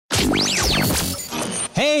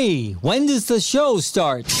Hey, when does the show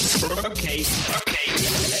start? Okay. Let's begin.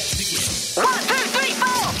 1, 2, 3,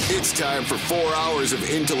 4. It's time for 4 hours of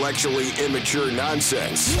intellectually immature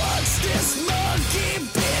nonsense. What's this monkey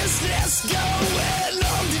business going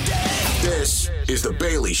on today? This is The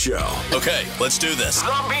Bailey Show. Okay, let's do this. The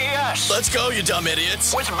BS. Let's go, you dumb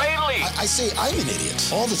idiots. With Bailey. I say I'm an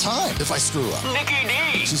idiot all the time if I screw up.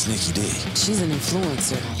 NickyD. She's NickyD. She's an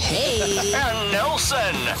influencer. Hey. And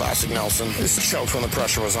Nelson. Classic Nelson. Just choked when the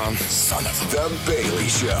pressure was on. Son of a... The Bailey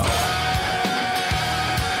Show.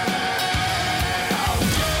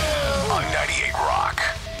 On 98 Rock.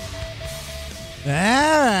 All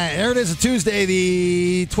right, there it is, a Tuesday,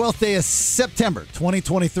 the 12th day of September,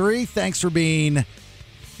 2023. Thanks for being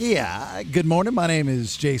here. Good morning. My name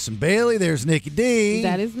is Jason Bailey. There's NickyD.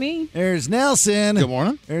 That is me. There's Nelson. Good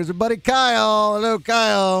morning. There's our buddy Kyle. Hello,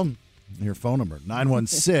 Kyle. Your phone number,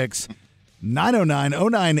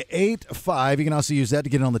 916-909-0985. You can also use that to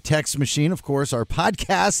get on the text machine. Of course, our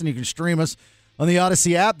podcast, and you can stream us on the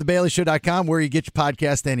Odyssey app, thebaileyshow.com, where you get your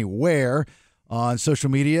podcast anywhere. On social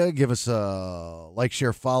media, give us a like,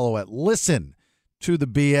 share, follow at Listen to the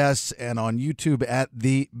BS, and on YouTube at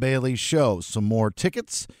The Bailey Show. Some more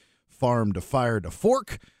tickets, Farm to Fire to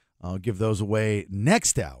Fork. I'll give those away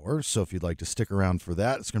next hour, so if you'd like to stick around for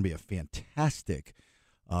that, it's going to be a fantastic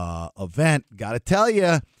event. Got to tell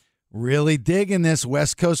you, really digging this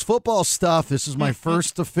West Coast football stuff. This is my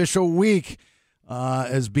first official week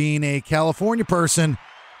as being a California person,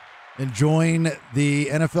 enjoying the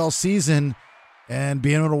NFL season and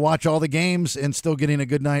being able to watch all the games and still getting a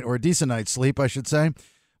good night, or a decent night's sleep, I should say.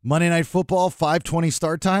 Monday Night Football, 5:20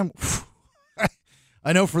 start time.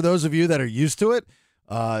 I know for those of you that are used to it,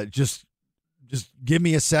 just give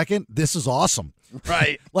me a second. This is awesome.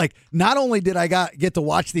 Right. Like, not only did I get to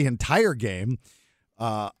watch the entire game,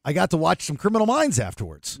 I got to watch some Criminal Minds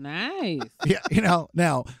afterwards. Nice. Yeah,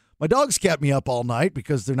 now, my dogs kept me up all night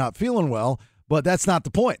because they're not feeling well. But that's not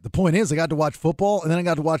the point. The point is I got to watch football, and then I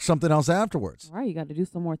got to watch something else afterwards. All right, you got to do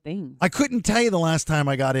some more things. I couldn't tell you the last time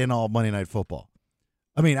I got in all Monday Night Football.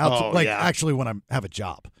 I mean, actually when I have a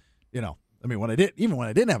job, I mean, when I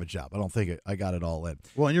didn't have a job, I don't think I got it all in.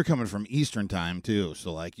 Well, and you're coming from Eastern time, too,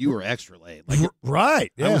 so, you were extra late. Right.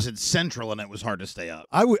 Yeah. I was in Central, and it was hard to stay up.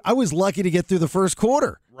 I was lucky to get through the first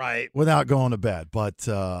quarter. Right. Without going to bed. But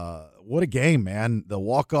what a game, man. The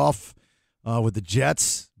walk-off with the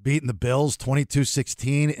Jets beating the Bills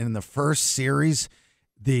 22-16. And in the first series,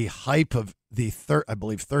 the hype of the,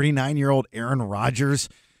 39-year-old Aaron Rodgers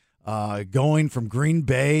going from Green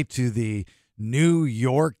Bay to the New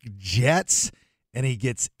York Jets, and he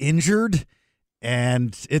gets injured,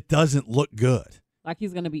 and it doesn't look good. Like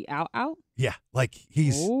he's going to be out? Yeah, like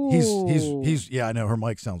he's yeah, I know her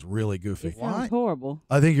mic sounds really goofy. It sounds horrible.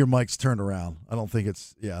 I think your mic's turned around. I don't think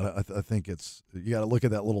it's, I think it's, you got to look at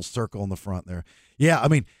that little circle in the front there. Yeah, I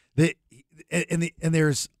mean,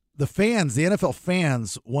 there's the fans, the NFL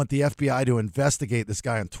fans want the FBI to investigate this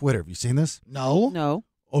guy on Twitter. Have you seen this? No.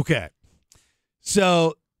 Okay.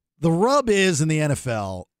 So the rub is in the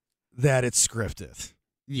NFL that it's scripted.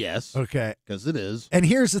 Yes. Okay. Because it is. And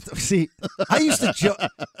here's the see, I used to joke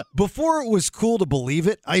before it was cool to believe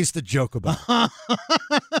it. I used to joke about it.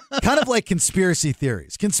 Kind of like conspiracy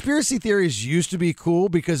theories. Conspiracy theories used to be cool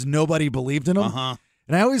because nobody believed in them. Uh-huh.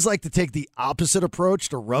 And I always like to take the opposite approach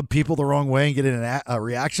to rub people the wrong way and get a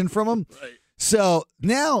reaction from them. Right. So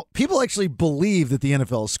now people actually believe that the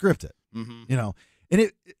NFL is scripted. Mm-hmm.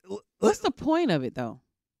 And what's the point of it, though?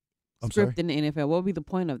 I'm sorry? Scripted in the NFL. What would be the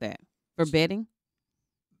point of that? For betting?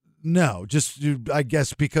 No, just I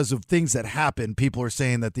guess because of things that happen, people are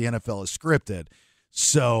saying that the NFL is scripted.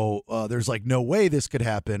 So there's no way this could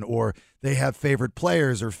happen, or they have favorite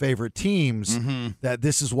players or favorite teams, that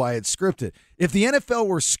this is why it's scripted. If the NFL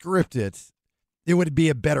were scripted, it would be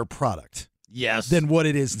a better product. Yes. Than what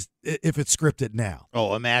it is if it's scripted now.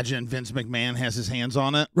 Oh, imagine Vince McMahon has his hands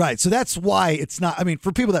on it. Right. So that's why it's not. I mean,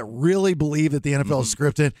 for people that really believe that the NFL is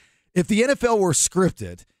scripted, if the NFL were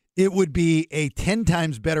scripted, it would be a 10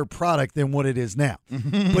 times better product than what it is now.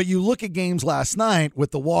 But you look at games last night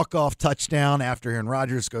with the walk-off touchdown after Aaron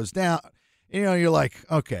Rodgers goes down, you're like,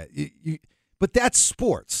 okay. But that's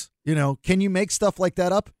sports. Can you make stuff like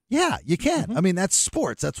that up? Yeah, you can. I mean, that's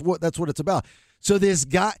sports. That's what it's about. So this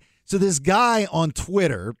guy on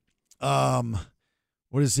Twitter,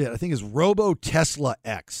 what is it? I think it's Robo Tesla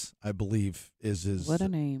X, I believe is his. What a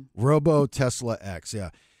name. Robo Tesla X, yeah.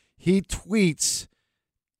 He tweets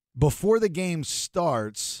before the game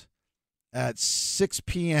starts at 6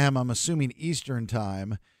 p.m., I'm assuming Eastern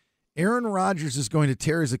time, Aaron Rodgers is going to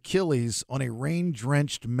tear his Achilles on a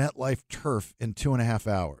rain-drenched MetLife turf in 2.5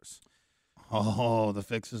 hours. Oh, the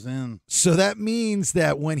fix is in. So that means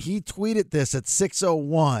that when he tweeted this at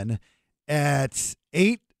 6:01, at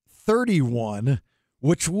 8:31,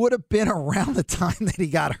 which would have been around the time that he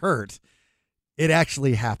got hurt, it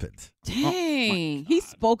actually happened. Dang. He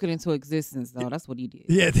spoke it into existence, though. That's what he did.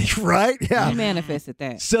 Yeah, right? Yeah. He manifested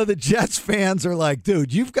that. So the Jets fans are like,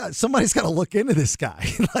 dude, somebody's got to look into this guy.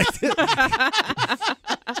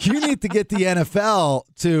 You need to get the NFL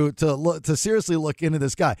to seriously look into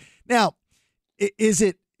this guy. Now, is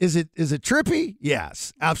it trippy?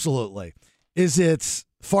 Yes, absolutely. Is it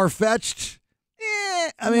far-fetched?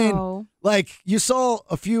 I mean, No. like you saw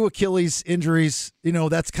a few Achilles injuries.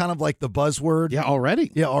 That's kind of like the buzzword. Yeah,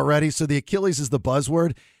 already. Yeah, already. So the Achilles is the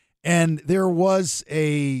buzzword. And there was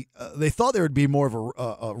they thought there would be more of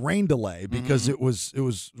a rain delay because it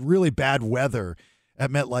was really bad weather at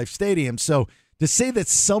MetLife Stadium. So to say that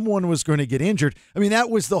someone was going to get injured, I mean, that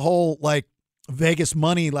was the whole like Vegas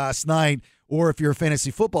money last night. Or if you're a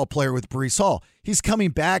fantasy football player with Breece Hall, he's coming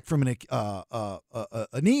back from a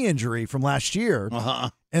knee injury from last year. Uh-huh.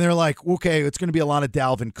 And they're like, okay, it's going to be a lot of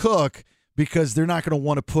Dalvin Cook because they're not going to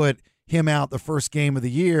want to put him out the first game of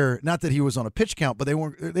the year. Not that he was on a pitch count, but they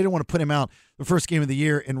didn't want to put him out the first game of the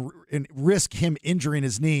year and risk him injuring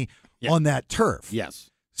his knee on that turf.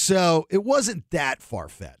 Yes. So it wasn't that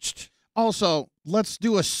far-fetched. Also, let's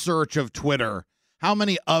do a search of Twitter. How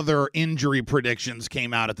many other injury predictions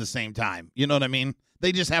came out at the same time? You know what I mean?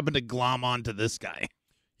 They just happened to glom onto this guy.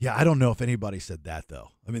 Yeah, I don't know if anybody said that, though.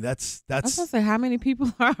 I mean, that's I was going to say, how many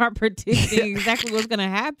people are predicting exactly what's going to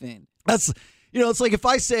happen? That's, it's like if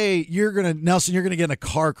I say Nelson, you're going to get in a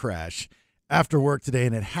car crash after work today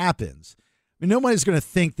and it happens. I mean, nobody's going to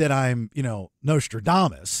think that I'm,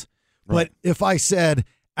 Nostradamus. Right. But if I said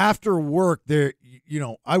after work there,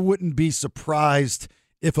 I wouldn't be surprised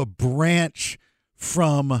if a branch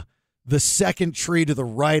from the second tree to the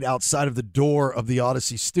right outside of the door of the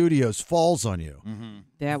Odyssey Studios falls on you. Mm-hmm.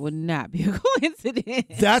 That would not be a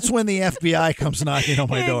coincidence. That's when the FBI comes knocking on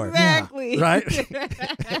my door. Exactly. Yeah. Right?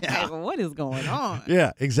 Like, what is going on?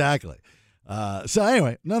 Yeah, exactly. So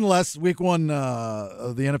anyway, nonetheless, week one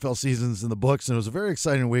of the NFL season's in the books, and it was a very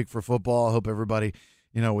exciting week for football. I hope everybody,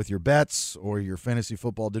 with your bets or your fantasy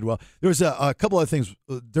football did well. There was a couple of things.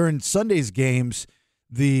 During Sunday's games,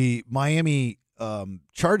 the Miami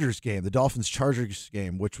Chargers game, the Dolphins-Chargers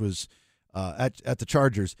game, which was at the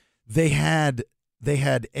Chargers, they had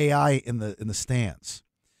AI in the stands.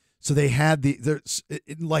 So they had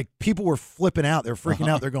like people were flipping out. They're freaking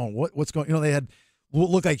out. They're going, what's going? They had what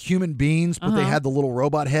looked like human beings, but they had the little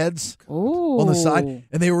robot heads on the side,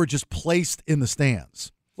 and they were just placed in the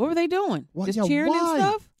stands. What were they doing? Just cheering and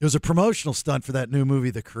stuff? It was a promotional stunt for that new movie,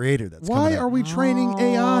 The Creator. That's why coming out. are we training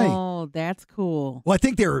AI? Oh, that's cool. Well, I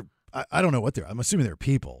think they were. I don't know what they're. I'm assuming they're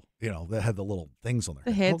people. That had the little things on their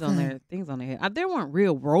The head. heads on their things on their head. There weren't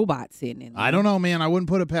real robots sitting in there. I don't know, man. I wouldn't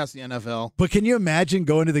put it past the NFL. But can you imagine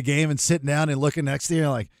going to the game and sitting down and looking next to you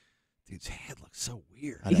and like, dude's head looks so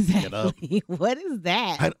weird. I'd have to get up. Exactly. What is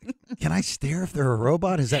that? Can I stare if they're a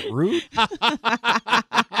robot? Is that rude?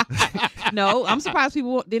 No, I'm surprised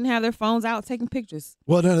people didn't have their phones out taking pictures.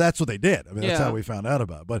 Well, no, that's what they did. I mean, that's Yeah. how we found out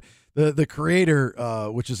about it. But the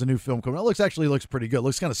Creator, which is a new film coming out, looks pretty good. It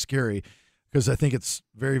looks kind of scary because I think it's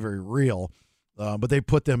very, very real. But they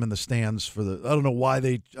put them in the stands for I don't know why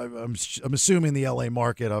I'm assuming the LA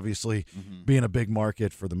market, obviously being a big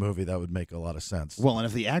market for the movie, that would make a lot of sense. Well, and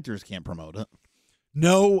if the actors can't promote it.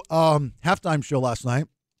 No halftime show last night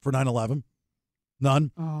for 9/11.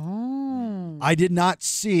 None. Oh. I did not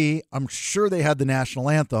see, I'm sure they had the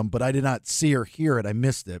national anthem, but I did not see or hear it. I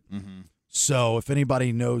missed it. Mm-hmm. So if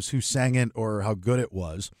anybody knows who sang it or how good it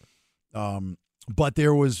was. But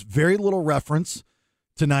there was very little reference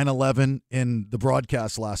to 9/11 in the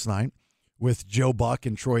broadcast last night with Joe Buck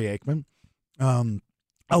and Troy Aikman.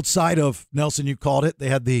 Outside of, Nelson, you called it, they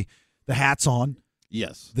had the hats on.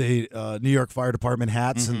 Yes. The New York Fire Department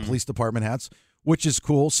hats and police department hats, which is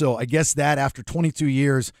cool. So I guess that after 22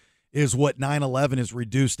 years is what 9/11 is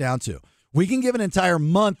reduced down to. We can give an entire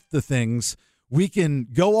month to things. We can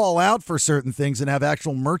go all out for certain things and have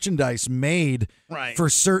actual merchandise made for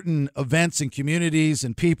certain events and communities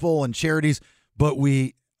and people and charities, but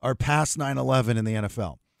we are past 9/11 in the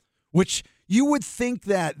NFL, which you would think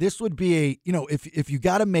that this would be if you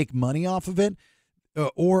got to make money off of it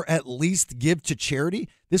or at least give to charity,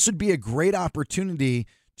 this would be a great opportunity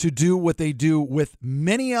to do what they do with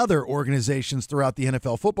many other organizations throughout the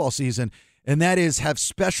NFL football season, and that is have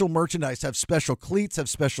special merchandise, have special cleats, have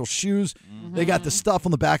special shoes. They got the stuff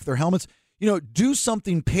on the back of their helmets. Do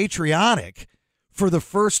something patriotic for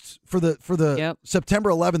the September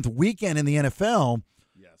 11th weekend in the NFL.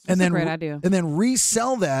 That's a great idea. And then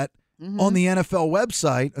resell that on the NFL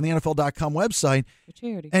website, on the NFL.com website, For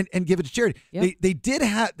charity. and give it to charity. Yep. They did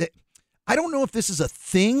have that. I don't know if this is a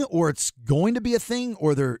thing or it's going to be a thing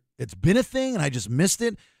or it's been a thing and I just missed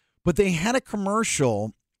it, but they had a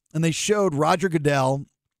commercial and they showed Roger Goodell,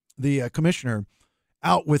 the commissioner,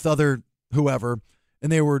 out with other whoever,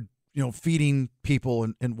 and they were, feeding people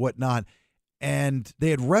and whatnot. And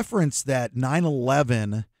they had referenced that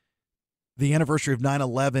 9/11, the anniversary of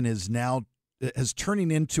 9/11 is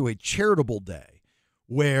turning into a charitable day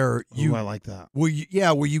where I like that. where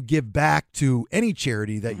you give back to any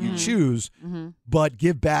charity that you choose, but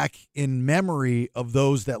give back in memory of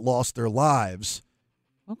those that lost their lives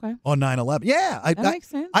Okay. on 9/11. Yeah, That makes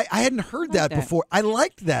sense. I hadn't heard that before. I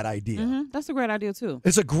liked that idea. That's a great idea, too.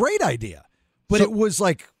 It's a great idea, but it was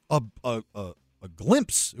like a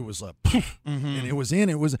glimpse. It was and it was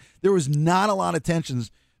there was not a lot of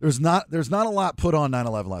tensions. There's not a lot put on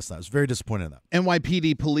 9/11 last night. I was very disappointed in that.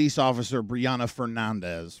 NYPD police officer Brianna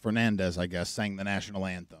Fernandez, I guess, sang the national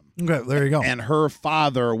anthem. Okay, there you go. And her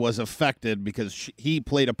father was affected because he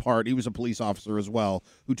played a part. He was a police officer as well,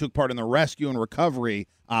 who took part in the rescue and recovery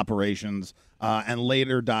operations and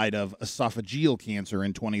later died of esophageal cancer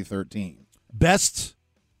in 2013. Best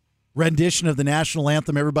rendition of the national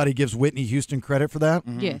anthem. Everybody gives Whitney Houston credit for that.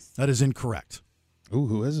 Yes. That is incorrect Ooh,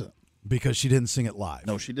 who is it? because she didn't sing it live.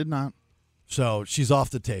 No, she did not. So she's off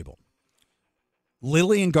the table.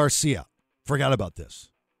 Lillian Garcia. Forgot about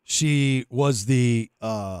this. She was the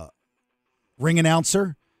ring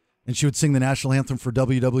announcer, and she would sing the national anthem for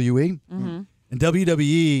WWE. And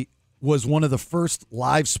WWE was one of the first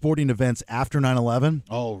live sporting events after 9/11.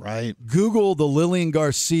 Oh, right. Google the Lillian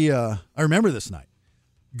Garcia. I remember this night.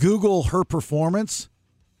 Google her performance.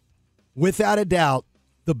 Without a doubt,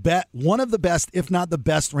 one of the best, if not the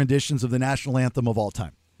best, renditions of the national anthem of all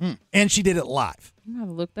time. And she did it live. I'm going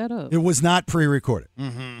to look that up. It was not pre-recorded.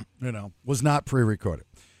 Was not pre-recorded.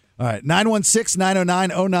 All right,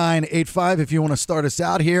 916-909-0985 if you want to start us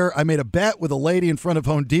out here. I made a bet with a lady in front of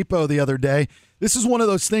Home Depot the other day. This is one of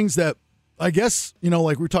those things that I guess,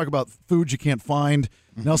 like we talk about foods you can't find.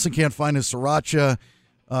 Nelson can't find his sriracha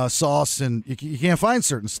sauce, and you can't find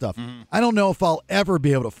certain stuff. I don't know if I'll ever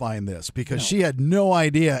be able to find this because she had no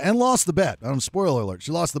idea and lost the bet. Spoiler alert,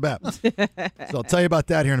 she lost the bet. So I'll tell you about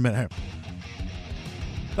that here in a minute. Hey.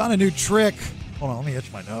 Found a new trick. Hold on, let me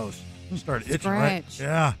itch my nose. Started itching, right?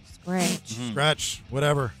 Yeah. Scratch,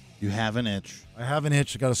 whatever. You have an itch. I have an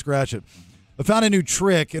itch. I got to scratch it. I found a new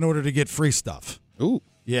trick in order to get free stuff. Ooh.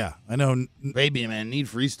 Yeah, I know. Baby, man, need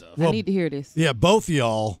free stuff. I need to hear this. Yeah, both of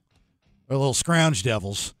y'all are little scrounge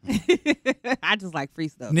devils. I just like free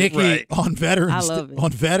stuff. Nikki, on Veterans I love it.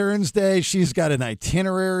 on Veterans Day, she's got an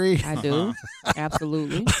itinerary. I do.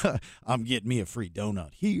 Absolutely. I'm getting me a free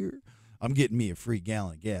donut here. I'm getting me a free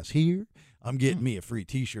gallon of gas here. I'm getting me a free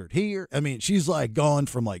T-shirt here. I mean, she's like gone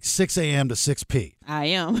from like 6 a.m. to 6 p. I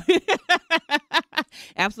am.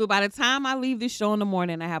 Absolutely. By the time I leave this show in the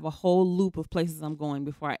morning, I have a whole loop of places I'm going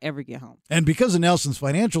before I ever get home. And because of Nelson's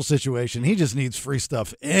financial situation, he just needs free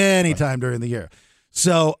stuff anytime during the year.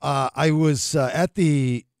 So I was at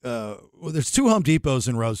the there's two Home Depots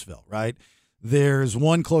in Roseville, right? There's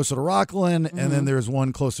one closer to Rockland, and then there's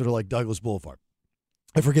one closer to like Douglas Boulevard.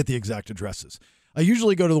 I forget the exact addresses. I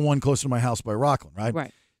usually go to the one closer to my house by Rockland, right?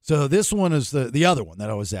 Right. So this one is the other one that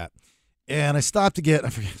I was at. And I stopped to get, I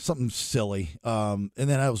forget, something silly. And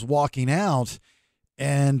then I was walking out,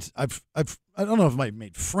 and I don't know if I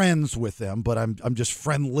made friends with them, but I'm just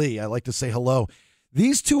friendly. I like to say hello.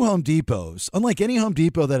 These two Home Depots, unlike any Home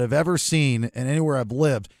Depot that I've ever seen and anywhere I've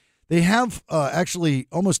lived, they have actually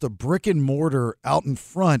almost a brick and mortar out in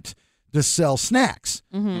front to sell snacks.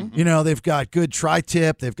 They've got good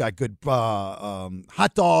tri-tip, they've got good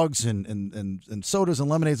hot dogs and sodas and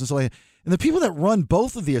lemonades and so on. And the people that run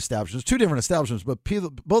both of the establishments, two different establishments, but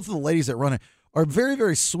both of the ladies that run it are very,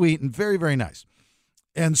 very sweet and very, very nice.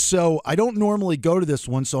 And so I don't normally go to this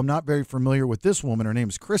one, so I'm not very familiar with this woman. Her name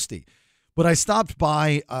is Christy. But I stopped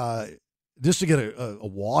by just to get a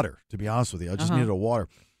water, to be honest with you. I just needed a water.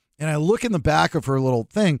 And I look in the back of her little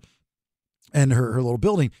thing and her little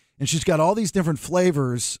building, and she's got all these different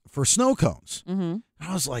flavors for snow cones. And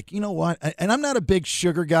I was like, you know what? And I'm not a big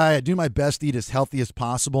sugar guy. I do my best to eat as healthy as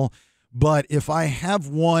possible. But if I have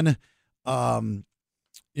one, like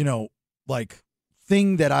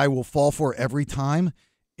thing that I will fall for every time,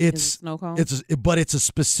 it's snow cone. But it's a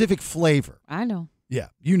specific flavor. I know. Yeah,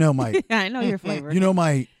 you know my. I know your flavor. You know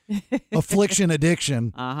my affliction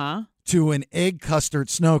addiction to an egg custard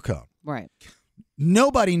snow cone. Right.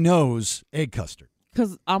 Nobody knows egg custard.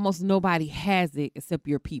 Because almost nobody has it except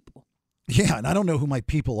your people. Yeah, and I don't know who my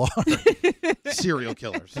people are. Serial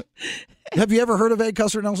killers. Have you ever heard of egg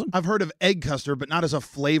custard, Nelson? I've heard of egg custard, but not as a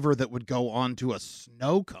flavor that would go onto a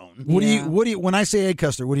snow cone. What do you when I say egg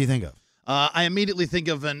custard, what do you think of? I immediately think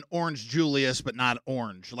of an orange Julius, but not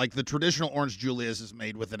orange. Like the traditional orange Julius is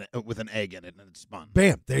made with an egg in it, and it's spun.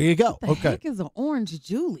 Bam, there you go. What the heck is an orange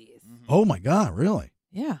Julius? Oh my God, really?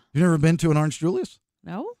 Yeah. You never been to an orange Julius?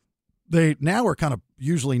 No. They now are kind of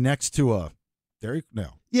usually next to a Dairy.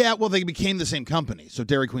 No. Yeah, well, they became the same company. So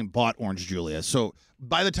Dairy Queen bought Orange Julius. So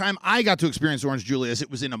by the time I got to experience Orange Julius, it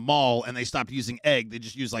was in a mall, and they stopped using egg. They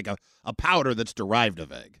just used like a powder that's derived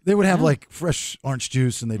of egg. They would have like fresh orange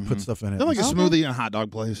juice, and they'd put stuff in it. They're like a smoothie in a hot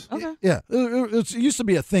dog place. Okay. Yeah, it used to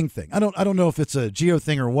be a thing. I don't know if it's a Geo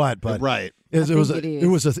thing or what, but right. It was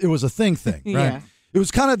a thing, right? Yeah. It was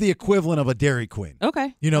kind of the equivalent of a Dairy Queen.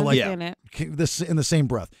 Okay. You know, like that. this in the same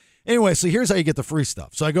breath. Anyway, so here's how you get the free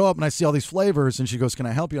stuff. So I go up and I see all these flavors, and she goes, "Can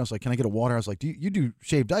I help you?" I was like, "Can I get a water?" I was like, "Do you do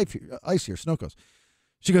shaved ice here, snow cones?"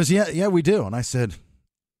 She goes, "Yeah, we do." And I said,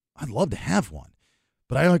 "I'd love to have one,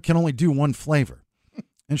 but I can only do one flavor."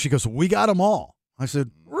 And she goes, "We got them all." I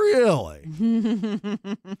said, "Really?"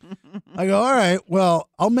 I go, "All right, well,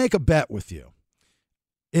 I'll make a bet with you.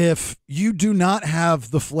 If you do not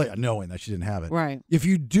have the flavor," knowing that she didn't have it, right? If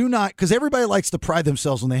you do not, because everybody likes to pride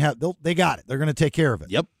themselves when they got it. They're going to take care of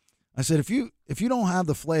it. Yep. I said, if you don't have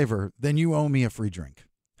the flavor, then you owe me a free drink.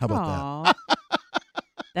 How about that?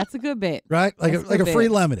 That's a good bet, right? Like a free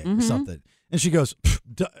lemonade or something. And she goes,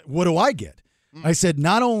 "What do I get?" I said,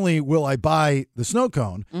 "Not only will I buy the snow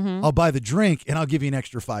cone, I'll buy the drink, and I'll give you an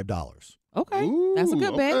extra $5." Okay, Ooh, that's a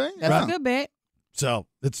good bet. That's a good bet. So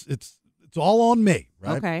it's all on me,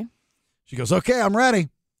 right? Okay. She goes, "Okay, I'm ready."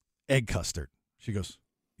 Egg custard. She goes,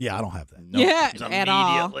 "Yeah, I don't have that." No, Yeah, at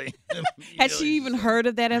all. immediately. Had she even heard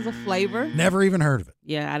of that as a flavor? Never even heard of it.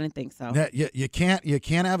 Yeah, I didn't think so. You can't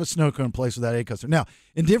have a snow cone place without egg custard. Now,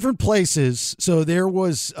 in different places, so there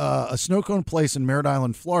was a snow cone place in Merritt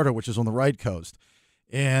Island, Florida, which is on the right coast,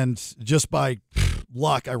 and just by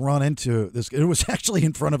luck, I run into this. It was actually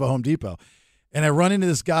in front of a Home Depot, and I run into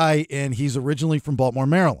this guy, and he's originally from Baltimore,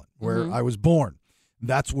 Maryland, where I was born.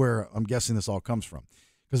 That's where I'm guessing this all comes from,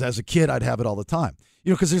 because as a kid, I'd have it all the time.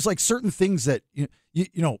 Because there's like certain things that you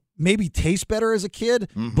maybe taste better as a kid,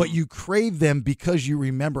 but you crave them because you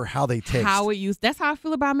remember how they taste. That's how I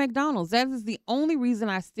feel about McDonald's. That is the only reason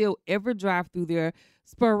I still ever drive through there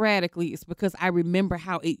sporadically. Is because I remember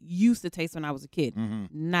how it used to taste when I was a kid.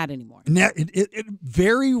 Not anymore. Now, it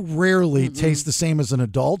very rarely tastes the same as an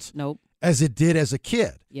adult. Nope. As it did as a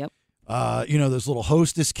kid. Yep. Those little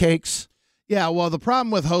Hostess cakes. Yeah, well, the problem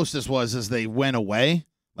with Hostess was they went away.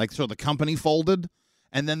 Like, so the company folded,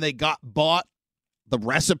 and then they got bought. The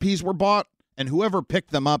recipes were bought, and whoever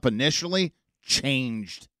picked them up initially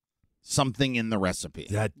changed something in the recipe.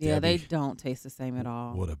 They don't taste the same at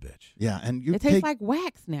all. What a bitch. Yeah, and it tastes like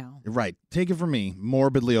wax now. Right. Take it from me,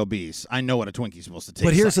 morbidly obese. I know what a Twinkie's supposed to taste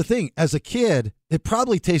like. But here's the thing. As a kid, it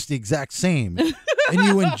probably tastes the exact same, and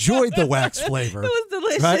you enjoyed the wax flavor. It was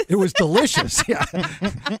delicious. Right? It was delicious. Yeah.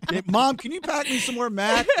 Mom, can you pack me some more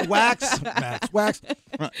wax?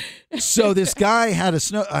 So this guy had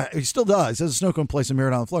he still does. He has a snow cone place in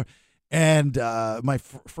Merritt Island, Florida. And my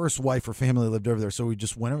first wife or family lived over there, so we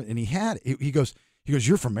just went over, and he goes,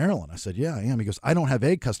 "You're from Maryland?" I said, "Yeah, I am." He goes, "I don't have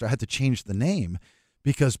egg custard. I had to change the name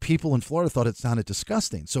because people in Florida thought it sounded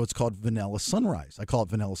disgusting. So it's called Vanilla Sunrise. I call it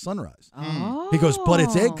Vanilla Sunrise." Oh. He goes, "But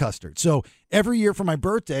it's egg custard." So every year for my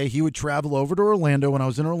birthday, he would travel over to Orlando. When I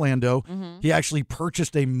was in Orlando, he actually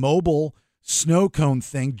purchased a mobile snow cone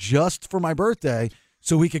thing just for my birthday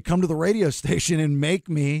so he could come to the radio station and make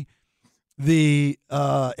me the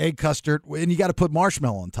egg custard, and you got to put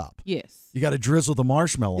marshmallow on top. Yes. You got to drizzle the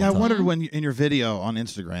marshmallow on top. top. I wondered when in your video on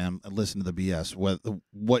Instagram, listen to the BS,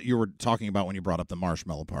 what you were talking about when you brought up the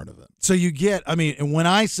marshmallow part of it. So you get, and when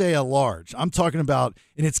I say a large, I'm talking about,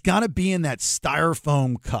 and it's got to be in that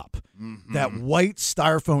styrofoam cup. That white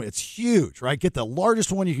styrofoam, it's huge, right? Get the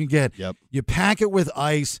largest one you can get. Yep. You pack it with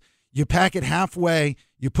ice. You pack it halfway.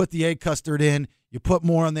 You put the egg custard in. You put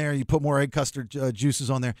more on there. You put more egg custard juices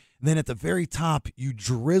on there. And then at the very top, you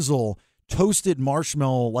drizzle toasted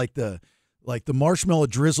marshmallow, like the marshmallow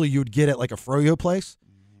drizzle you would get at like a froyo place.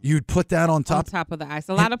 You'd put that on top. On top of the ice.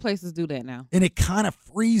 A lot of places do that now. And it kind of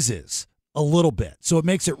freezes a little bit. So it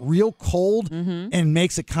makes it real cold and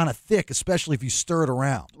makes it kind of thick, especially if you stir it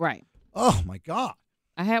around. Right. Oh, my God.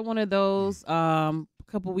 I had one of those a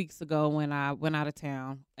couple weeks ago when I went out of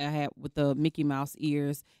town. I had with the Mickey Mouse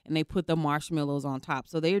ears, and they put the marshmallows on top.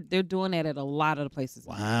 So they're doing that at a lot of the places.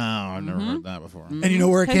 Wow, I've never heard that before. And you know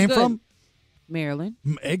where it came from? Maryland.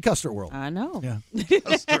 Egg custard world. I know. Yeah.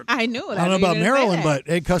 I knew it. I don't know about Maryland, but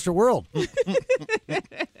egg custard world.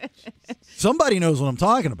 Somebody knows what I'm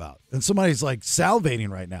talking about. And somebody's like salivating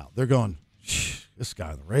right now. They're going, this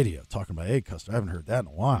guy on the radio talking about egg custard. I haven't heard that in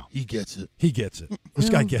a while. He gets it. He gets it. This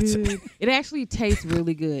guy gets it. It actually tastes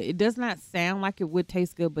really good. It does not sound like it would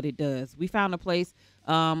taste good, but it does. We found a place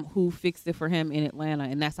who fixed it for him in Atlanta,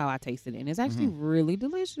 and that's how I tasted it. And it's actually really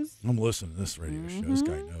delicious. I'm listening to this radio show. This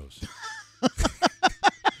guy knows.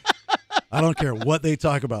 I don't care what they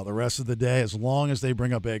talk about the rest of the day as long as they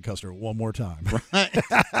bring up egg custard one more time. Right.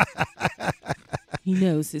 He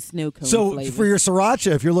knows his snow cone So flavor. for your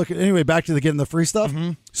sriracha, if you're looking, anyway, back to getting the free stuff.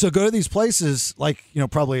 So go to these places like,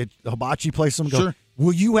 probably a hibachi place. Go, Sure.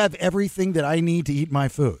 will you have everything that I need to eat my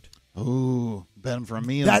food? Ooh, bet him for a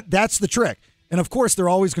meal. That's the trick. And of course, they're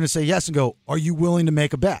always going to say yes and go, are you willing to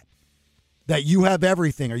make a bet that you have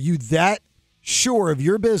everything? Are you that sure of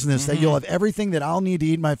your business that you'll have everything that I'll need to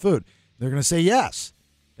eat my food? They're going to say yes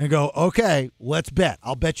and go, okay, let's bet.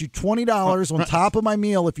 I'll bet you $20 on top of my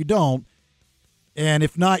meal if you don't. And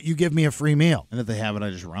if not, you give me a free meal. And if they have it, I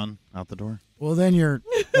just run out the door. Well, then you're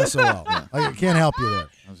SOL. I can't help you there.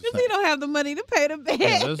 Because he don't have the money to pay the bet.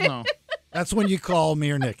 Yeah, there's no. That's when you call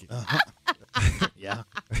me or Nikki. Yeah.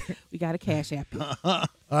 We got a cash app. All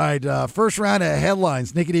right, first round of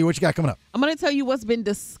headlines. NickyD, what you got coming up? I'm going to tell you what's been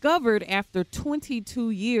discovered after 22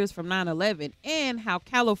 years from 9/11 and how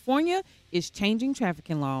California is changing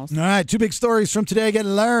trafficking laws. All right, two big stories from today. Get to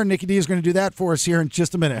learn. NickyD is going to do that for us here in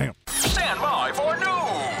just a minute. Hang on. Stand by for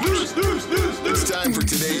news. It's time for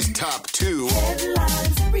today's top 2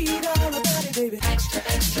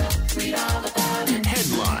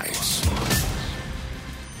 headlines.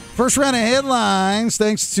 First round of headlines,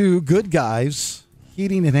 thanks to Good Guys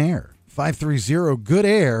Heating and Air. 530 Good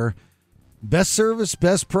Air. Best service,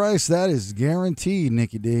 best price. That is guaranteed,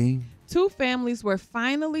 NickyD. 2 families were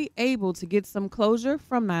finally able to get some closure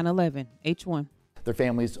from 9/11. H1. Their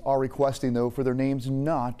families are requesting, though, for their names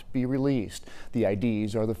not be released. The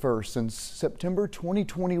IDs are the first since September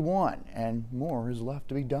 2021, and more is left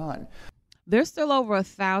to be done. There's still over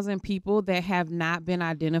 1,000 people that have not been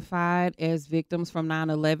identified as victims from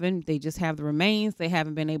 9/11. They just have the remains. They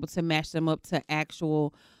haven't been able to match them up to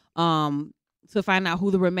actual, to find out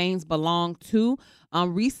who the remains belong to.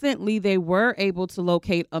 Recently, they were able to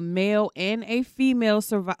locate a male and a female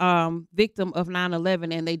victim of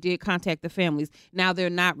 9/11, and they did contact the families. Now, they're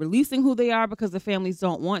not releasing who they are because the families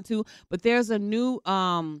don't want to, but there's a new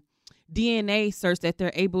DNA search that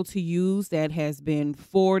they're able to use that has been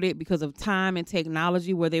forwarded because of time and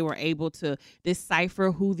technology, where they were able to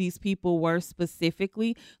decipher who these people were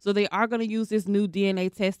specifically. So they are going to use this new DNA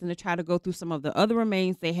testing to try to go through some of the other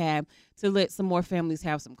remains they have to let some more families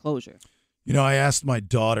have some closure. I asked my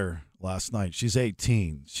daughter last night. She's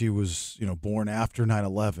 18. She was, born after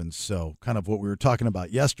 9/11. So kind of what we were talking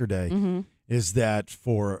about yesterday is that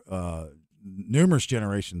for numerous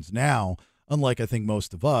generations now, unlike I think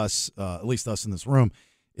most of us, at least us in this room,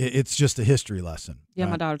 it's just a history lesson. Yeah,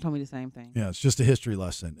 right? my daughter told me the same thing. Yeah, it's just a history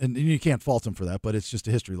lesson. And you can't fault them for that, but it's just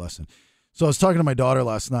a history lesson. So I was talking to my daughter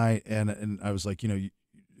last night, and I was like,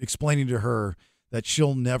 explaining to her that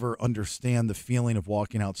she'll never understand the feeling of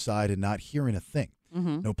walking outside and not hearing a thing.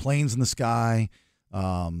 No planes in the sky,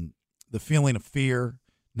 the feeling of fear,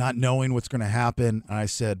 not knowing what's going to happen. And I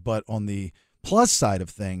said, but on the plus side of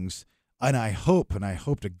things, and I hope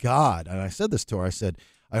to God, and I said this to her, I said,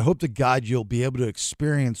 I hope to God you'll be able to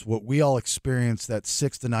experience what we all experienced that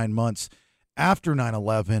 6 to 9 months after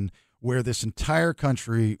 9/11, where this entire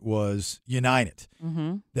country was united,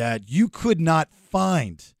 that you could not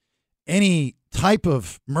find any type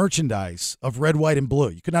of merchandise of red, white, and blue.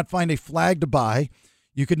 You could not find a flag to buy.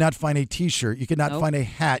 You could not find a T-shirt. You could not find a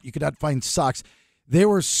hat. You could not find socks. They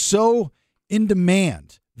were so in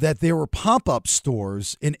demand that there were pop-up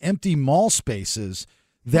stores in empty mall spaces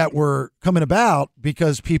that were coming about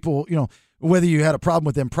because people, whether you had a problem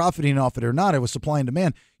with them profiting off it or not, it was supply and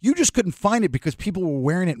demand. You just couldn't find it because people were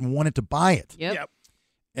wearing it and wanted to buy it. Yep.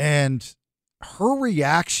 And her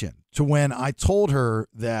reaction to when I told her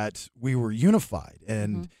that we were unified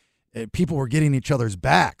and people were getting each other's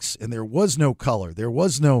backs and there was no color, there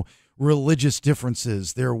was no religious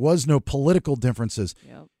differences, there was no political differences.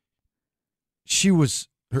 Yep. She was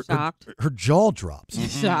shocked. Her jaw drops.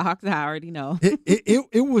 Shocked. I already know.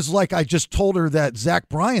 It was like I just told her that Zach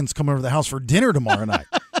Bryan's coming over to the house for dinner tomorrow night.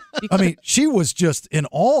 I mean, she was just in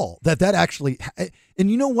awe that actually, and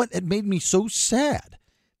you know what? It made me so sad.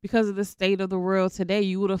 because of the state of the world today,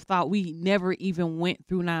 you would have thought we never even went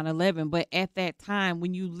through 9/11. But at that time,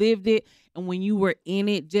 when you lived it and when you were in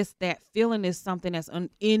it, just that feeling is something that's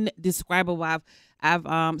indescribable.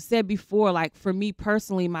 I've said before, like for me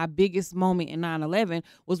personally, my biggest moment in 9/11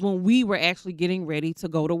 was when we were actually getting ready to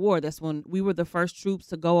go to war. That's when we were the first troops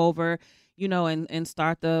to go over, and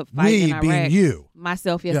start the fight in Iraq. Being you.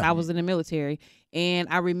 Myself, yes, Yeah. I was in the military. And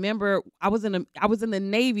I remember I was in the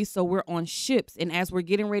Navy, so we're on ships. And as we're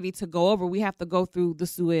getting ready to go over, we have to go through the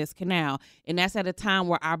Suez Canal. And that's at a time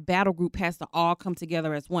where our battle group has to all come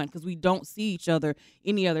together as one because we don't see each other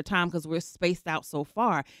any other time because we're spaced out so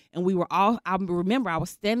far. And I remember I was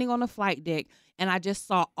standing on the flight deck and I just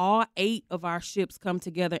saw all 8 of our ships come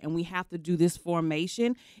together and we have to do this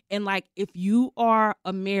formation. And like, if you are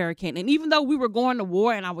American, and even though we were going to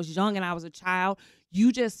war and I was young and I was a child,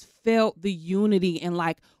 you just felt the unity and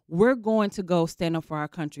like, we're going to go stand up for our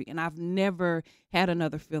country. And I've never had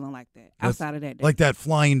another feeling like that outside of that day. Like that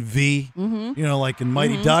flying V, like in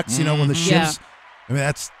Mighty Ducks, when the ships. I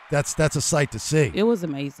mean, that's a sight to see. It was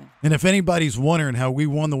amazing. And if anybody's wondering how we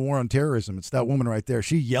won the war on terrorism, it's that woman right there.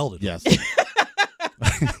 She yelled at us. Yes.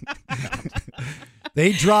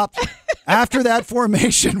 They dropped, after that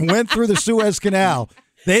formation went through the Suez Canal,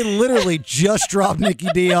 they literally just dropped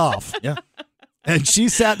NickyD off. Yeah. And she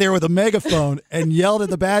sat there with a megaphone and yelled at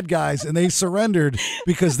the bad guys, and they surrendered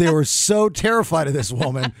because they were so terrified of this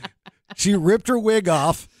woman. She ripped her wig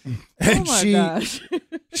off, and she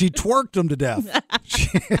twerked them to death.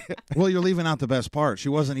 Well, you're leaving out the best part. She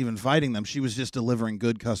wasn't even fighting them. She was just delivering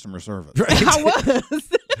good customer service. Right. I was.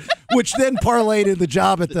 Which then parlayed in the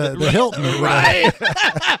job at the Hilton. Right.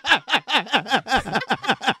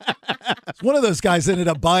 One of those guys ended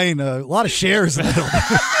up buying a lot of shares in the Hilton.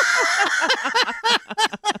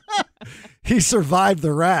 He survived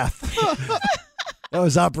the wrath. That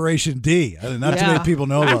was Operation D. Not too many people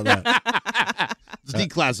know about that. It's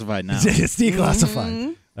declassified now. It's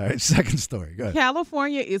declassified. All right, second story. Go ahead.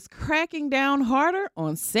 California is cracking down harder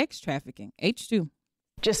on sex trafficking. H2.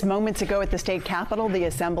 Just moments ago at the state capitol, the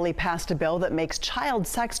assembly passed a bill that makes child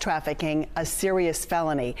sex trafficking a serious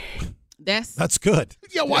felony. That's good.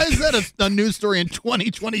 Yeah, why is that a news story in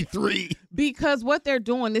 2023? Because what they're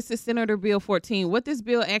doing, this is Senator Bill 14. What this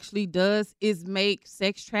bill actually does is make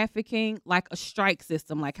sex trafficking like a strike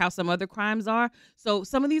system, like how some other crimes are. So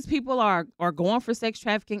some of these people are going for sex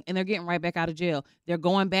trafficking and they're getting right back out of jail. They're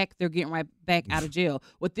going back, they're getting right back out of jail.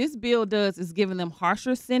 What this bill does is giving them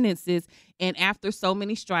harsher sentences. And after so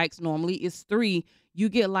many strikes, normally it's 3, you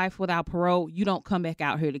get life without parole. You don't come back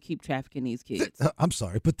out here to keep trafficking these kids. I'm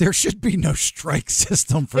sorry, but there should be no strike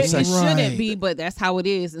system for sex. It shouldn't be, but that's how it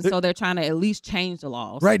is. And so they're trying to at least change the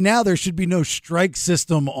laws. Right now, there should be no strike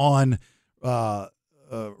system on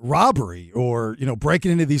robbery or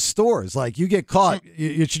breaking into these stores. Like, you get caught,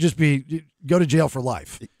 it should just be go to jail for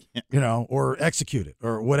life, or execute it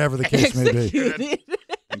or whatever the case may be.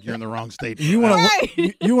 I think you're in the wrong state. You want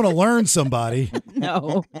to learn somebody.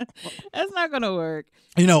 No, that's not going to work.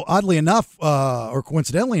 Oddly enough, or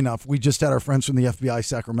coincidentally enough, we just had our friends from the FBI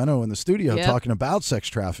Sacramento in the studio talking about sex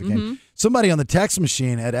trafficking. Somebody on the text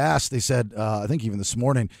machine had asked, they said, I think even this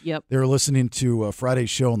morning, they were listening to Friday's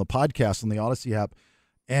show on the podcast on the Odyssey app,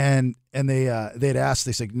 and they had asked,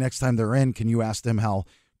 they said, next time they're in, can you ask them how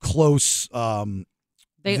close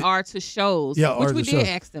they are to shows, which we did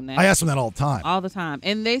ask them that. I ask them that all the time. All the time.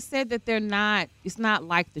 And they said that it's not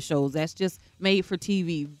like the shows. That's just made for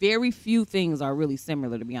TV. Very few things are really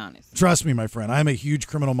similar, to be honest. Trust me, my friend. I'm a huge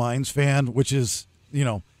Criminal Minds fan, which is,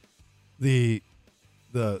 the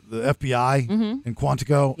FBI and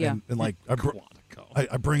Quantico. Yeah. And like,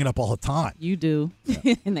 I bring it up all the time. You do.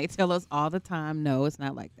 Yeah. And they tell us all the time, no, it's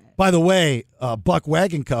not like that. By the way, Buck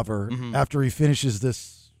Wagon Cover, after he finishes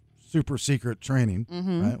this super secret training,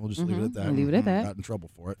 right? We'll just leave it at that. We'll leave it at that. Got in trouble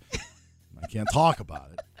for it. I can't talk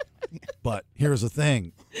about it. But here's the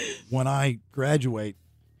thing. When I graduate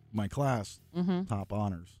my class, top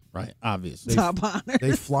honors. Right, obviously. Top honors.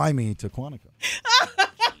 They fly me to Quantico.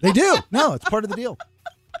 They do. No, it's part of the deal.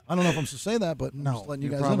 I don't know if I'm supposed to say that, but I'm just letting you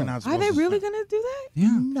guys know. Are they really going to do that?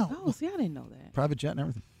 Yeah. No. Oh, see, I didn't know that. Private jet and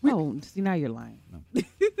everything. Oh, see, now you're lying. No.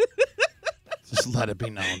 Just let it be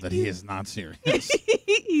known that he is not serious.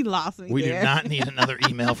 He lost me. We there. do not need another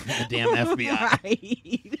email from the damn FBI.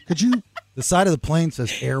 Right. Could you? The side of the plane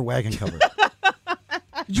says Air Wagon Cover.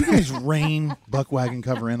 Could you guys rein Buck Wagon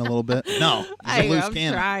Cover in a little bit? No, he's a loose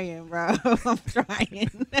cannon. Trying, bro. I'm trying.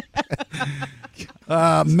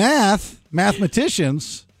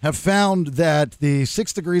 Mathematicians have found that the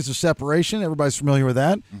 6 degrees of separation, everybody's familiar with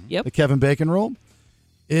that, Yep. the Kevin Bacon rule,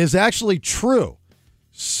 is actually true.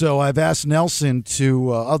 So I've asked Nelson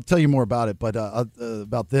to, I'll tell you more about it, but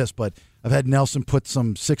about this, but I've had Nelson put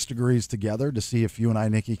some 6 degrees together to see if you and I,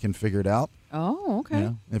 Nikki, can figure it out. Oh, okay.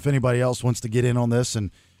 Yeah. If anybody else wants to get in on this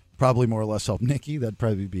and probably more or less help Nikki, that'd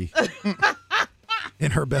probably be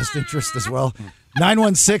in her best interest as well.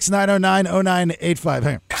 916-909-0985.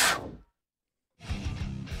 Hang on.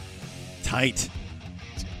 Tight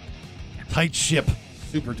ship.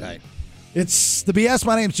 Super tight. It's the BS.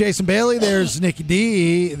 My name's Jason Bailey. There's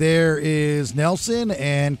NickyD. There is Nelson,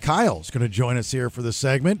 and Kyle's going to join us here for the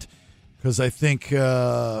segment because I think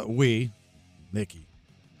Nikki,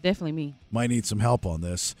 Definitely me, might need some help on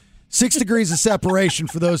this. 6 degrees of separation,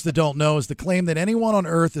 for those that don't know, is the claim that anyone on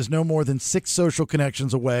Earth is no more than 6 social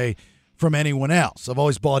connections away from anyone else. I've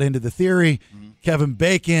always bought into the theory. Kevin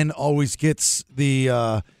Bacon always gets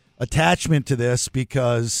the attachment to this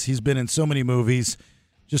because he's been in so many movies.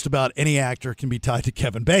 Just about any actor can be tied to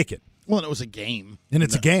Kevin Bacon. Well, and it was a game. And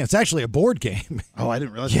it's a game. It's actually a board game. Oh, I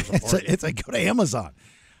didn't realize it was a board game. It's like, go to Amazon.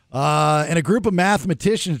 And a group of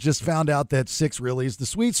mathematicians just found out that 6 really is the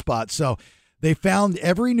sweet spot. So they found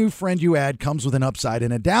every new friend you add comes with an upside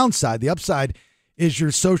and a downside. The upside is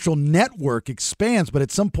your social network expands, but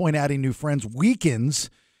at some point adding new friends weakens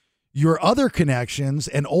your other connections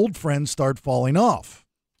and old friends start falling off.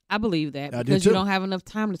 I believe that I do because too. you don't have enough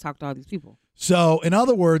time to talk to all these people. So, in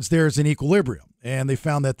other words, there's an equilibrium, and they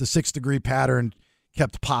found that the 6-degree pattern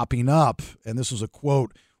kept popping up, and this was a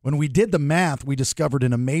quote, "When we did the math, we discovered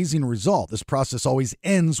an amazing result. This process always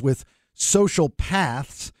ends with social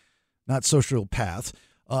paths, not social paths,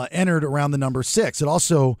 entered around the number 6. It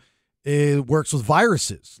also works with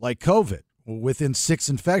viruses like COVID. Within 6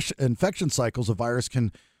 infection cycles, a virus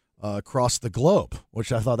can across the globe,"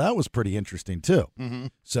 which I thought that was pretty interesting too. Mm-hmm.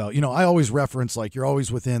 So, I always reference like you're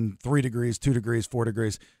always within 3 degrees, 2 degrees, 4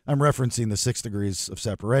 degrees. I'm referencing the 6 degrees of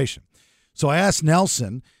separation. So I asked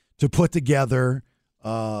Nelson to put together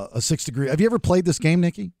a 6-degree. Have you ever played this game,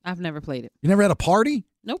 Nikki? I've never played it. You never had a party?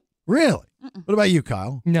 Nope. Really? What about you,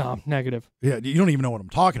 Kyle? No, negative. Yeah, you don't even know what I'm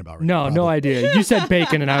talking about right now. No idea. You said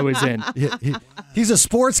bacon and I was in. He's a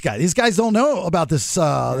sports guy. These guys don't know about this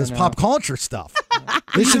this pop culture stuff.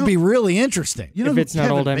 This should be really interesting. If it's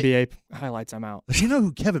not old NBA highlights, I'm out. You know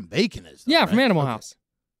who Kevin Bacon is? Though, Yeah, right? from Animal House.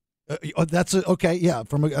 That's okay. Yeah,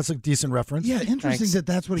 that's a decent reference. Yeah, interesting Thanks.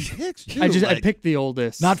 that's what he picks. Too. I picked the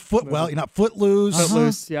oldest. Not you're not Footloose.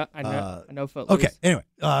 Footloose. Yeah, I know Footloose. Okay. Anyway,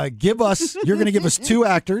 you're going to give us 2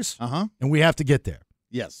 actors, and we have to get there.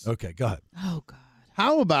 Yes. Okay. Go ahead. Oh God.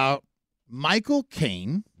 How about Michael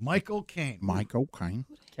Caine? Michael Caine.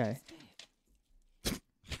 Okay.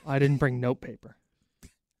 I didn't bring note paper.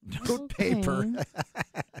 Note paper.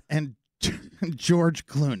 And George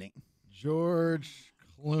Clooney. George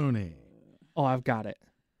Clooney. Oh, I've got it.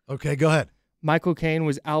 Okay, go ahead. Michael Caine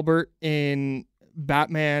was Albert in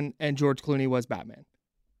Batman, and George Clooney was Batman.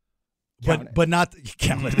 But not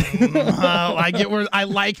count it. I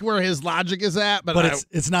like where his logic is at, but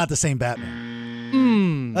it's not the same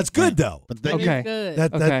Batman. That's good though. But Okay. Good.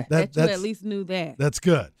 That you at least knew that. That's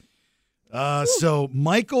good. So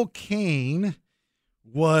Michael Caine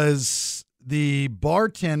was the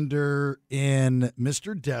bartender in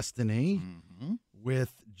Mr. Destiny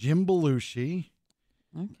with Jim Belushi.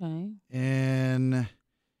 Okay. And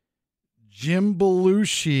Jim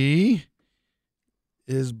Belushi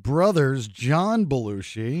is brothers John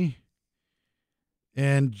Belushi.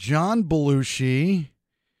 And John Belushi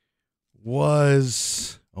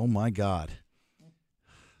was, oh my God.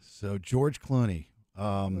 So George Clooney.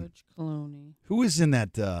 George Clooney. Who was in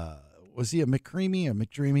that? Was he a McCreamy or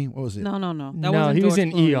McDreamy? What was it? No. That No, he was George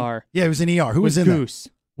in Clooney. ER. Yeah, he was in ER. Who was in Goose.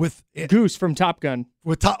 that? With Goose from Top Gun.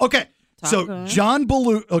 Okay. So Gun. John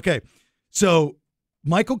Belushi. Okay. So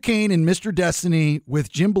Michael Caine in Mr. Destiny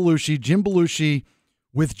with Jim Belushi. Jim Belushi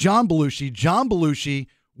with John Belushi. John Belushi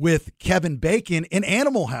with Kevin Bacon in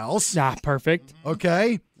Animal House. Ah, perfect.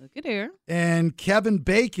 Okay. Look at here. And Kevin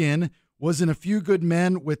Bacon was in A Few Good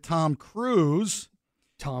Men with Tom Cruise.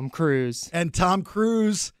 Tom Cruise. And Tom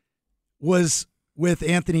Cruise was with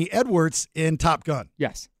Anthony Edwards in Top Gun.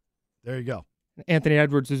 Yes. There you go. Anthony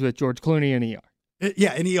Edwards was with George Clooney in ER.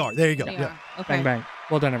 Yeah, in ER. There you go. Yeah. Okay. Bang, bang.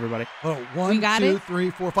 Well done, everybody. Oh, We 1, got 2, it? 3,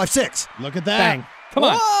 4, 5, 6. Look at that. Bang. Come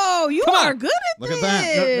on. Whoa, you Come are on. good at Look this.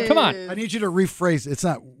 at that. Come on. I need you to rephrase. It's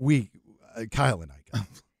not we, Kyle and I got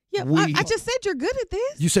it. Yeah, I just said you're good at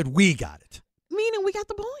this. You said we got it. Meaning we got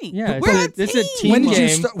the point. Yeah, we're it's a a team. team When did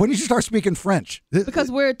you game. when did you start speaking French? Because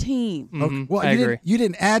we're a team. Okay. Well, I agree. You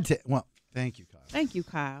didn't add to. Well, thank you, Kyle. Thank you,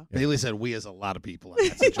 Kyle. Bailey said we as a lot of people. In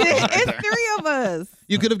that situation right It's there. 3 of us.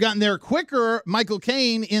 You could have gotten there quicker. Michael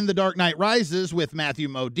Caine in The Dark Knight Rises with Matthew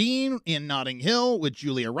Modine, in Notting Hill with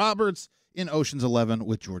Julia Roberts, in Ocean's 11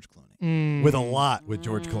 with George Clooney. With a lot with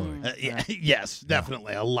George Clooney. Yes,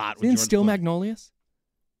 definitely a lot with In George Steel Clooney. Magnolias?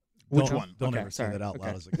 Which one? Don't Okay, ever sorry. say that out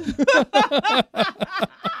loud Okay. as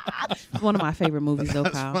a One of my favorite movies, though,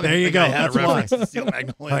 Kyle. There you go. That's why. Steel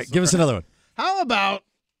Magnolias. All right, give us another one. How about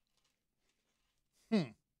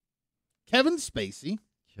Kevin Spacey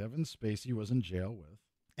Kevin Spacey was in jail with.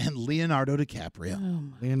 and Leonardo DiCaprio? Oh,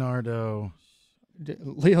 my. Leonardo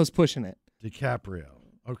Leo's pushing it. DiCaprio.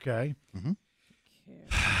 Okay.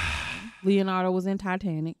 Leonardo was in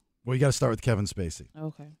Titanic. Well, you got to start with Kevin Spacey.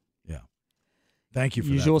 Okay. Yeah. Thank you for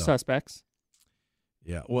Usual that. though. Suspects.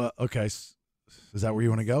 Yeah. Well, okay. Is that where you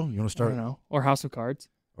want to go? You want to I start? don't know. Or House of Cards.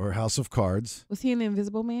 Or House of Cards? Was he in The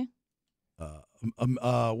Invisible Man?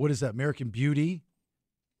 What is that? American Beauty?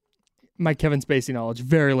 My Kevin Spacey knowledge,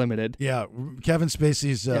 very limited. Yeah. Kevin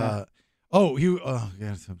Spacey's. Yeah.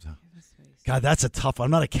 Yeah. God, that's a tough one.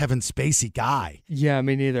 I'm not a Kevin Spacey guy. Yeah,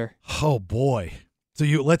 me neither. Oh boy. So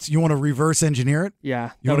you want to reverse engineer it?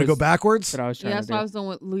 Yeah. You want to go backwards? That's what I was trying Yeah, to that's do. what I was doing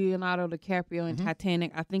with Leonardo DiCaprio in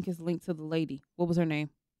Titanic. I think it's linked to the lady. What was her name?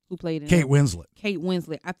 Who played in Kate it? Winslet. Kate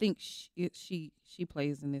Winslet. I think she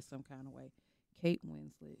plays in this some kind of way. Kate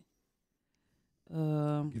Winslet.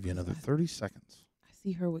 Give you another 30 seconds. I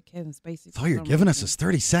see her with Kevin Spacey. That's all you're giving us is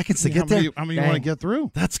 30 seconds to get there? How many you want to get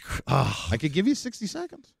through? That's I could give you 60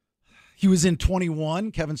 seconds. He was in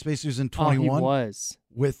 21. Kevin Spacey was in 21. Oh, he was.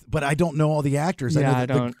 But I don't know all the actors. Yeah, I I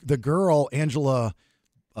know don't. the girl, Angela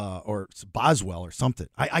or Boswell or something.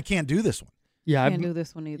 I can't do this one. Yeah, Can't do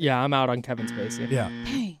this one either. Yeah, I'm out on Kevin Spacey. Yeah.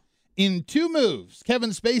 Dang. In two moves,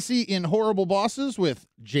 Kevin Spacey in Horrible Bosses with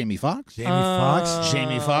Jamie Foxx. Jamie Foxx.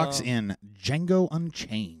 Jamie Foxx in Django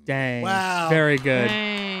Unchained. Dang. Wow. Very good.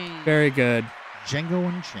 Dang. Very good. Django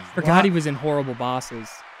Unchained. Forgot he was in Horrible Bosses.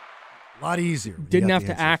 A lot easier. when you Didn't got have the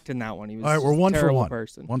to answers. act in that one. He was All right, we're just one a for terrible one.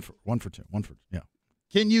 person. One for two. Yeah.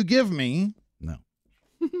 Can you give me No.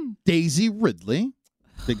 Daisy Ridley,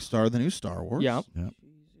 big star of the new Star Wars, Yeah.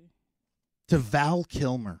 to Val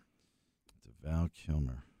Kilmer? Val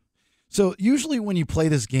Kilmer. So usually when you play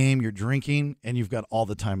this game, you're drinking and you've got all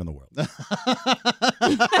the time in the world.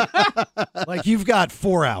 Like you've got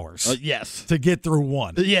 4 hours Yes. to get through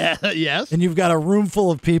one. Yeah, yes. And you've got a room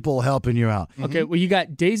full of people helping you out. Okay, well, you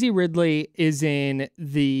got Daisy Ridley is in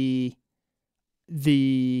the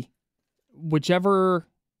whichever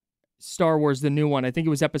Star Wars, the new one. I think it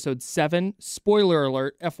was episode 7. Spoiler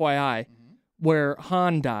alert, FYI, where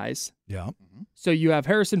Han dies. Yeah. So you have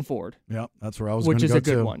Harrison Ford, Yeah. That's where I was going which to is go a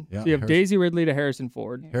good too. one. Yeah, So you have Daisy Ridley to Harrison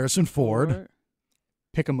Ford. Harrison Ford.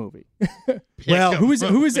 Pick a movie. Well, who is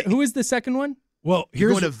the second one? Well, You're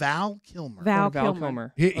here's going to Val Kilmer. Val Val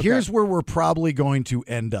Kilmer. Kilmer. here's where we're probably going to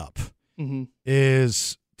end up Mm-hmm.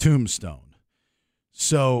 is Tombstone.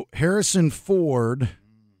 So Harrison Ford.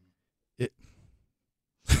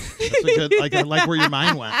 That's a good. I like where your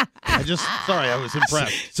mind went. I was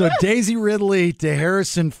impressed. So Daisy Ridley to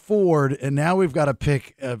Harrison Ford, and now we've got to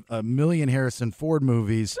pick a million Harrison Ford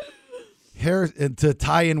movies to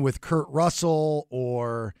tie in with Kurt Russell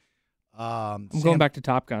or I'm going back to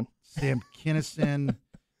Top Gun. Sam Kinison.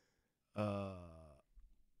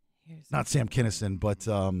 Not Sam Kinison, but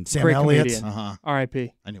Sam Great Elliott. comedian.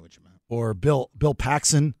 R.I.P. I knew what you meant. Or Bill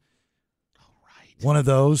Paxton. Oh, right. One of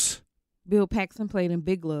those. Bill Paxton played in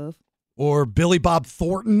Big Love. Or Billy Bob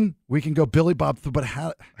Thornton. We can go Billy Bob but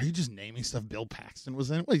how Are you just naming stuff Bill Paxton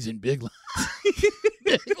was in? Well, he's in Big Love.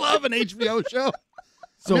 Big Love, an HBO show.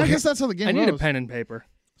 So I guess that's how the game I need a goes. pen and paper.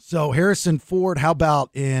 So Harrison Ford, how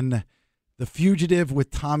about in The Fugitive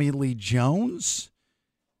with Tommy Lee Jones?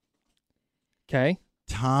 Okay.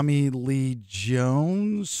 Tommy Lee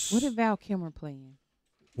Jones. What did Val Kilmer play in?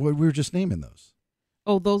 Well, we were just naming those.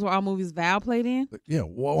 Oh, those were all movies Val played in? Yeah,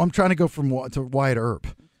 well, I'm trying to go from to Wyatt Earp.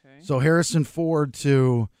 Okay. So Harrison Ford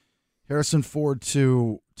to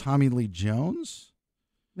Tommy Lee Jones.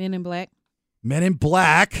 Men in Black. Men in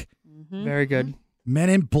Black. Mm-hmm. Very good. Men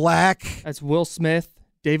in Black. That's Will Smith,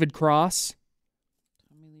 David Cross.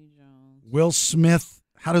 Tommy Lee Jones. Will Smith.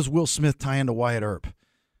 How does Will Smith tie into Wyatt Earp?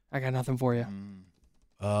 I got nothing for you.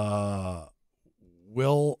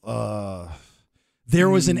 There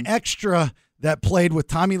was an extra that played with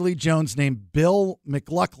Tommy Lee Jones named Bill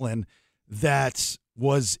McLaughlin that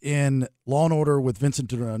was in Law and Order with Vincent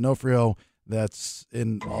D'Onofrio. That's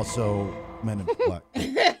in also Men in Black.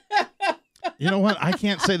 You know what? I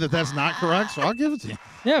can't say that that's not correct, so I'll give it to you.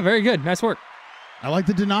 Yeah, very good. Nice work. I like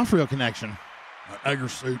the D'Onofrio connection.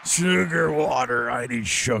 Sugar water. I need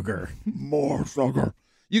sugar. More sugar.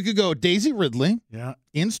 You could go Daisy Ridley Yeah.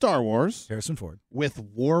 in Star Wars Harrison Ford. with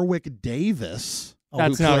Warwick Davis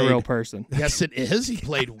That's who not a played- real person. Yes, it is. He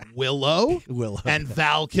played Willow. Willow. And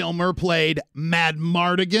Val Kilmer played Mad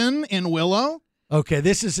Mardigan in Willow. Okay,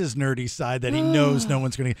 this is his nerdy side that he knows no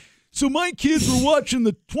one's going to. So my kids were watching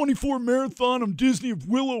the 24 marathon on Disney of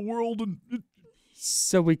Willow World, and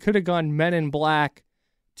So we could have gone Men in Black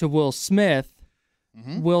to Will Smith.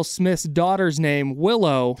 Will Smith's daughter's name,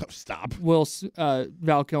 Willow. Oh, stop.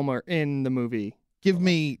 Val Kilmer in the movie. Give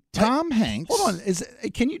me Tom Hanks. hold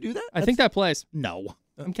on, can you do that? I think that plays. No.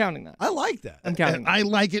 I'm counting that. I like that. I'm counting that. I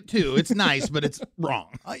like it too. It's nice, but it's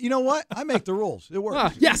wrong. You know what? I make the rules. It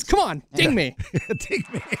works. Yes, come on. Ding me. Ding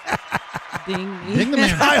me. Ding me. Ding the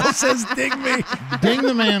man. Kyle says ding me. Ding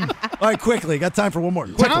the man. All right, quickly. Got time for one more.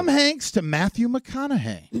 Quickly. Tom Hanks to Matthew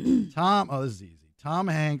McConaughey. Oh, this is easy. Tom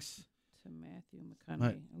Hanks. To Matthew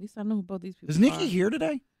McConaughey. At least I know who both these people Is Nikki are. here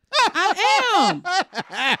today? I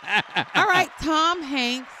am. All right, Tom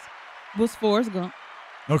Hanks was Forrest Gump.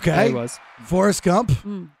 Okay. Yeah, he was. Forrest Gump.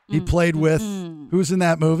 He played with who's in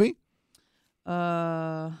that movie?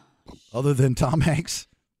 Other than Tom Hanks?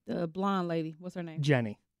 The blonde lady. What's her name?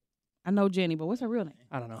 Jenny. I know Jenny, but what's her real name?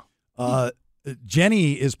 I don't know.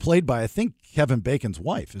 Jenny is played by, I think, Kevin Bacon's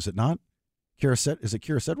wife, is it not? Is it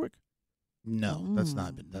Kira Sedgwick? No, that's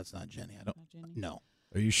not Jenny. I don't. No.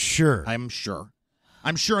 Are you sure? I'm sure.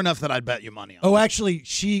 I'm sure enough that I'd bet you money on. Oh, it. actually,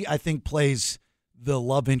 she, I think, plays the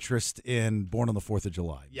love interest in Born on the 4th of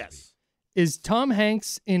July. Yes. Is Tom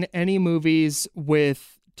Hanks in any movies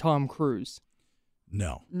with Tom Cruise?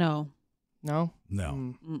 No. No. No?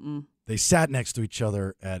 No. Mm-mm. They sat next to each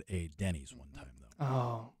other at a Denny's one time, though.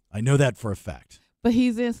 Oh. I know that for a fact. But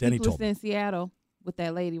he's in Denny Sleepless told me. in Seattle with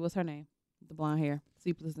that lady. What's her name? With the blonde hair.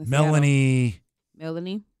 Sleepless in Melanie.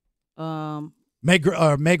 Melanie. Meg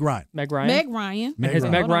Ryan. Meg Ryan? Meg Ryan. Meg Has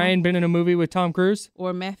Ryan. Meg Ryan been in a movie with Tom Cruise?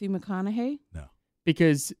 Or Matthew McConaughey. No.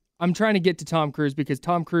 Because I'm trying to get to Tom Cruise because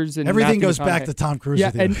Tom Cruise and Everything Matthew goes back McConaughey- to Tom Cruise.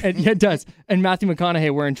 Yeah, with you. and yeah, it does. And Matthew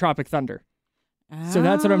McConaughey were in Tropic Thunder. So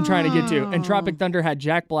that's what I'm trying to get to. And Tropic Thunder had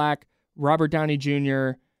Jack Black, Robert Downey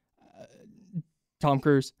Jr., Tom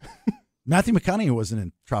Cruise. Matthew McConaughey wasn't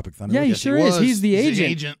in Tropic Thunder. Yeah, he was sure is. He's the He's the agent.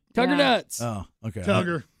 agent. Tugger Nuts. Oh, okay.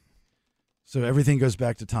 Tugger. So everything goes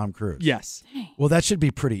back to Tom Cruise. Yes. Well, that should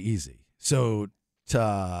be pretty easy. So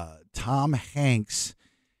Tom Hanks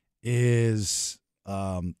is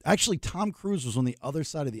actually Tom Cruise was on the other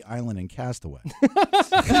side of the island in Castaway.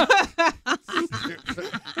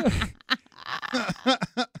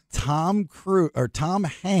 Tom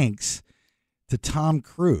Hanks to Tom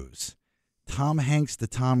Cruise. Tom Hanks to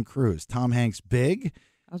Tom Cruise. Tom Hanks big.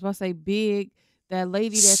 I was about to say big. That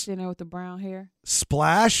lady that's in there with the brown hair.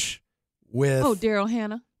 Splash with Daryl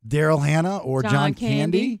Hannah. Daryl Hannah or John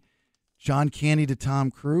Candy. Candy. John Candy to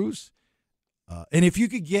Tom Cruise. And if you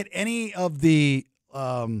could get any of the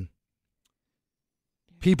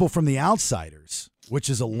people from The Outsiders, which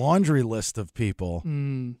is a laundry list of people.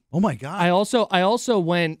 Oh my God! I also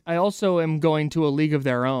am going to A League of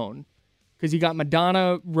Their Own because you got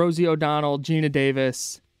Madonna, Rosie O'Donnell, Gina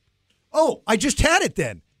Davis. Oh, I just had it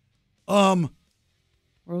then.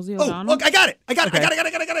 Rosie Oh, O'Donnell. look, I got it. I got Okay.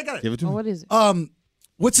 it. Give it to me. What is it?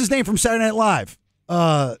 What's his name from Saturday Night Live?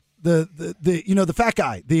 The fat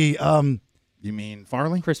guy. You mean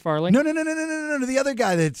Farley? Chris Farley? No. The other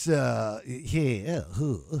guy that's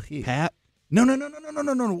Pat? No.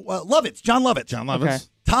 Lovitz. John Lovitz. John Lovitz. Okay.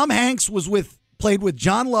 Tom Hanks played with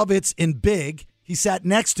John Lovitz in Big. He sat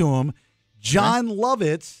next to him. John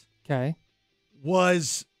Lovitz Okay.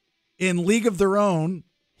 was in League of Their Own.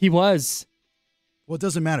 He was. Well, it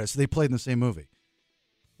doesn't matter. So they played in the same movie.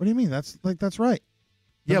 What do you mean? That's right.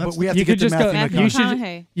 Yeah, No, but we have You to could get to just go. Matthew Matthew McConaughey.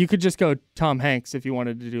 McConaughey. You could just go Tom Hanks if you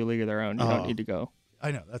wanted to do League of Their Own. You don't need to go.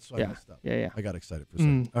 I know. That's why Yeah. I messed up. Yeah. I got excited for a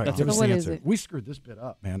second. All right, that's give us okay. the So what is answer. it? We screwed this bit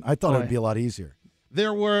up, man. I thought it would be a lot easier.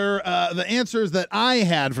 There were the answers that I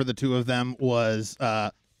had for the two of them was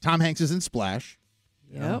Tom Hanks is in Splash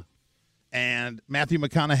Yep. and Matthew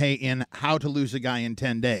McConaughey in How to Lose a Guy in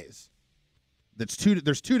 10 Days. There's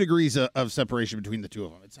 2 degrees of separation between the two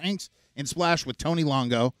of them. It's Hanks in Splash with Tony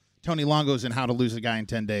Longo. Tony Longo's in How to Lose a Guy in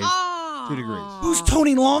 10 Days. 2 degrees. Who's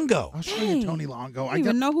Tony Longo? I'll show you Tony Longo. I don't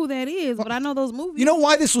even know who that is, but I know those movies. You know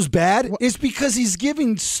why this was bad? It's because he's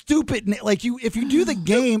giving stupid if you do the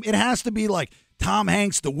game, it has to be like Tom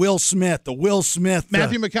Hanks, the Will Smith.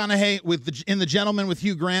 Matthew McConaughey in The Gentleman with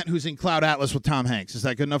Hugh Grant, who's in Cloud Atlas with Tom Hanks. Is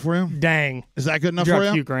that good enough for you? Dang. Is that good enough Drop for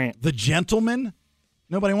you? Hugh Grant. The Gentleman.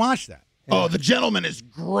 Nobody watched that. Oh, The Gentleman is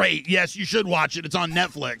great. Yes, you should watch it. It's on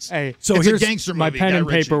Netflix. Hey, So it's here's a gangster movie. my pen Guy and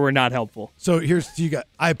Ritchie. paper were not helpful. So here's you got.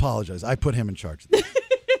 I apologize. I put him in charge of this.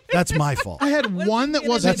 That's my fault. I had one that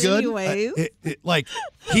wasn't good. Anyways. Like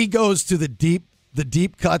he goes to the deep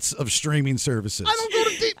cuts of streaming services. I don't go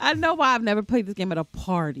to deep. I know why I've never played this game at a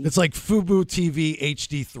party. It's like Fubo TV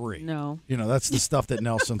HD3. No. That's the stuff that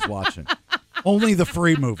Nelson's watching. Only the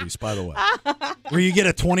free movies, by the way, where you get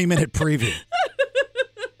a 20-minute preview.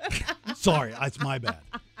 Sorry, it's my bad.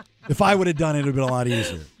 If I would have done it, it would have been a lot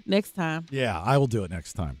easier. Next time. Yeah, I will do it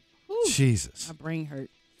next time. Whew, Jesus. My brain hurt.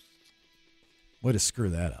 Way to screw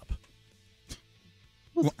that up. It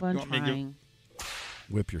was fun trying.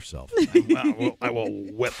 Whip yourself. I will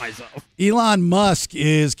whip myself. Elon Musk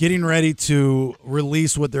is getting ready to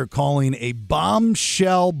release what they're calling a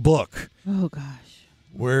bombshell book. Oh, gosh.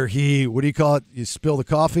 Where he, what do you call it? You spill the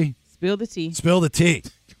coffee? Spill the tea. Spill the tea.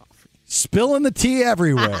 Spilling the tea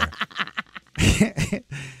everywhere.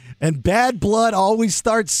 And bad blood always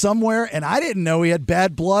starts somewhere. And I didn't know he had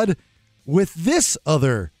bad blood with this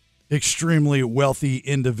other extremely wealthy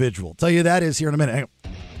individual. Tell you that is here in a minute. Hang on.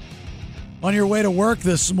 On your way to work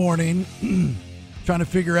this morning, trying to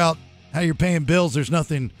figure out how you're paying bills, there's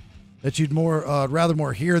nothing that you'd rather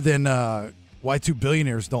more hear than why two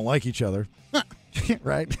billionaires don't like each other.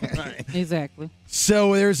 Right? Exactly.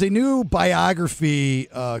 So there's a new biography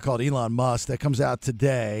called Elon Musk that comes out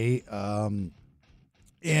today.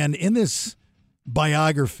 And in this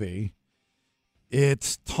biography,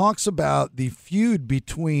 it talks about the feud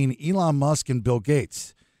between Elon Musk and Bill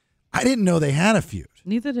Gates. I didn't know they had a feud.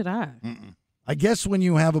 Neither did I. I guess when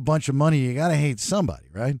you have a bunch of money, you got to hate somebody,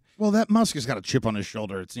 right? Well, that Musk has got a chip on his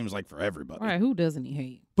shoulder, it seems like, for everybody. All right, who doesn't he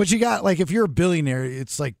hate? But you got, like, if you're a billionaire,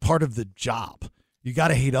 it's like part of the job. You got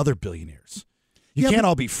to hate other billionaires. You can't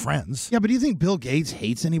all be friends. Yeah, but do you think Bill Gates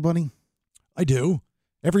hates anybody? I do.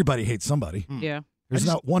 Everybody hates somebody. Yeah. There's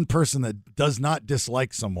not one person that does not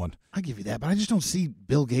dislike someone. I give you that, but I just don't see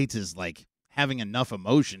Bill Gates as, like, having enough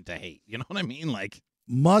emotion to hate. You know what I mean? Like,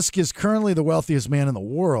 Musk is currently the wealthiest man in the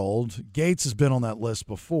world. Gates has been on that list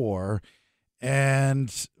before.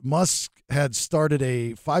 And Musk had started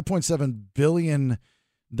a $5.7 billion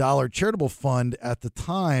charitable fund at the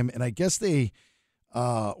time. And I guess they,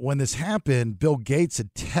 when this happened, Bill Gates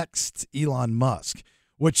had texted Elon Musk,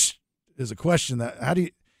 which is a question that, how do you,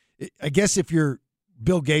 I guess if you're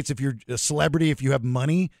Bill Gates, if you're a celebrity, if you have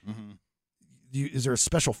money, is there a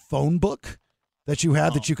special phone book that you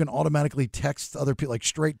have that you can automatically text other people, like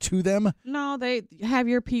straight to them? No, they have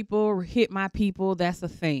your people hit my people. That's a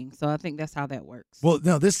thing. So I think that's how that works. Well,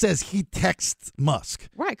 no, this says he texts Musk.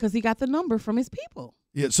 Right, because he got the number from his people.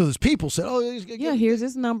 Yeah, so there's people said, "Oh, here's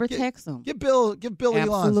his number. Text him. Give Bill Elon.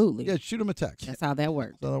 Absolutely. Yeah, shoot him a text. That's how that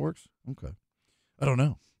works. That's how that works. Okay, I don't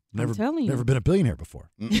know. I'm telling you. Never been a billionaire before.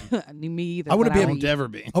 Me either. I want won't ever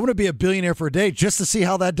be. I want to be a billionaire for a day just to see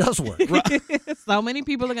how that does work. So many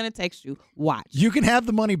people are going to text you. Watch. You can have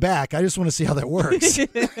the money back. I just want to see how that works.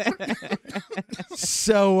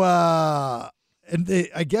 So, I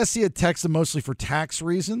guess he had texted mostly for tax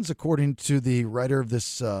reasons, according to the writer of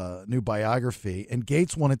this new biography. And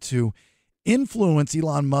Gates wanted to influence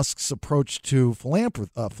Elon Musk's approach to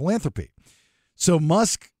philanthropy. So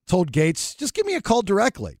Musk told Gates, just give me a call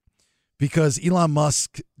directly, because Elon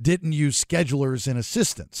Musk didn't use schedulers and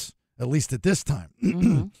assistants, at least at this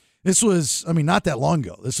time. This was, not that long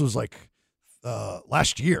ago. This was like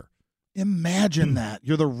last year. Imagine that.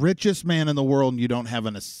 You're the richest man in the world and you don't have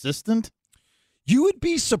an assistant? You would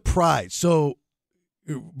be surprised. So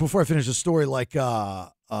before I finish the story, like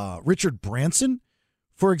Richard Branson,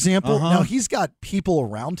 for example, now he's got people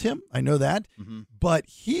around him. I know that. But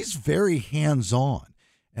he's very hands-on.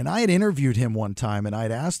 And I had interviewed him one time, and I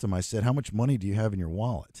had asked him, I said, how much money do you have in your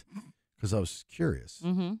wallet? Because I was curious.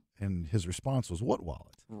 And his response was, what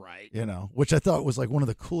wallet? Right. Which I thought was like one of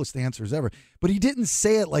the coolest answers ever. But he didn't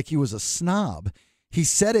say it like he was a snob. He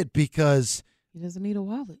said it because he doesn't need a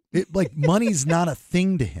wallet. Money's not a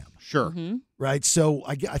thing to him. Sure. Right? So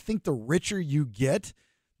I think the richer you get,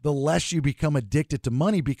 the less you become addicted to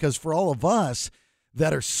money, because for all of us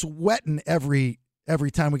that are sweating every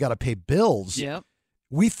time we got to pay bills,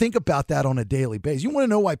 we think about that on a daily basis. You want to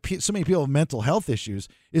know why so many people have mental health issues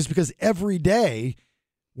is because every day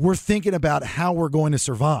we're thinking about how we're going to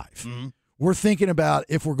survive. We're thinking about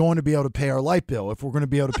if we're going to be able to pay our light bill, if we're going to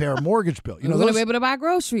be able to pay our mortgage bill. We're going to be able to buy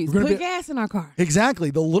groceries, put gas in our car.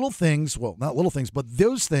 Exactly. The little things, well, not little things, but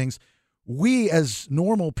those things we as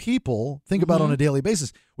normal people think about on a daily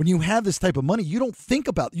basis. When you have this type of money, you don't think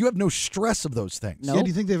about, you have no stress of those things. Yeah, do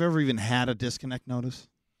you think they've ever even had a disconnect notice?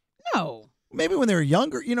 No. Maybe when they were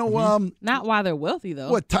younger, not while they're wealthy,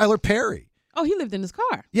 though. What, Tyler Perry? Oh, he lived in his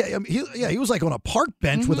car. Yeah, he was like on a park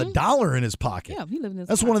bench with $1 in his pocket. Yeah, he lived in his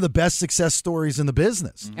car. That's one of the best success stories in the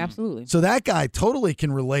business. Absolutely. So that guy totally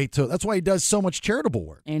can relate to. That's why he does so much charitable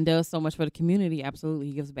work. And does so much for the community. Absolutely,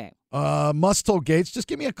 he gives back. Musk told Gates, just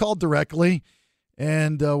give me a call directly.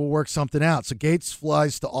 and we'll work something out. So Gates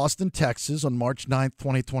flies to Austin, Texas on March 9th,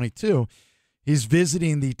 2022. He's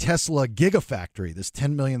visiting the Tesla Gigafactory, this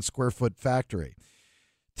 10 million square foot factory.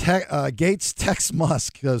 Gates texts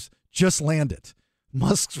Musk, goes, just land it.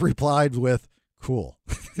 Musk replied with, cool.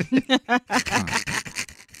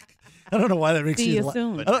 I don't know why that makes me laugh.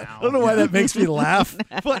 I don't know why that makes me laugh,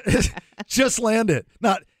 but just land it.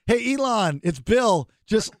 Not, hey, Elon, it's Bill.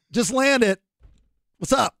 Just land it.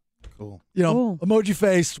 What's up? Cool. Emoji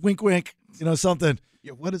face, wink, wink, something.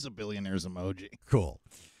 Yeah, what is a billionaire's emoji? Cool.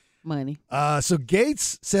 Money. So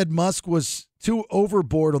Gates said Musk was too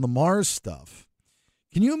overboard on the Mars stuff.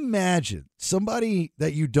 Can you imagine somebody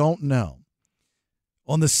that you don't know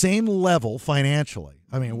on the same level financially?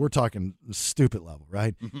 I mean, we're talking stupid level,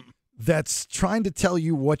 right? That's trying to tell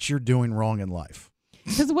you what you're doing wrong in life.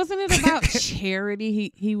 Because wasn't it about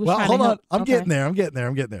charity? He was. Well, trying hold to on. help. I'm getting there.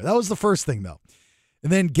 That was the first thing, though.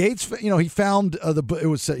 And then Gates, he found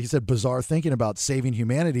he said bizarre thinking about saving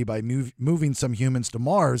humanity by moving some humans to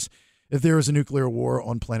Mars if there was a nuclear war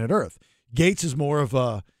on planet Earth. Gates is more of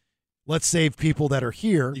a let's save people that are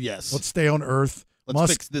here. Yes. Let's stay on Earth.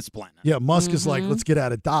 Let's fix this planet. Yeah, Musk is like, let's get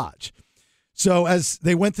out of Dodge. So as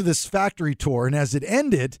they went to this factory tour, and as it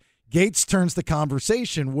ended, Gates turns the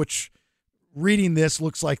conversation, which reading this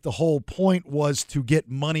looks like the whole point was to get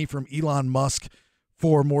money from Elon Musk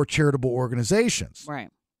for more charitable organizations. Right.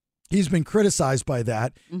 He's been criticized by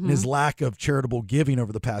that and his lack of charitable giving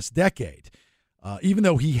over the past decade. Even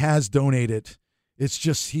though he has donated, it's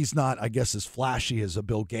just he's not, I guess, as flashy as a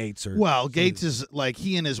Bill Gates. Gates is like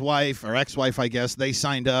he and his wife or ex-wife, I guess, they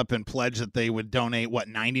signed up and pledged that they would donate,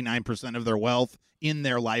 99% of their wealth in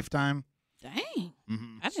their lifetime. Dang.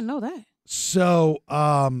 I didn't know that. So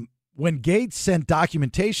when Gates sent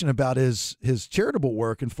documentation about his charitable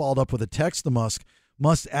work and followed up with a text to Musk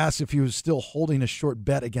asked if he was still holding a short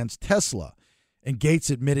bet against Tesla. And Gates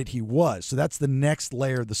admitted he was. So that's the next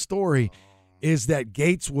layer of the story is that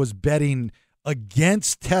Gates was betting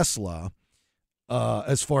against Tesla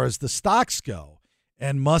as far as the stocks go.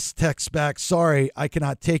 And Musk texts back, sorry, I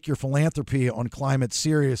cannot take your philanthropy on climate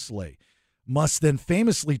seriously. Musk then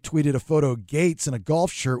famously tweeted a photo of Gates in a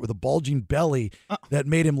golf shirt with a bulging belly that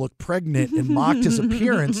made him look pregnant and mocked his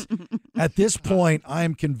appearance. At this point, I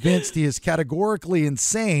am convinced he is categorically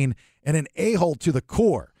insane and an a-hole to the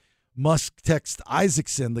core. Musk texts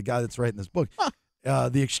Isaacson, the guy that's writing this book,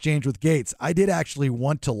 the exchange with Gates. I did actually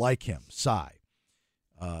want to like him, sigh.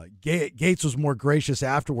 Gates was more gracious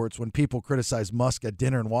afterwards when people criticized Musk at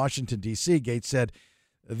dinner in Washington, D.C. Gates said,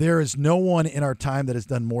 there is no one in our time that has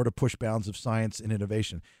done more to push bounds of science and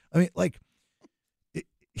innovation. I mean,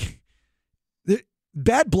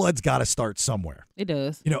 bad blood's got to start somewhere. It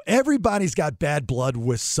does. Everybody's got bad blood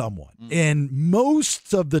with someone. And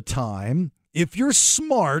most of the time, if you're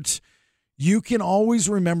smart, you can always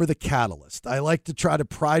remember the catalyst. I like to try to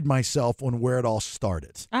pride myself on where it all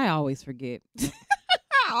started. I always forget.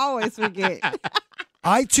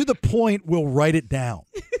 I, to the point, will write it down.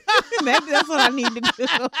 Maybe that's what I need to do.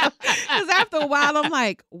 Because after a while, I'm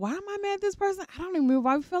like, why am I mad at this person? I don't even remember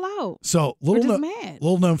why we fell out. So little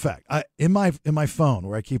known fact. In my phone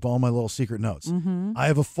where I keep all my little secret notes, I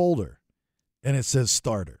have a folder, and it says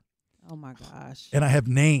starter. Oh my gosh! And I have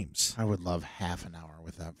names. I would love half an hour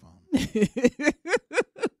with that phone.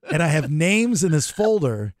 And I have names in this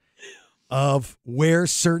folder of where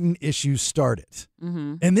certain issues started.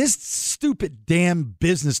 And this stupid damn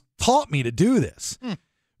business taught me to do this.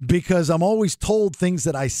 Because I'm always told things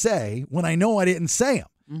that I say when I know I didn't say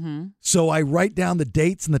them. So I write down the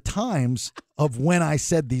dates and the times of when I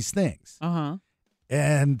said these things.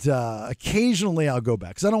 And occasionally I'll go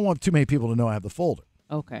back because I don't want too many people to know I have the folder.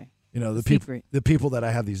 Okay. The people that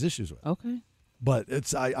I have these issues with. Okay.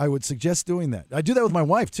 But I would suggest doing that. I do that with my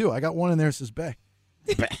wife too. I got one in there that says Bay.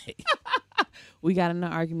 We got in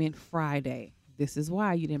an argument Friday. This is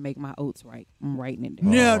why you didn't make my oats right. I'm writing it down.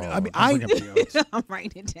 No, I mean, I'm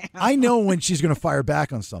writing it down. I know when she's going to fire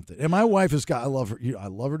back on something. And my wife has got, I love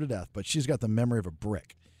her to death, but she's got the memory of a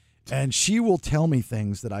brick. And she will tell me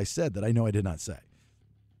things that I said that I know I did not say.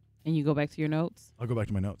 And you go back to your notes? I'll go back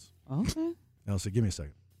to my notes. Okay. And I'll say, give me a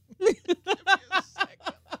second.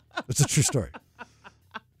 It's a true story.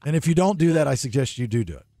 And if you don't do that, I suggest you do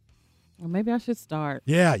it. Well, maybe I should start.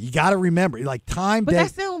 Yeah, you got to remember, like time. But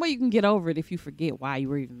that's the only way you can get over it if you forget why you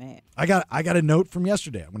were even mad. I got a note from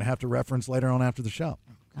yesterday. I'm going to have to reference later on after the show.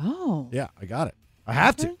 Oh. Yeah, I got it. I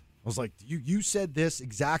have to. I was like, you said this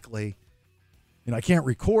exactly. I can't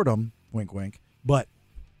record them, wink, wink, but.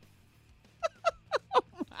 Oh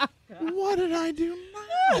my God. What did I do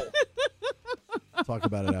now? Talk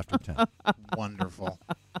about it after 10. Wonderful.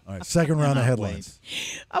 All right, second round of headlines.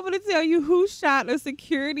 I'm going to tell you who shot a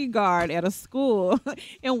security guard at a school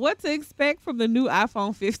and what to expect from the new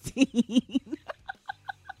iPhone 15. He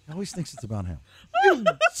always thinks it's about him.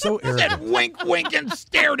 So arrogant. Said wink, wink, and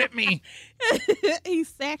stared at me. He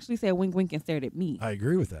actually said wink, wink, and stared at me. I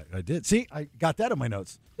agree with that. I did. See, I got that in my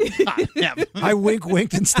notes. Yeah. I wink,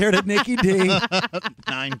 winked, and stared at NickyD.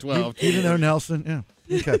 9-12. Even though Nelson, yeah.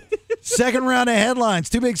 Okay. Second round of headlines.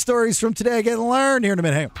 Two big stories from today. Get learned here in a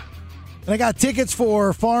minute. Hang on. And I got tickets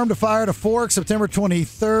for Farm to Fire to Fork, September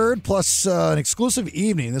 23rd, plus an exclusive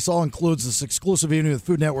evening. This all includes this exclusive evening with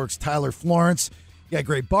Food Network's Tyler Florence. You got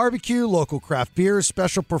great barbecue, local craft beers,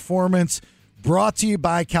 special performance brought to you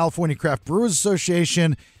by California Craft Brewers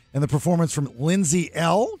Association, and the performance from Lindsay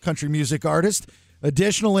L., country music artist.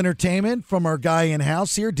 Additional entertainment from our guy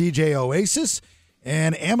in-house here, DJ Oasis,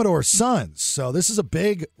 and Amador Sons. So this is a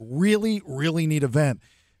big, really, really neat event.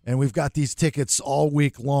 And we've got these tickets all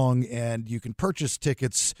week long, and you can purchase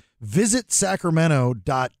tickets. Visit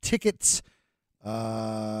Sacramento.tickets,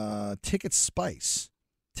 Ticket Spice.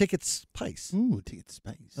 Ticket Spice. Ooh, Ticket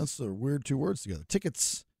Spice. That's the weird two words together.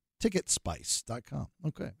 Ticketspice.com.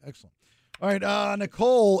 Okay, excellent. All right,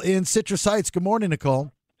 Nicole in Citrus Heights. Good morning,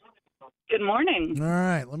 Nicole. Good morning. All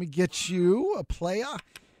right, let me get you a player.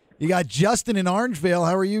 You got Justin in Orangevale.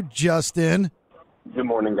 How are you, Justin? Good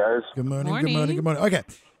morning, guys. Good morning, good morning, good morning. Okay,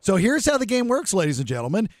 so here's how the game works, ladies and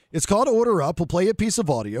gentlemen. It's called Order Up. We'll play a piece of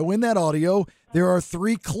audio. In that audio, there are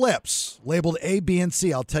 3 clips labeled A, B, and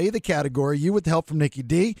C. I'll tell you the category. You, with the help from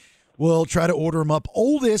NickyD, will try to order them up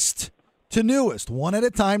oldest to newest, one at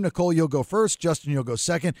a time. Nicole, you'll go first. Justin, you'll go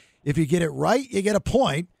second. If you get it right, you get a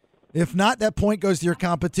point. If not, that point goes to your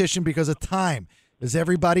competition because of time. Does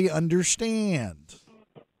everybody understand?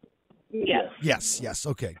 Yes. Yes.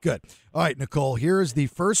 Okay, good. All right, Nicole, here is the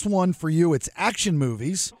first one for you. It's action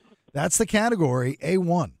movies. That's the category,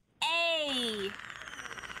 A1.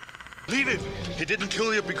 Leave it. He didn't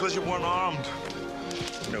kill you because you weren't armed.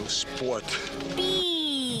 No sport.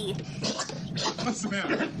 B. What's the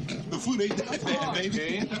matter? The food ain't that bad,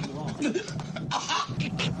 baby.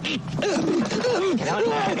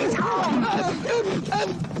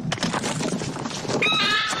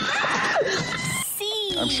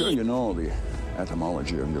 C. I'm sure you know the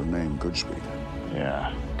etymology of your name, Goodspeed.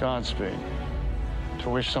 Yeah, Godspeed. To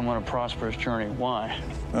wish someone a prosperous journey. Why?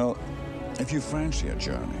 Well, if you fancy a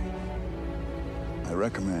journey, I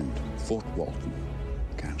recommend Fort Walton,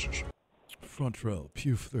 Kansas. Front row,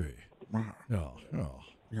 pew 3. Yeah.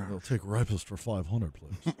 They'll take ripest for 500,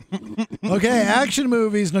 please. Okay, action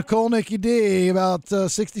movies. Nicole, NickyD, about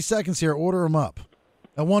 60 seconds here. Order them up.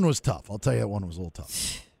 That one was tough. I'll tell you that one was a little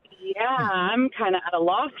tough. Yeah, I'm kind of at a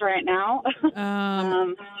loss right now.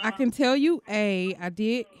 I can tell you I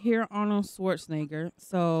did hear Arnold Schwarzenegger,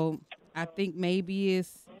 so I think maybe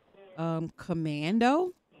it's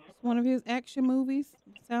Commando. It's one of his action movies.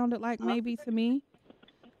 Sounded like maybe to me.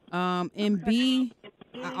 And B,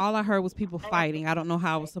 all I heard was people fighting. I don't know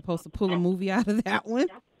how I was supposed to pull a movie out of that one.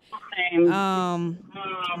 I'm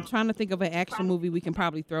trying to think of an action movie we can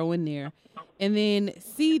probably throw in there. And then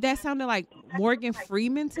C, that sounded like Morgan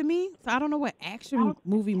Freeman to me. So I don't know what action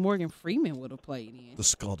movie Morgan Freeman would have played in. The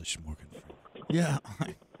Scottish Morgan Freeman. Yeah.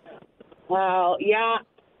 Well, yeah.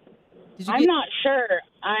 I'm not sure.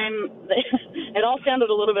 It all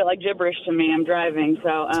sounded a little bit like gibberish to me. I'm driving, so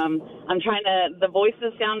I'm trying to. The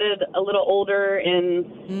voices sounded a little older in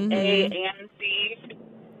A and C.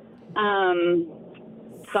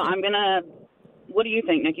 So I'm gonna. What do you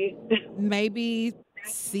think, Nikki? Maybe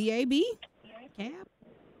CAB. Cab.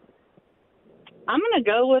 I'm gonna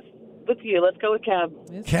go with you. Let's go with Cab.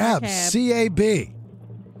 Cab. CAB.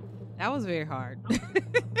 That was very hard.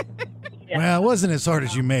 Well, it wasn't as hard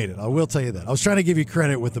as you made it. I will tell you that. I was trying to give you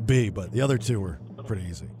credit with the B, but the other two were pretty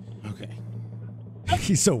easy. Okay.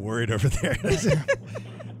 He's so worried over there.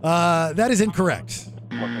 That is incorrect.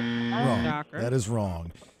 Wrong. Shocker. That is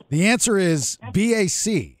wrong. The answer is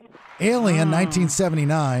BAC. Alien,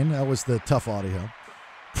 1979. That was the tough audio.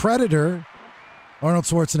 Predator, Arnold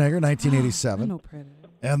Schwarzenegger, 1987. I know Predator.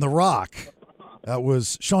 And The Rock, that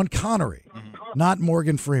was Sean Connery, not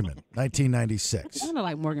Morgan Freeman, 1996. Sounded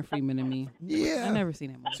like Morgan Freeman to me. Yeah. I've never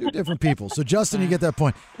seen that movie. Two different people. So, Justin, you get that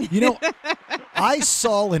point. You know, I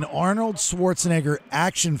saw an Arnold Schwarzenegger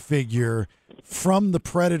action figure from the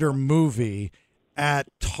Predator movie at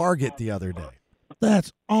Target the other day.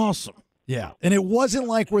 That's awesome. Yeah. And it wasn't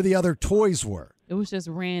like where the other toys were. It was just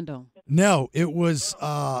random. No, it was,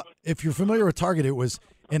 if you're familiar with Target, it was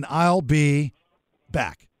an aisle B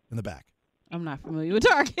in the back. I'm not familiar with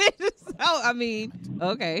Target. So, I mean,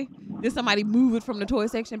 okay. Did somebody move it from the toy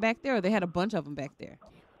section back there, or they had a bunch of them back there?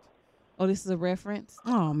 Oh, this is a reference?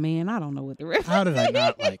 Oh, man, I don't know what the reference How did I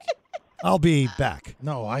not like? I'll be back.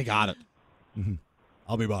 No, I got it. Mm-hmm.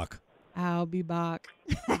 I'll be back. I'll be back.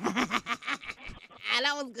 That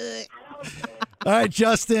was good. All right,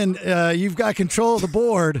 Justin, you've got control of the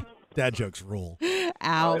board. Dad jokes rule.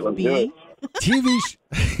 I'll be.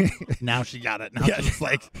 TV. Now she got it. Now Yeah. she's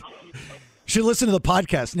like, Should listen to the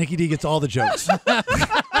podcast. NickyD gets all the jokes.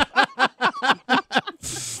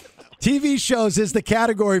 TV shows is the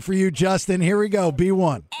category for you, Justin. Here we go.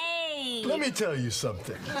 B1. Let me tell you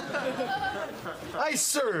something. I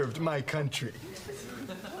served my country.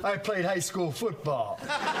 I played high school football.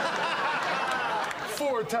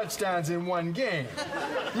 4 touchdowns in 1 game.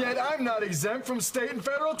 Yet I'm not exempt from state and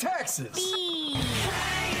federal taxes.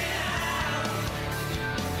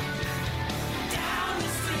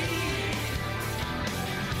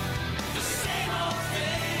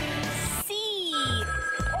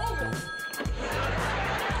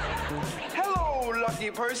 Hello,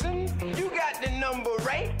 lucky person. You got the number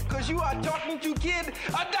right, because you are talking to Kid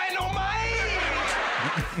a Dynamite.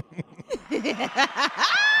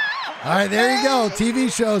 All right, there you go.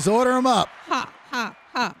 TV shows. Order them up. Ha, ha,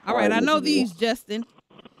 ha. All right, I know these, Justin.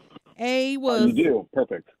 A was. You do.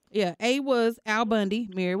 Perfect. Yeah, A was Al Bundy,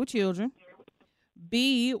 Married with Children.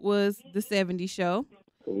 B was The 70s Show.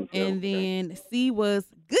 And then C was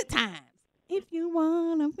Good Times. If you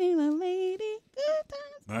want to feel a lady, good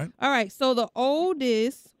times. All right. All right, so the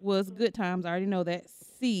oldest was Good Times. I already know that.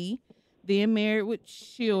 C, then Married with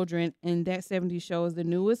Children, and that 70s Show is the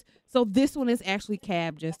newest. So this one is actually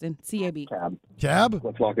Cab, Justin. C-A-B. Cab?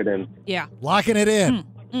 Let's lock it in. Yeah. Locking it in.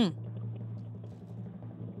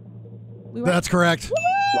 That's correct. Woo,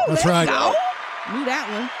 That's let's right. go. Knew that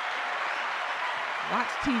one. Watch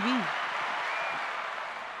TV.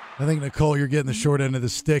 I think, Nicole, you're getting the short end of the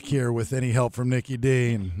stick here with any help from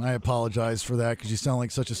NickyD, and I apologize for that because you sound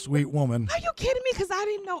like such a sweet woman. Are you kidding me? Because I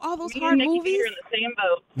didn't know all those Me hard and Nicky movies. are in the same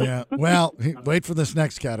boat. Yeah. Well, wait for this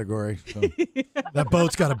next category. So, that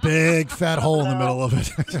boat's got a big fat hole in the middle of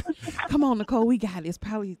it. Come on, Nicole. We got it. It's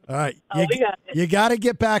probably. All right. We got it. You got to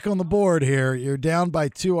get back on the board here. You're down by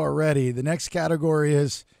 2 already. The next category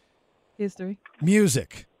is History.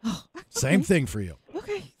 music. Same thing for you.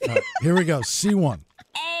 Okay. All right, here we go. C1.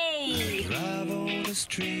 Drive on the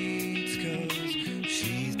streets, 'cause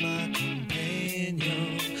she's my companion.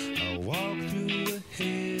 I walk through the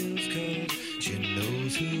hills, 'cause she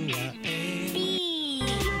knows who I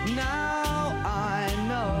am. Now I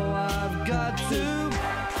know I've got to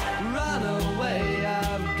run away.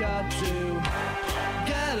 I've got to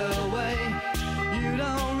get away. You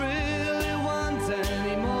don't really want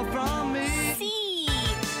any more from me.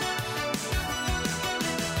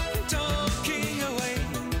 Talking away.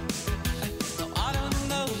 I don't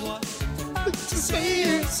know what to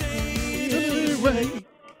say.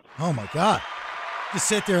 Oh, my God. Just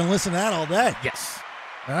sit there and listen to that all day. yes.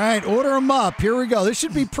 All right, order them up. Here we go. This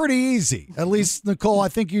should be pretty easy. At least, Nicole, I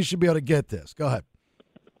think you should be able to get this. Go ahead.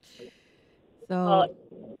 So,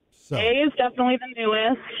 So, A is definitely the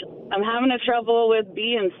newest. I'm having a trouble with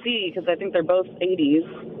B and C because I think they're both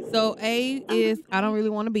 80s. so A is I Don't Really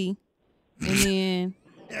Want to Be. And then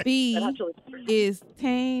B is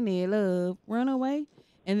Tainted Love, Runaway.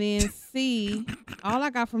 And then C, all I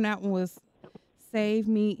got from that one was Save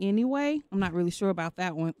Me Anyway. I'm not really sure about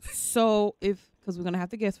that one. So because we're going to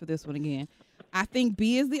have to guess for this one again. I think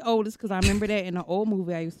B is the oldest because I remember that in an old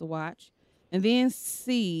movie I used to watch. And then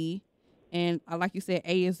C, and like you said,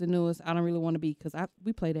 A is the newest. I Don't Really Want to Be because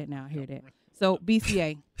we play that now. I hear that. So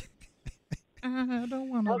BCA. I don't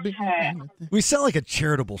want to be. we sound like a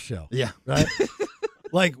charitable show. Yeah. Right?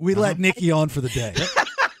 Like we let Nikki on for the day.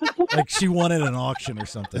 Like she won at an auction or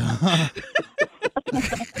something.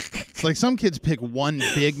 It's like some kids pick one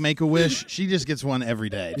big Make-A-Wish. She just gets one every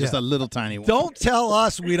day. Just Yeah. a little tiny one. Don't tell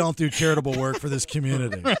us we don't do charitable work for this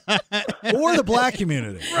community. Or the black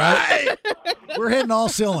community. Right? We're hitting all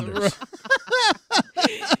cylinders.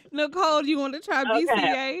 Nicole, do you want to try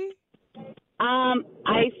BCA?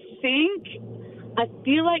 I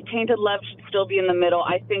feel like Tainted Love should still be in the middle.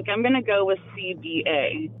 I think I'm going to go with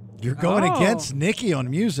CBA. You're going against Nikki on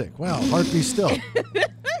music. Wow, heart be still.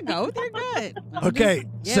 No, they're good. Okay,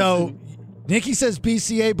 so Nikki says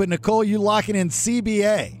BCA, but Nicole, you locking in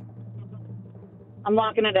CBA. I'm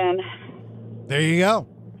locking it in. There you go.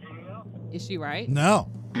 Is she right?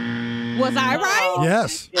 No. Was I right?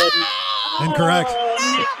 Yes. Incorrect.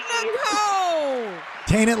 Nicole!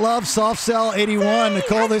 Tainted Love, Soft Cell, 81.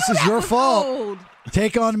 Nicole, this is your fault. Old.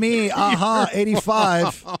 Take on Me, Aha,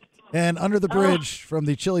 85. And Under the Bridge from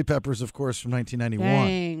the Chili Peppers, of course, from 1991.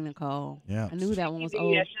 Dang, Nicole. Yeah. I knew that one was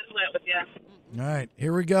old. Yeah, I should have went with you. All right,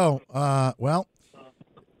 here we go. Well,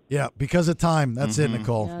 Yeah, because of time. That's it,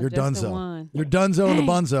 Nicole. Yeah, You're just the donezo. one. You're donezo and the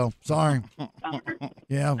bunzo. Sorry.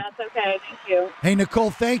 Yeah. That's okay. Thank you. Hey,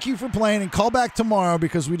 Nicole, thank you for playing, and call back tomorrow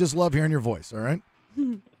because we just love hearing your voice, all right?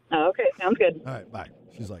 Oh, okay. Sounds good. All right, bye.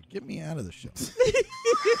 She's like, get me out of the show.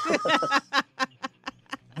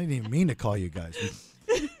 I didn't even mean to call you guys.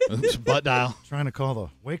 Oops, butt dial. Trying to call the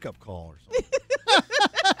wake-up call or something.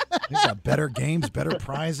 These got better games, better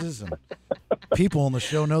prizes, and people on the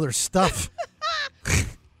show know their stuff.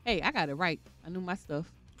 Hey, I got it right. I knew my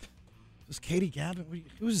stuff. This Katie Gavin?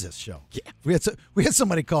 Who's this show? Yeah. We had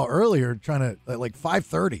somebody call earlier trying to, like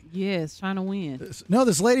 5:30. Yes, trying to win. No,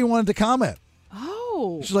 this lady wanted to comment.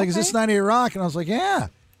 Oh. She's like, is this 98 Rock? And I was like, yeah.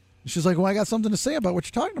 And she's like, well, I got something to say about what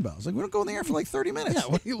you're talking about. I was like, we don't go in the air for like 30 minutes.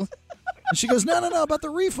 Yeah, and she goes, no, about the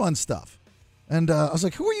refund stuff. And I was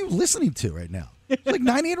like, who are you listening to right now? It's like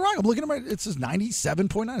 98 Rock. I'm looking at it says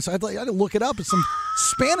 97.9. So I had to look it up. It's some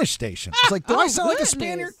Spanish station. It's like, do I sound like a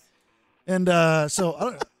Spaniard? And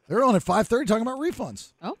so they're on at 5:30 talking about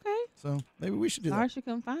refunds. Okay. So maybe we should do Sorry, that. she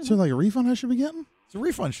couldn't find So it. like a refund I should be getting? It's a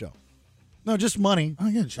refund show. No, just money.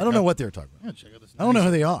 I don't know what they're talking about. Check out this I don't know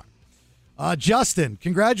who they are. Justin,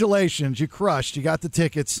 congratulations. You crushed. You got the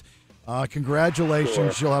tickets.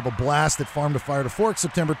 Congratulations. You'll have a blast at Farm to Fire to Fork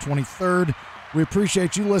September 23rd. We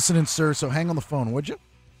appreciate you listening, sir. So hang on the phone, would you?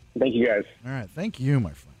 Thank you, guys. All right. Thank you,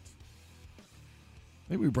 my friend.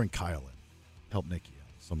 Maybe we bring Kyle in. Help Nikki out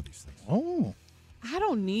with some of these things. Oh. I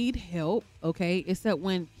don't need help, okay, except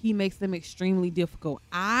when he makes them extremely difficult.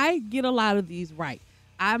 I get a lot of these right.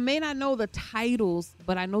 I may not know the titles,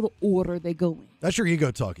 but I know the order they go in. That's your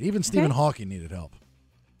ego talking. Even Stephen Hawking needed help.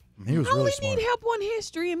 He was I really only smart. need help on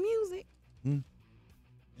history and music.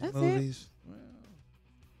 That's movies.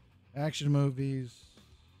 Action movies,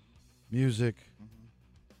 music.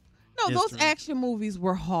 No, those History. action movies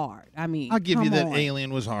were hard. I mean, I'll give you come that on.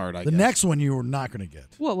 Alien was hard, I The guess. next one you were not going to get.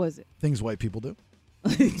 What was it? Things white people do.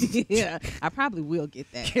 Yeah, I probably will get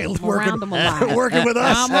that. Yeah, I'm working- around them a lot. working with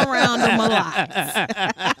us. I'm around them a lot.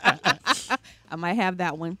 I might have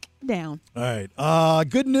that one down. All right.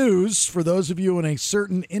 Good news for those of you in a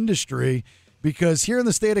certain industry, because here in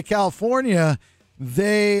the state of California,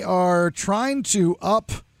 they are trying to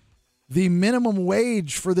up the minimum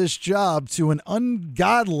wage for this job to an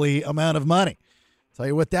ungodly amount of money. Tell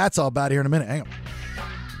you what that's all about here in a minute. Hang on.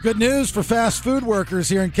 Good news for fast food workers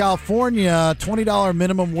here in California. $20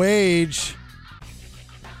 minimum wage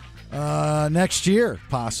next year,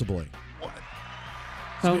 possibly.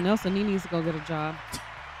 So Nelson, he needs to go get a job.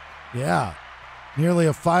 Yeah. Nearly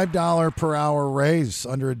a $5 per hour raise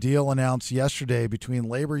under a deal announced yesterday between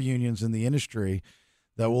labor unions and the industry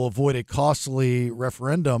that will avoid a costly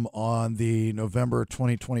referendum on the November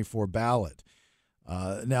 2024 ballot.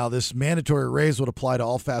 Now, this mandatory raise would apply to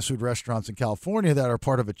all fast food restaurants in California that are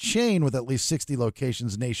part of a chain with at least 60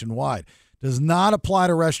 locations nationwide. Does not apply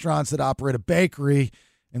to restaurants that operate a bakery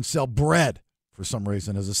and sell bread for some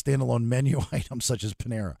reason as a standalone menu item, such as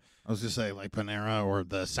Panera. I was going to say like Panera or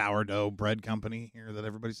the sourdough bread company here that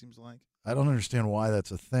everybody seems to like. I don't understand why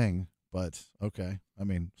that's a thing, but okay. I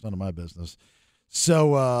mean, it's none of my business.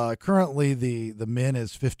 So currently the min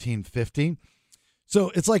is $15.50. So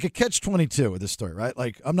it's like a catch-22 with this story, right?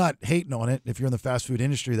 Like, I'm not hating on it. If you're in the fast food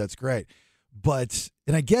industry, that's great. But,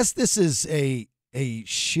 and I guess this is a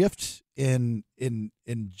shift in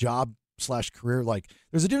job/career. Like,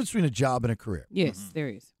 there's a difference between a job and a career. Yes, there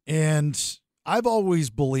is. And I've always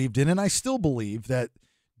believed in, and I still believe, that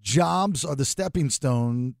jobs are the stepping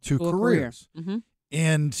stone to To a careers. career. Mhm.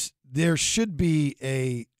 And there should be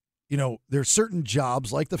there's certain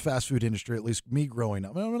jobs like the fast food industry, at least me growing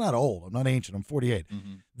up. I'm not old. I'm not ancient. I'm 48.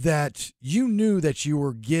 That you knew that you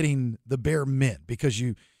were getting the bare min because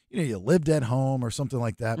you lived at home or something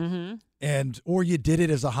like that. Or you did it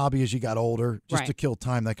as a hobby as you got older, just to kill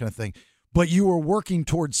time, that kind of thing. But you were working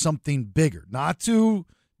towards something bigger, not to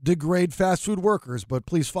degrade fast food workers, but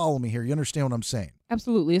please follow me here. You understand what I'm saying?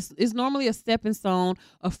 Absolutely. It's normally a stepping stone,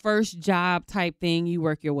 a first job type thing. You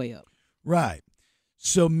work your way up. Right.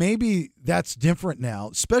 So maybe that's different now,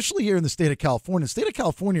 especially here in the state of California. The state of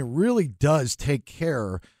California really does take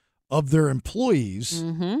care of their employees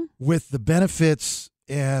with the benefits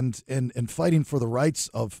and fighting for the rights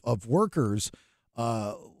of workers.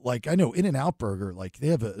 Like I know In-N-Out Burger, like they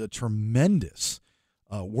have a tremendous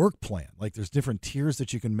work plan. Like there's different tiers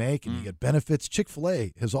that you can make and you get benefits.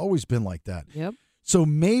 Chick-fil-A has always been like that. Yep. So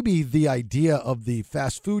maybe the idea of the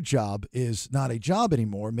fast food job is not a job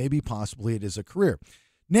anymore. Maybe possibly it is a career.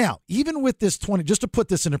 Now, even with this 20, just to put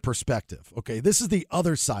this into perspective, okay, this is the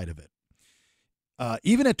other side of it.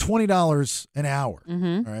 Even at $20 an hour,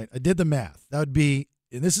 all right, I did the math. That would be,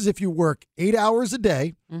 and this is if you work 8 hours a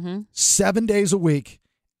day, 7 days a week,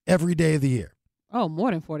 every day of the year. Oh,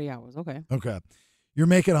 more than 40 hours. Okay. Okay. You're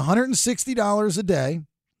making $160 a day.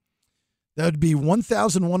 That would be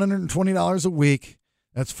 $1,120 a week.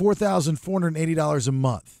 That's $4,480 a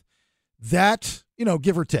month. That,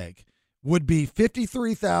 give or take, would be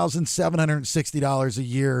 $53,760 a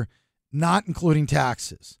year, not including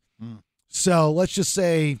taxes. So let's just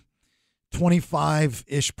say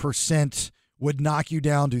 25-ish% would knock you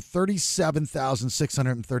down to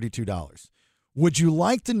 $37,632. Would you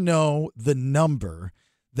like to know the number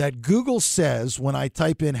that Google says when I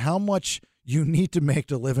type in how much you need to make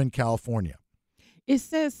to live in California? It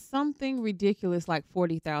says something ridiculous like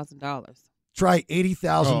 $40,000. Try $80,000.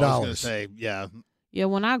 I was going to say, yeah. Yeah,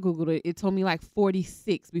 when I Googled it, it told me like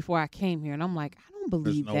 46 before I came here. And I'm like, I don't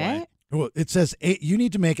believe no that. way. Well, it says you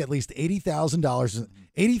need to make at least $80,000,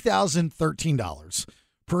 $80,013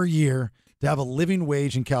 per year to have a living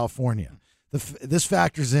wage in California. This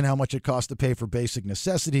factors in how much it costs to pay for basic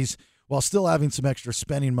necessities while still having some extra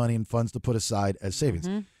spending money and funds to put aside as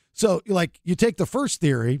savings. So, you take the first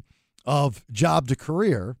theory of job to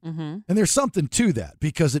career, and there's something to that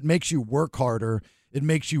because it makes you work harder. It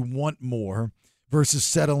makes you want more versus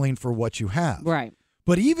settling for what you have. Right.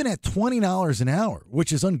 But even at $20 an hour,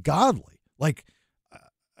 which is ungodly,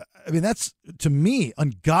 that's, to me,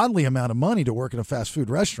 ungodly amount of money to work in a fast food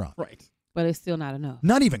restaurant. Right. But it's still not enough.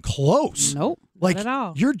 Not even close. Nope. Not at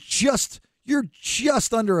all. You're just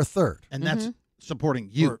under a third. And that's supporting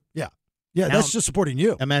you. Yeah, Now, that's just supporting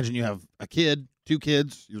you. Imagine you have a kid, 2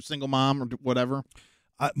 kids, you're a single mom or whatever.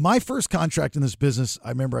 My first contract in this business, I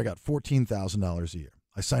remember I got $14,000 a year.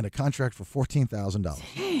 I signed a contract for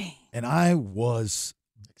 $14,000. And I was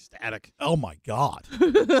ecstatic. Oh, my God.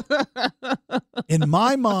 In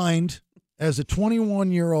my mind, as a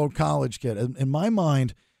 21-year-old college kid, in my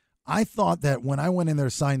mind, I thought that when I went in there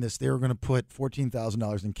to sign this, they were going to put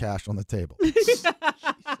 $14,000 in cash on the table.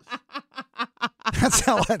 That's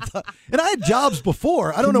how I thought. And I had jobs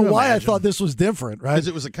before. I don't know why I thought this was different, right? Because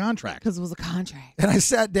it was a contract. Because it was a contract. And I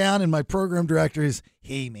sat down, and my program director is,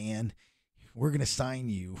 hey, man, we're going to sign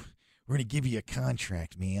you. We're going to give you a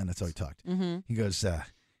contract, man. That's how he talked. He goes, it's going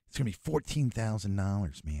to be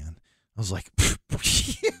 $14,000, man. I was like,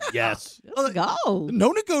 yes. Let's go.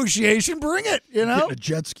 No negotiation. Bring it, Getting a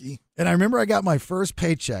jet ski. And I remember I got my first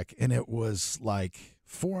paycheck, and it was like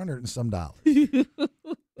 $400 and some dollars.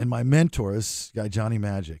 And my mentor, this guy, Johnny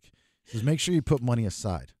Magic, says, make sure you put money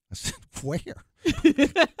aside. I said, where?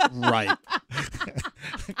 Right.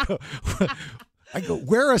 I go,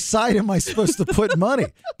 where aside am I supposed to put money?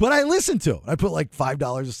 But I listened to it. I put like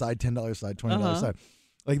 $5 aside, $10 aside, $20 aside,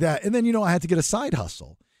 like that. And then, I had to get a side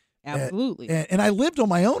hustle. Absolutely. And I lived on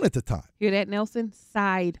my own at the time. Hear that, Nelson?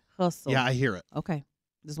 Side hustle. Yeah, I hear it. Okay.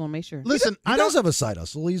 Just want to make sure. Listen, He does have a side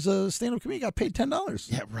hustle. He's a stand-up comedian. He got paid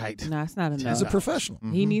 $10. Yeah, right. No, it's not enough. He's a professional.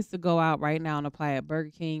 He needs to go out right now and apply at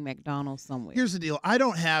Burger King, McDonald's, somewhere. Here's the deal. I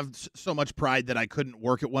don't have so much pride that I couldn't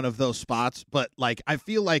work at one of those spots, but I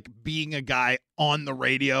feel like being a guy on the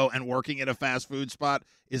radio and working at a fast food spot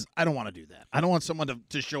I don't want to do that. I don't want someone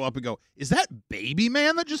to show up and go, is that Baby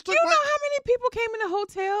Man that just took You know how many people came in the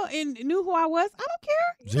hotel and knew who I was? I don't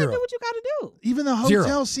care. You Zero. gotta do what you got to do. Even the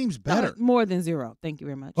hotel seems better. More than zero. Thank you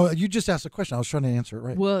very much. Oh, you just asked a question. I was trying to answer it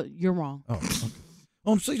right. Well, you're wrong. Oh, okay.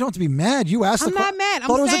 So you don't have to be mad. You asked I'm not mad. I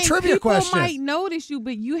thought it was a trivia question. People might notice you,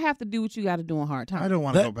 but you have to do what you got to do in hard times. I don't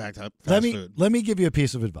want to go back to fast food. Let me give you a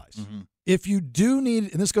piece of advice. If you do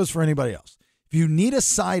need, and this goes for anybody else, if you need a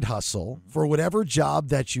side hustle for whatever job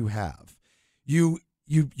that you have, you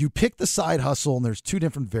pick the side hustle, and there's 2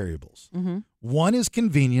 different variables. One is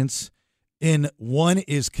convenience, and one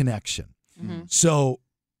is connection. So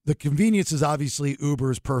the convenience is obviously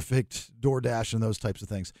Uber's perfect, DoorDash, and those types of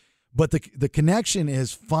things. But the connection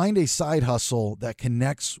is find a side hustle that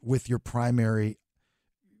connects with your primary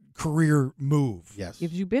career move. Yes.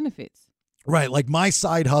 Gives you benefits. Right. Like my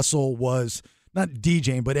side hustle was not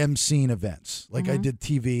DJing, but emceeing events. Like I did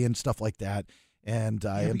TV and stuff like that. And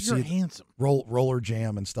I emceed handsome. Roller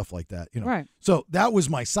Jam and stuff like that. Right. So that was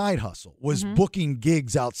my side hustle, was booking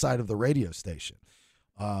gigs outside of the radio station.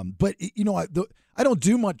 But, I don't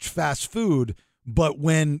do much fast food. But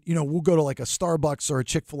when, we'll go to like a Starbucks or a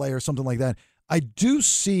Chick-fil-A or something like that, I do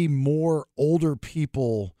see more older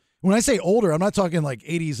people. When I say older, I'm not talking like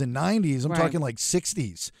 80s and 90s. I'm talking like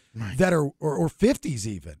 60s that are, or 50s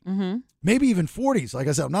even. Maybe even 40s. Like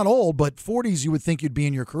I said, I'm not old, but 40s you would think you'd be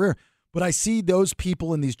in your career. But I see those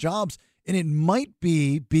people in these jobs, and it might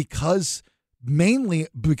be mainly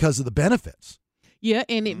because of the benefits. Yeah,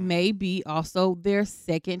 and it may be also their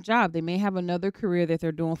second job. They may have another career that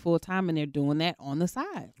they're doing full time, and they're doing that on the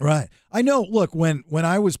side. Right. I know. Look, when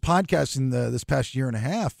I was podcasting this past year and a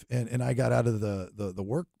half, and I got out of the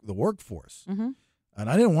workforce, and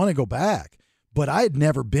I didn't want to go back, but I had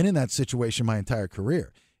never been in that situation my entire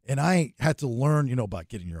career, and I had to learn, about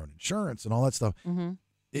getting your own insurance and all that stuff.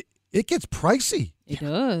 It gets pricey. It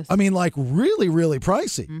does. I mean, like really, really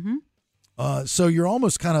pricey. So you're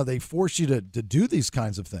almost they force you to do these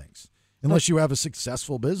kinds of things unless you have a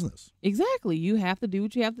successful business. Exactly. You have to do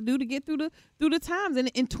what you have to do to get through the times. And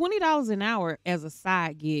 $20 an hour as a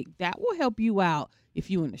side gig, that will help you out if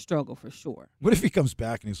you're in the struggle for sure. What if he comes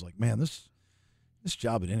back and he's like, man, this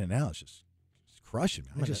job at In-N-Out is just crushing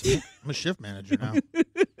me. I'm a shift manager now.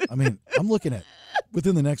 I mean, I'm looking at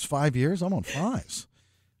within the next 5 years, I'm on 5s.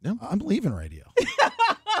 Yeah. I'm leaving radio.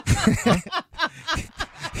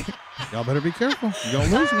 Y'all better be careful. You're going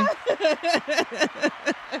to lose me.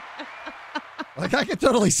 Like, I can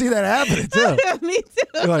totally see that happening, too. Me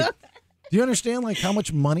too. Like, do you understand, how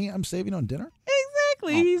much money I'm saving on dinner?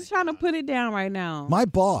 Exactly. He's trying to put it down right now. My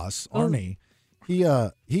boss, Arnie,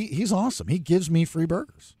 he's awesome. He gives me free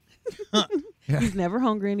burgers. He's never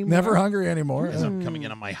hungry anymore. Never hungry anymore. As I'm coming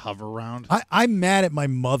in on my hover round. I'm mad at my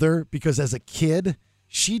mother because as a kid,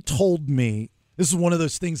 she told me, this is one of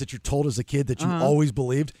those things that you're told as a kid that you always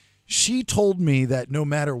believed. She told me that no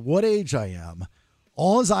matter what age I am,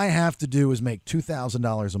 all I have to do is make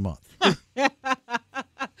 $2,000 a month. And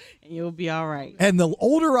you'll be all right. And the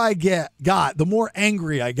older I got, the more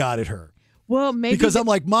angry I got at her. Well, maybe because I'm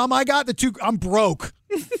like, Mom, I'm broke.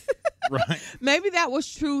 Right. Maybe that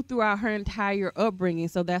was true throughout her entire upbringing,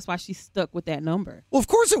 so that's why she stuck with that number. Well, of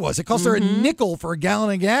course it was. It cost her a nickel for a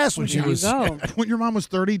gallon of gas when she was. When your mom was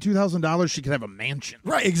 $32,000, she could have a mansion.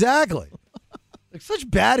 Right, exactly. Like,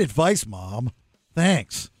 such bad advice, Mom.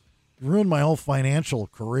 Thanks. You ruined my whole financial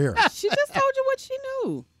career. She just told you what she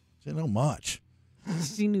knew. She didn't know much.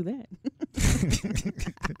 She knew that.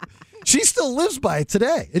 She still lives by it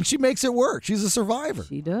today, and she makes it work. She's a survivor.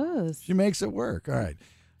 She does. She makes it work. All right.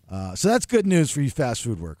 So that's good news for you fast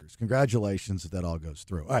food workers. Congratulations if that all goes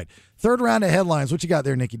through. All right. Third round of headlines. What you got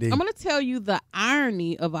there, NickyD? I'm going to tell you the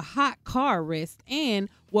irony of a hot car arrest and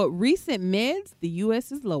what recent meds the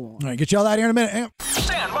U.S. is low on. All right. Get y'all out here in a minute.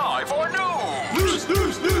 Stand by for news.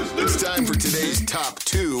 It's time for today's top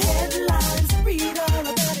 2 Headlines, read all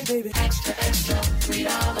about it, baby. Extra, read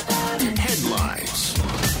all about it. headlines.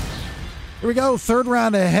 Here we go. Third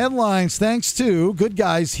round of headlines thanks to Good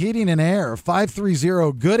Guys Heating and Air.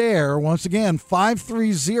 530 Good Air. Once again,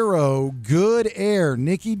 530 Good Air.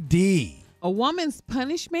 NickyD. A woman's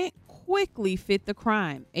punishment quickly fit the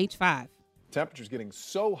crime. H5. Temperatures getting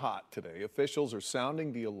so hot today, officials are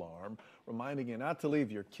sounding the alarm, reminding you not to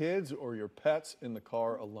leave your kids or your pets in the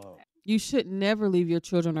car alone. You should never leave your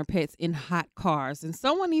children or pets in hot cars. And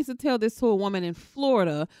someone needs to tell this to a woman in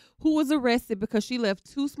Florida who was arrested because she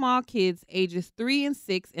left 2 small kids, ages 3 and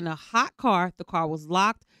 6, in a hot car. The car was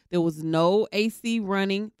locked. There was no AC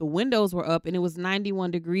running. The windows were up, and it was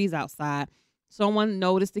 91 degrees outside. Someone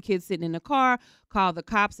noticed the kids sitting in the car, called the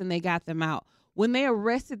cops, and they got them out. When they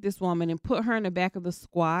arrested this woman and put her in the back of the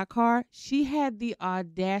squad car, she had the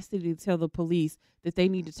audacity to tell the police that they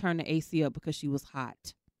need to turn the AC up because she was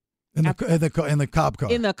hot. In the cop car.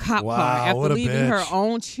 In the cop wow, car after what a leaving bitch. her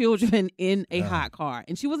own children in a hot car.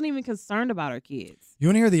 And she wasn't even concerned about her kids. You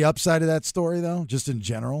want to hear the upside of that story, though, just in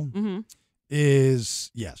general?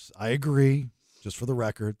 Is, yes, I agree. Just for the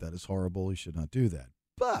record, that is horrible. You should not do that.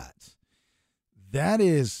 But that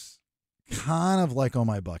is kind of like on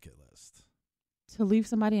my bucket list. To leave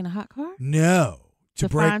somebody in a hot car? No. To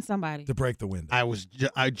find somebody. To break the window.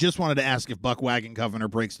 I just wanted to ask if Buck Wagon Governor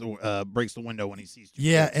breaks the window when he sees 2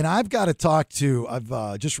 Yeah, kids. and I've got to talk to.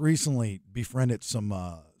 I've just recently befriended some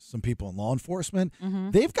people in law enforcement.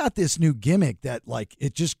 They've got this new gimmick that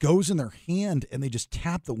it just goes in their hand and they just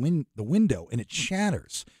tap the window and it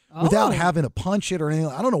shatters without having to punch it or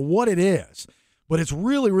anything. I don't know what it is, but it's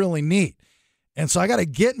really, really neat. And so I got to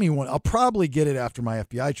get me one. I'll probably get it after my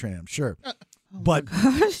FBI training, I'm sure. But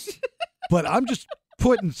I'm just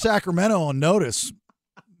putting Sacramento on notice,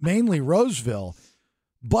 mainly Roseville.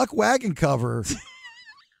 Buck Wagon Cover,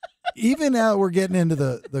 even now we're getting into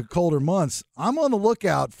the colder months, I'm on the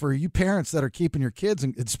lookout for you parents that are keeping your kids,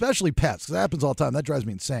 and especially pets, because that happens all the time. That drives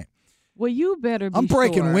me insane. Well, you better be I'm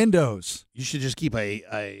breaking sure. windows. You should just keep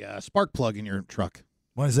a spark plug in your truck.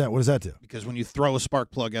 What is that? What does that do? Because when you throw a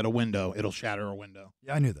spark plug at a window, it'll shatter a window.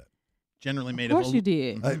 Yeah, I knew that. Generally made Of course you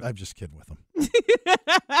did. I'm just kidding with them.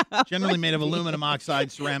 Generally made of aluminum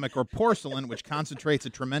oxide, ceramic, or porcelain, which concentrates a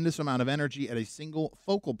tremendous amount of energy at a single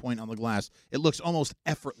focal point on the glass. It looks almost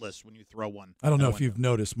effortless when you throw one. I don't know if you've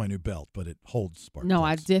noticed my new belt, but it holds spark No,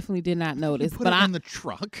 plugs. I definitely did not notice. Put it in the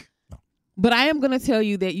truck. But I am going to tell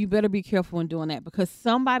you that you better be careful when doing that, because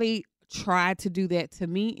somebody tried to do that to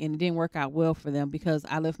me and it didn't work out well for them, because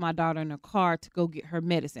I left my daughter in her car to go get her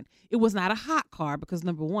medicine. It was not a hot car because,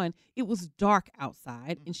 number one, it was dark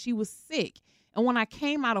outside and she was sick. And when I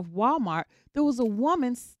came out of Walmart, there was a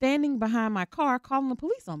woman standing behind my car calling the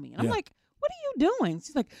police on me. And I'm like, what are you doing?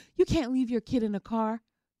 She's like, you can't leave your kid in the car.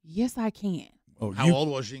 Yes, I can. How old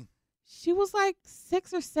was she? She was like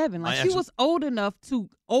 6 or 7. Like, she was old enough to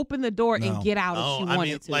open the door and get out if she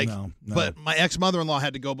wanted to. But my ex-mother-in-law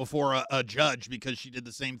had to go before a judge because she did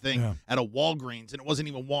the same thing at a Walgreens, and it wasn't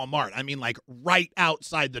even Walmart. I mean, like right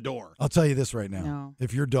outside the door. I'll tell you this right now. No.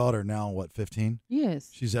 If your daughter now, 15? Yes.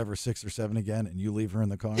 She's ever 6 or 7 again, and you leave her in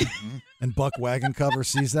the car, and Buck Wagon Cover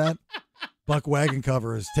sees that, Buck Wagon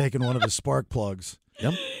Cover is taking one of his spark plugs.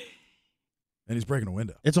 Yep. And he's breaking a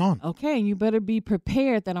window. It's on. Okay, and you better be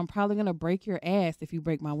prepared that I'm probably going to break your ass if you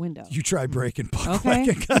break my window. You try breaking Buck Okay.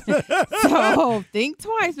 Wagon Cover. So think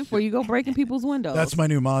twice before you go breaking people's windows. That's my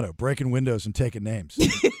new motto, breaking windows and taking names.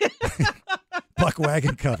 Buck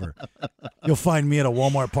Wagon Cover. You'll find me at a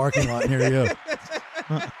Walmart parking lot near you.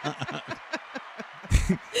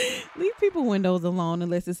 Leave people windows alone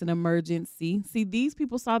unless it's an emergency. See, these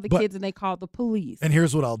people saw the kids and they called the police. And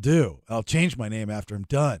here's what I'll do. I'll change my name after I'm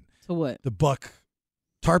done. To what? The Buck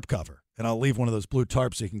Tarp Cover. And I'll leave one of those blue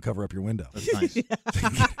tarps so you can cover up your window. That's nice. He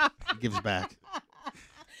gives back.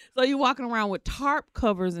 So you're walking around with tarp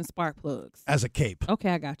covers and spark plugs. As a cape.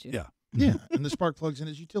 Okay, I got you. Yeah. Yeah, and the spark plugs in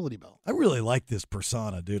his utility belt. I really like this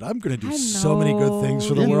persona, dude. I'm going to do so many good things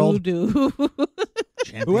for the you world. Do.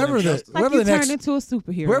 Whoever the turned next into a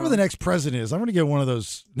superhero. Whoever the next president is, I'm going to get one of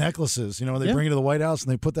those necklaces. You know, when they bring it to the White House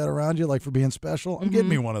and they put that around you, like for being special. I'm getting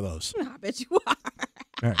me one of those. I bet you are.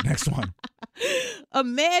 All right, next one. A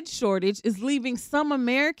med shortage is leaving some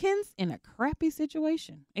Americans in a crappy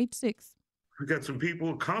situation. Age 6. We got some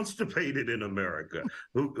people constipated in America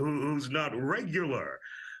who's not regular,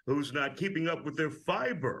 who's not keeping up with their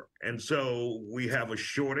fiber. And so we have a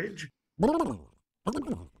shortage. According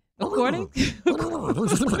to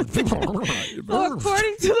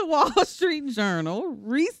the Wall Street Journal,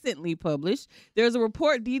 recently published, there's a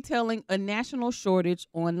report detailing a national shortage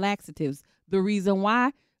on laxatives. The reason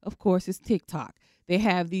why, of course, is TikTok. They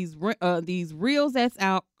have these reels that's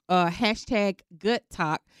out, hashtag gut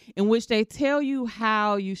talk, in which they tell you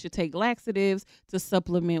how you should take laxatives to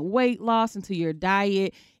supplement weight loss into your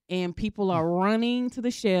diet. And people are running to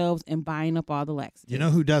the shelves and buying up all the laxatives. You know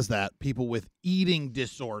who does that? People with eating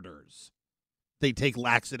disorders. They take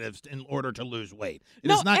laxatives in order to lose weight. It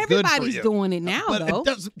is not good for you. Everybody's doing it now, but though. It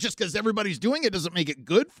doesn't, just because everybody's doing it doesn't make it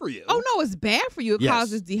good for you. Oh, no, it's bad for you. It Yes.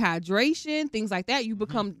 causes dehydration, things like that. You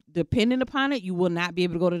become dependent upon it. You will not be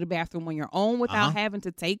able to go to the bathroom on your own without having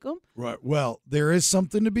to take them. Right. Well, there is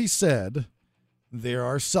something to be said. There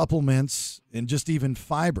are supplements and just even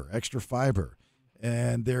fiber, extra fiber.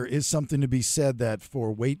 And there is something to be said that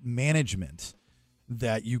for weight management,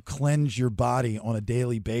 that you cleanse your body on a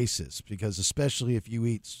daily basis, because especially if you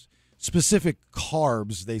eat specific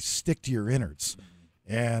carbs, they stick to your innards.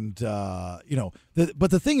 And,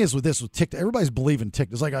 but the thing is with TikTok, everybody's believing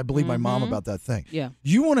TikTok. It's like I believe my mom about that thing. Yeah.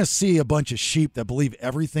 You want to see a bunch of sheep that believe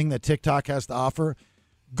everything that TikTok has to offer,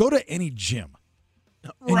 go to any gym.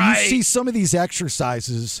 And you see some of these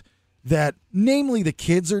exercises that namely the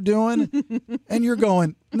kids are doing, and you're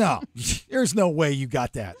going, no, there's no way you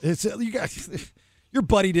got that. You got your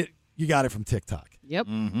buddy did. You got it from TikTok. Yep.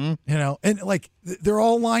 You know, and like they're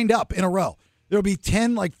all lined up in a row. There'll be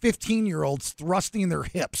 10 like 15-year-olds thrusting their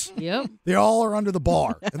hips. Yep. They all are under the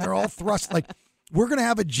bar, and they're all thrust. Like, we're gonna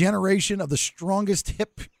have a generation of the strongest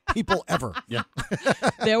hip people ever. Yeah.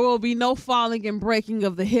 There will be no falling and breaking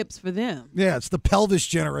of the hips for them. Yeah, it's the pelvis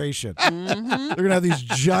generation. They're gonna have these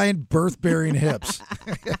giant birth-bearing hips.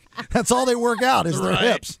 That's all they work out is their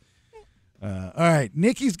hips. All right,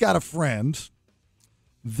 Nikki's got a friend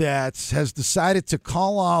that has decided to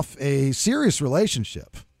call off a serious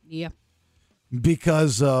relationship. Yeah.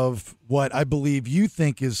 Because of what I believe you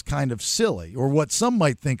think is kind of silly, or what some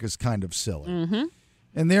might think is kind of silly. Mm-hmm.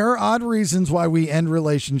 And there are odd reasons why we end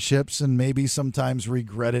relationships and maybe sometimes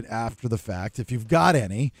regret it after the fact. If you've got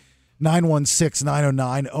any,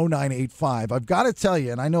 916-909-0985. I've got to tell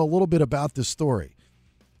you, and I know a little bit about this story,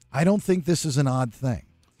 I don't think this is an odd thing.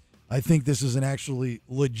 I think this is an actually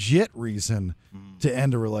legit reason to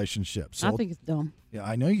end a relationship. So, I think it's dumb. Yeah,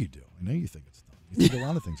 I know you do. I know you think it's dumb. You think a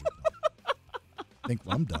lot of things are dumb. think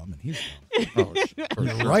I'm dumb and he's dumb.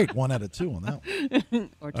 You're right. 1 out of 2 on that one.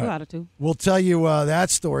 Or 2 out of 2. We'll tell you that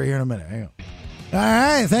story here in a minute. Hang on. All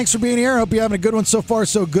right. Thanks for being here. Hope you're having a good one so far,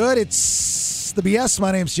 so good. It's the BS.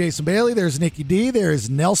 My name's Jason Bailey. There's NickyD. There's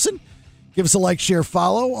Nelson. Give us a like, share,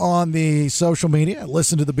 follow on the social media.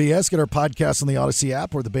 Listen to the BS. Get our podcast on the Odyssey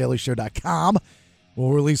app or thebaileyshow.com.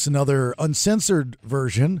 We'll release another uncensored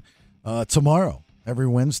version tomorrow, every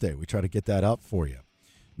Wednesday. We try to get that up for you.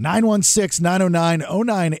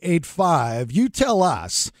 916-909-0985. You tell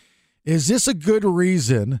us, is this a good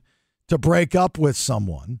reason to break up with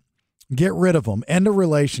someone, get rid of them, end a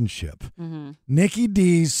relationship? Mm-hmm.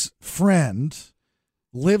 NickyD's friend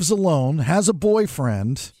lives alone, has a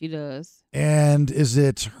boyfriend. She does. And is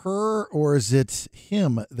it her or is it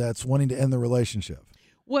him that's wanting to end the relationship?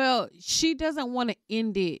 Well, she doesn't want to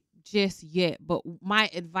end it just yet, but my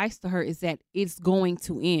advice to her is that it's going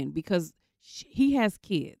to end because he has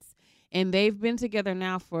kids and they've been together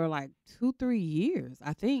now for like 2-3 years,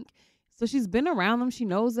 I think. So she's been around them. She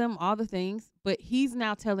knows them, all the things, but he's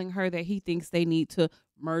now telling her that he thinks they need to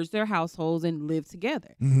merge their households and live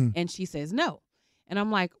together. Mm-hmm. And she says no. And I'm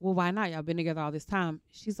like, well, why not? Y'all been together all this time.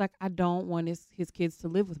 She's like, I don't want his kids to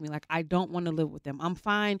live with me. Like, I don't want to live with them. I'm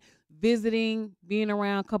fine visiting, being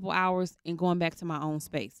around a couple hours, and going back to my own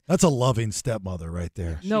space. That's a loving stepmother right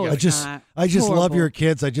there. No, I it's just not. love your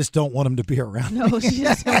kids. I just don't want them to be around. No, she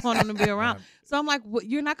just don't want them to be around. So I'm like, well,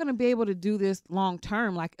 you're not going to be able to do this long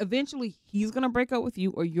term. Like, eventually, he's going to break up with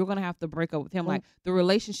you, or you're going to have to break up with him. Like, the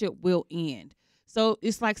relationship will end. So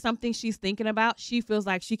it's like something she's thinking about. She feels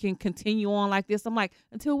like she can continue on like this. I'm like,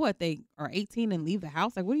 until what? They are 18 and leave the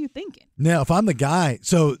house? Like, what are you thinking? Now, if I'm the guy,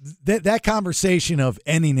 so that conversation of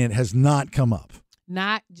ending it has not come up.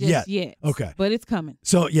 Not just yet. Okay. But it's coming.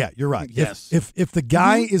 So, yeah, you're right. Yes. If the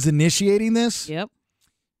guy is initiating this, Yep.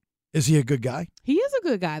 Is he a good guy? He is a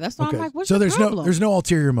good guy. That's why I'm like, what's so the there's problem? there's no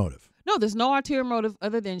ulterior motive. No, there's no ulterior motive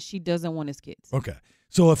other than she doesn't want his kids. Okay.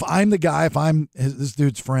 So if I'm the guy, if I'm this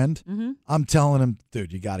dude's friend, Mm-hmm. I'm telling him,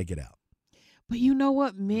 dude, you got to get out. But you know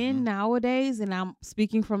what? Men nowadays, and I'm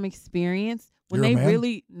speaking from experience, when You're a they man?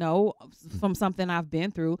 really know from something I've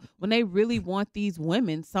been through, when they really want these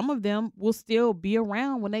women, some of them will still be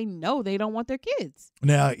around when they know they don't want their kids.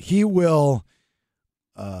 Now, he will.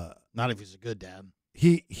 Not if he's a good dad.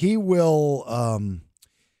 He will.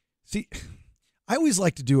 See, I always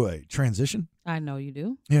like to do a transition. I know you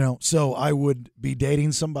do. You know, so I would be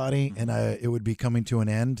dating somebody, and it would be coming to an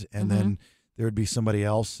end, and then there would be somebody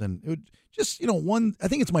else, and it would just, one. I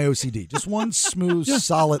think it's my OCD, just one smooth,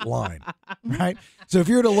 solid line, right? So if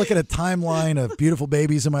you were to look at a timeline of beautiful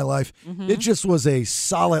babies in my life, it just was a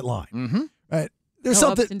solid line, right? There's No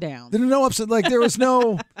something ups and downs. There's no ups and there was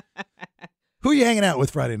no. Who are you hanging out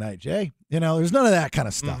with Friday night, Jay? There's none of that kind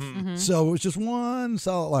of stuff. So it was just one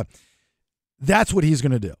solid line. That's what he's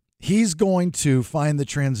going to do. He's going to find the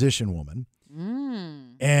transition woman,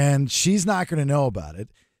 and she's not going to know about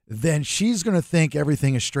it. Then she's going to think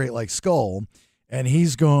everything is straight like skull, and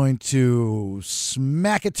he's going to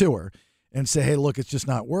smack it to her and say, hey, look, it's just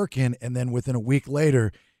not working. And then within a week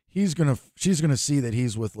later, she's going to see that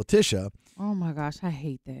he's with Letitia. Oh, my gosh. I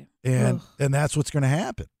hate that. And that's what's going to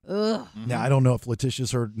happen. Ugh. Now, I don't know if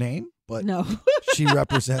Letitia's her name, but No. she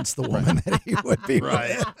represents the woman that he would be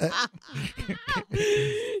Right. with.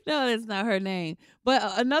 No, that's not her name.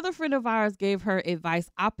 But another friend of ours gave her advice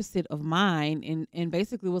opposite of mine and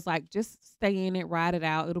basically was like, just stay in it, ride it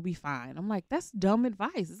out. It'll be fine. I'm like, that's dumb advice.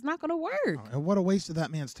 It's not going to work. And what a waste of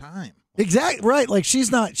that man's time. Exactly. Right. Like she's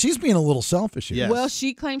being a little selfish here. Yes. Well,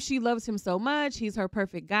 she claims she loves him so much. He's her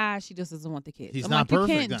perfect guy. She just doesn't want the kids. He's I'm not like, perfect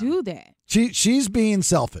you can't then. do that. She's being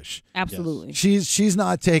selfish. Absolutely. She's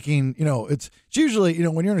not taking, it's usually,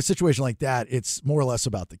 when you're in a situation like that, it's more or less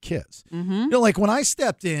about the kids. Mm-hmm. Like when I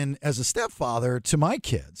stepped in as a stepfather to my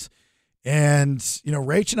kids and,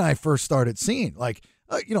 Rach and I first started seeing like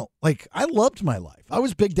I loved my life. I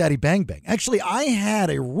was Big Daddy Bang Bang. Actually, I had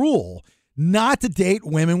a rule not to date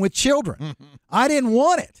women with children. I didn't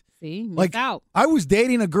want it. See, Like out. I was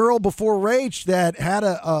dating a girl before Rach that had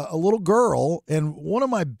a little girl, and one of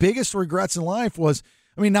my biggest regrets in life was,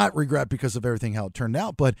 not regret because of everything how it turned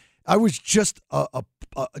out, but I was just a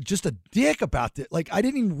dick about it. Like I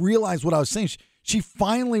didn't even realize what I was saying. She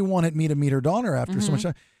finally wanted me to meet her daughter after so much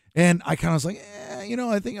time, and I kind of was like,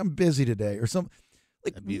 I think I'm busy today or something.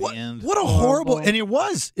 Like That'd be what, the end. what a horrible, and it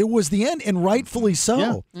was the end, and rightfully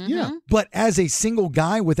so. Yeah. But as a single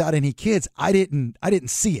guy without any kids, I didn't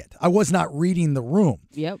see it. I was not reading the room.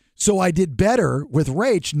 Yep. So I did better with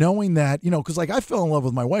Rach, knowing that, because like I fell in love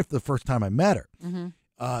with my wife the first time I met her,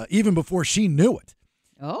 even before she knew it.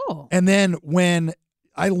 Oh. And then when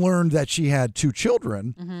I learned that she had 2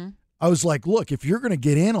 children, I was like, look, if you're going to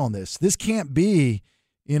get in on this can't be,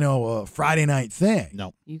 a Friday night thing.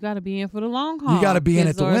 No. You got to be in for the long haul. You got to be in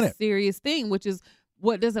it to win a it. serious thing, which is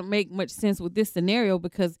what doesn't make much sense with this scenario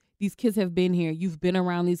because these kids have been here. You've been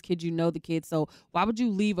around these kids. You know the kids. So why would you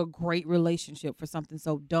leave a great relationship for something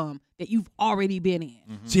so dumb that you've already been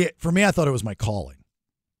in? See, for me, I thought it was my calling.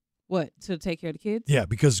 What, to take care of the kids? Yeah,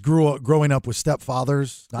 because growing up with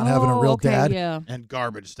stepfathers, not having a real dad. Yeah. And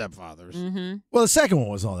garbage stepfathers. Mm-hmm. Well, the second one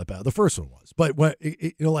wasn't all that bad. The first one was. But when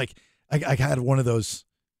I had one of those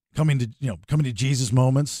coming to Jesus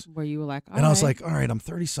moments where you were like, I was like, all right, I'm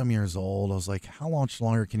 30 some years old. I was like, how much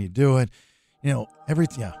longer can you do it? There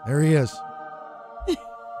he is.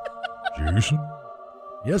 Jason?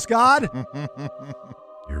 Yes, God?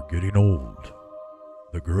 You're getting old.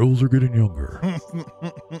 The girls are getting younger.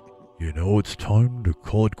 It's time to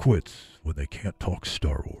call it quits when they can't talk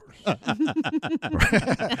Star Wars.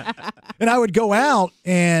 And I would go out,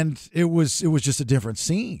 and it was just a different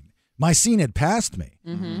scene. My scene had passed me,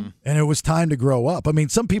 and it was time to grow up. I mean,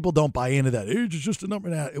 some people don't buy into that. Age is just a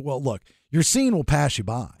number. Well, look, your scene will pass you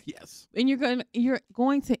by. Yes. And you're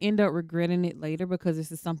going to end up regretting it later because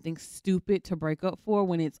this is something stupid to break up for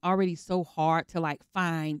when it's already so hard to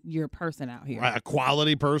find your person out here. A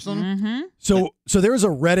quality person. Mm-hmm. So there's a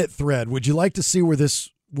Reddit thread. Would you like to see where this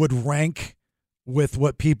would rank with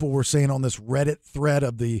what people were saying on this Reddit thread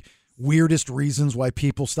of the weirdest reasons why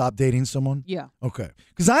people stop dating someone? Yeah. Okay.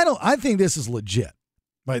 Because I think this is legit.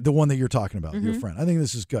 Right, the one that you're talking about, your friend. I think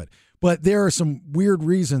this is good. But there are some weird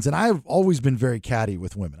reasons, and I've always been very catty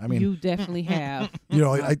with women. I mean, you definitely have.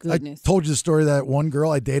 I told you the story of that one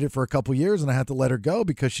girl I dated for a couple years, and I had to let her go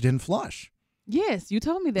because she didn't flush. Yes, you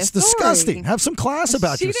told me that. It's disgusting. Have some class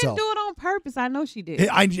about yourself. She didn't do it on purpose. I know she did.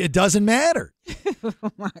 It doesn't matter.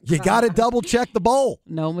 You got to double check the bowl.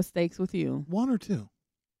 No mistakes with you. One or two.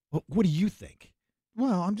 What do you think?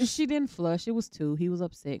 Well, I'm just. She didn't flush. It was two. He was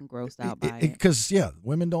upset and grossed out by it. Because,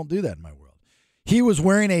 women don't do that in my world. He was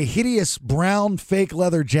wearing a hideous brown fake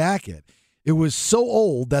leather jacket. It was so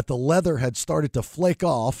old that the leather had started to flake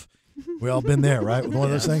off. We all been there, right? With one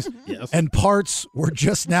of those things? Yes. And parts were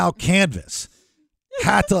just now canvas.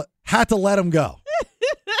 Had to let him go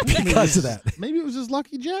because of that. Maybe it was his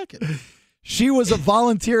lucky jacket. She was a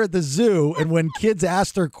volunteer at the zoo, and when kids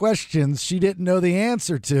asked her questions she didn't know the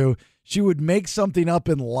answer to, she would make something up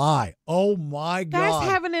and lie. Oh, my God.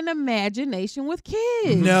 That's having an imagination with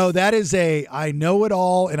kids. No, that is I know it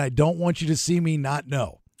all, and I don't want you to see me not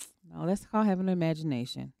know. No, that's called having an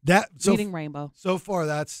imagination. Reading Rainbow. So far,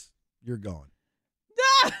 you're going.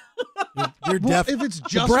 You're if it's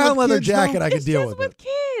just the brown with leather kids, jacket, though, I could deal with it.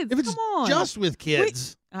 Kids, if it's just with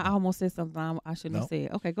kids. I almost said something I shouldn't have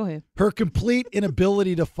said. Okay, go ahead. Her complete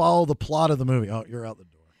inability to follow the plot of the movie. Oh, you're out the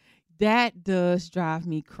door. That does drive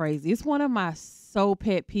me crazy. It's one of my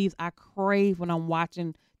pet peeves. I crave when I'm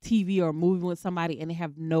watching TV or a movie with somebody and they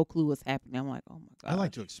have no clue what's happening. I'm like, oh my God. I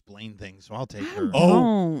like to explain things, so I'll take her.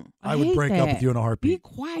 I would break up with you in a heartbeat.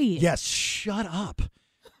 Be quiet. Yes, shut up.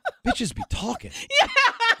 Bitches be talking.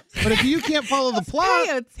 But if you can't follow the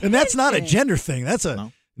plot, and that's not a gender thing. That's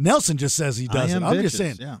Nelson just says he does it. I'm just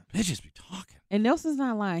saying, bitches be talking. And Nelson's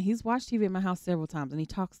not lying. He's watched TV at my house several times, and he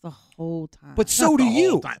talks the whole time. But so do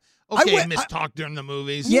you. Okay, Miss Talk during the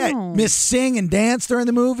movies. Yeah, Miss Sing and Dance during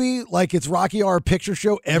the movie, like it's Rocky Horror Picture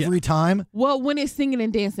Show every time. Well, when it's singing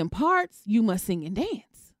and dancing parts, you must sing and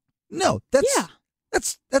dance. No, that's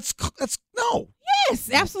no. Yes,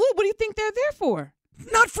 absolutely. What do you think they're there for?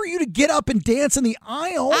 Not for you to get up and dance in the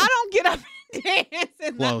aisle. I don't get up and dance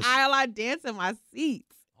in the aisle. I dance in my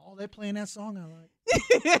seats. Oh, they're playing that song I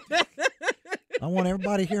like. I want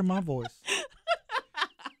everybody to hear my voice.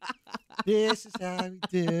 This is how we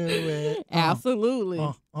do it.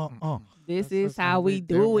 Absolutely. This is how we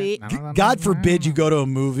do it. God forbid you go to a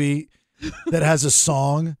movie that has a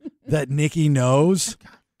song that Nikki knows.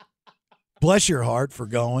 Bless your heart for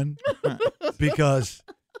going, because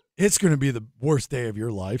it's going to be the worst day of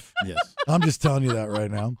your life. Yes. I'm just telling you that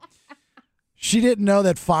right now. She didn't know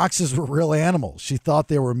that foxes were real animals. She thought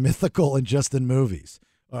they were mythical and just in movies.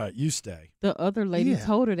 All right, you stay. The other lady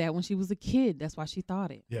told her that when she was a kid. That's why she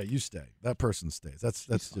thought it. Yeah, you stay. That person stays. That's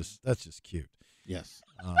just cute. Yes.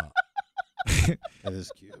 That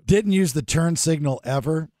is cute. Didn't use the turn signal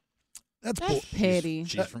ever. That's petty.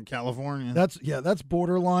 She's from California. That's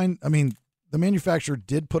borderline. I mean, the manufacturer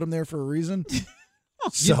did put them there for a reason.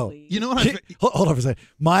 So you know what? Hold on for a second.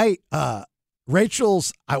 My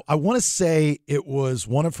Rachel's. I want to say it was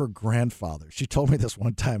one of her grandfathers. She told me this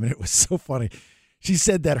one time, and it was so funny. She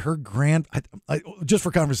said that her just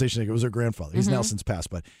for conversation sake, it was her grandfather. He's now since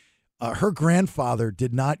passed, but her grandfather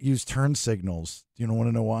did not use turn signals. Do you want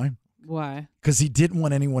to know why? Why? Because he didn't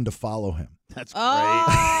want anyone to follow him. That's great.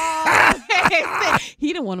 Oh, he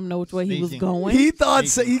didn't want him to know which way he was going. He thought,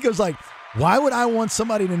 he goes like, why would I want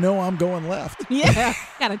somebody to know I'm going left? Yeah,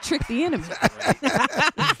 gotta trick the enemy.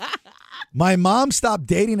 My mom stopped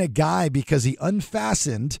dating a guy because he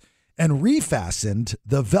unfastened and refastened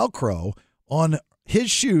the Velcro on his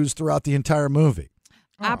shoes throughout the entire movie.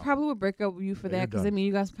 I probably would break up with you for Yeah, that because, I you're mean,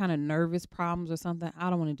 you guys kind of nervous problems or something.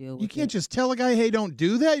 I don't want to deal with You can't just tell a guy, hey, don't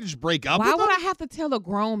do that. You just break up Why with would him? I have to tell a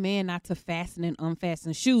grown man not to fasten and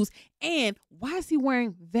unfasten shoes? And why is he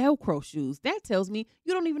wearing Velcro shoes? That tells me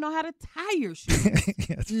you don't even know how to tie your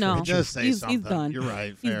shoes. No, It does say he's something. done. You're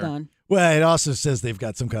right. He's Fair. done. Well, it also says they've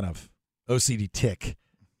got some kind of OCD tick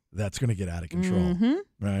that's going to get out of control. Mhm.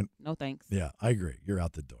 Right? No thanks. Yeah, I agree. You're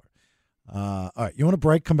out the door. All right, you want a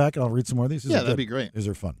break? Come back and I'll read some more of these? These Yeah, are that'd good. be great. These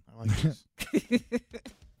are fun. I like this.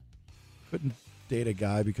 Couldn't date a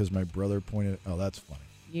guy because my brother pointed. Oh, that's funny.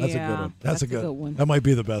 That's a good Yeah, one. that's a good one. That might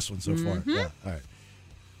be the best one so far. Mhm. Yeah. All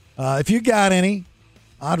right. If you got any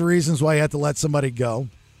odd reasons why you had to let somebody go,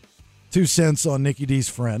 2 cents on Nicky D's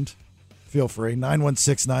friend. Feel free.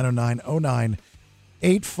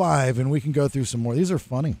 916-909-0985, and we can go through some more. These are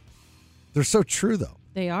funny. They're so true, though.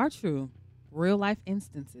 They are true. Real life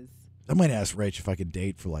instances. I might ask Rach if I could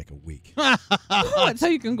date for like a week. What, so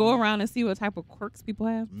you can go around and see what type of quirks people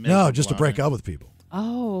have? No, just to break up with people.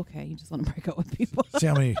 Oh, okay. You just want to break up with people. See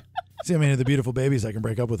how many of the beautiful babies I can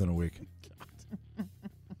break up with in a week.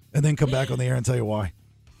 And then come back on the air and tell you why.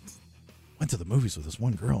 Went to the movies with this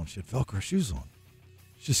one girl and she had Velcro shoes on.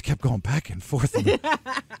 She just kept going back and forth. And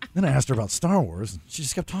then I asked her about Star Wars and she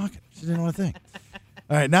just kept talking. She didn't know a thing.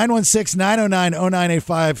 All right,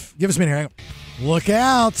 916-909-0985. Give us a minute here. Look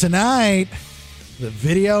out tonight. The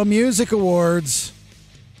Video Music Awards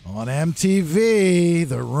on MTV.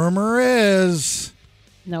 The rumor is...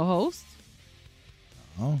 No host?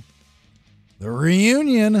 Oh. The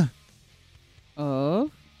reunion.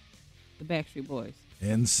 Of the Backstreet Boys.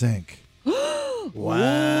 In sync.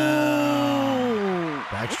 Wow.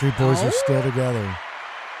 Backstreet Boys are still together.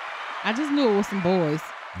 I just knew it was some boys.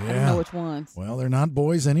 I didn't know which ones. Well, they're not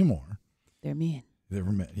boys anymore. They're men. They're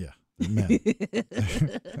men. Yeah, they're men.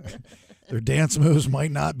 Their dance moves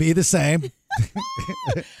might not be the same.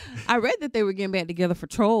 I read that they were getting back together for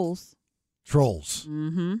Trolls. Trolls.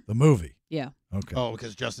 Mm-hmm. The movie. Yeah. Okay. Oh,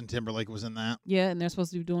 because Justin Timberlake was in that? Yeah, and they're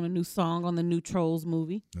supposed to be doing a new song on the new Trolls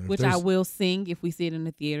movie, If which I there's- will sing if we see it in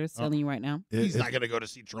the theaters. Telling you right now. He's not going to go to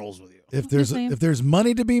see Trolls with you. If Just saying. there's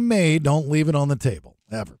money to be made, don't leave it on the table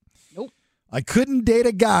ever. Nope. I couldn't date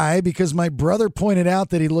a guy because my brother pointed out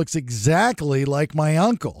that he looks exactly like my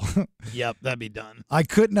uncle. Yep, that'd be done. I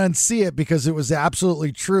couldn't unsee it because it was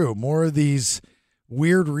absolutely true. More of these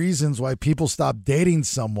weird reasons why people stop dating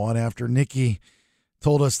someone after Nikki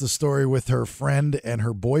told us the story with her friend and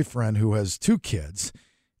her boyfriend who has 2 kids,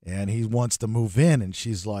 and he wants to move in, and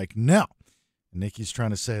she's like, no. And Nikki's trying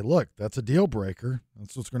to say, look, that's a deal breaker.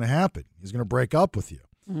 That's what's going to happen. He's going to break up with you.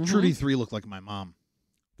 Mm-hmm. Trudy 3 looked like my mom.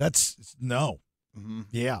 That's no. Mm-hmm.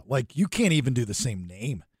 Yeah, like you can't even do the same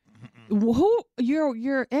name. Who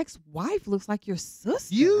your ex-wife looks like your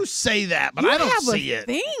sister. You say that, but You I don't have see a it.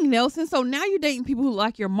 thing, Nelson. So now you're dating people who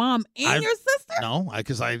like your mom and your sister. No,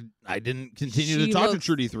 because I didn't continue She to talk looks- to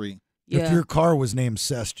Trudy 3. If your car was named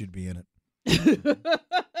Cest, you'd be in it.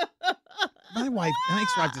 My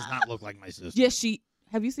ex-wife does not look like my sister. Yes,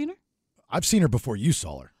 have you seen her? I've seen her before you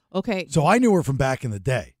saw her. Okay. So I knew her from back in the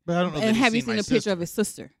day. But I don't know. And have you seen a picture of his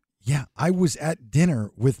sister? Yeah, I was at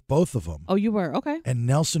dinner with both of them. Oh, you were? Okay. And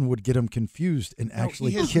Nelson would get him confused and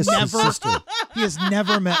actually he has kiss his never- sister. He has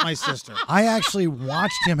never met my sister. I actually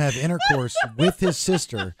watched him have intercourse with his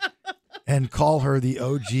sister and call her the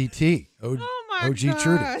OGT. OG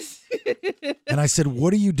Trudy. And I said,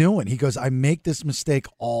 what are you doing? He goes, I make this mistake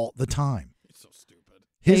all the time. It's so stupid.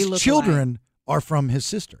 They His look children are from his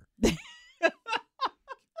sister.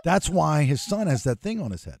 That's why his son has that thing on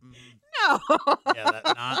his head. No. Yeah, that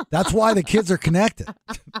not. That's why the kids are connected.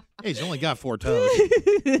 Hey, he's only got 4 toes.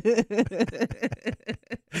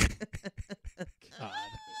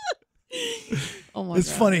 Oh my It's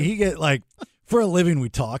God. funny. He get like, for a living we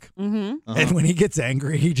talk. Mm-hmm. And when he gets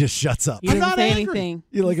angry, he just shuts up. He doesn't not say angry. anything.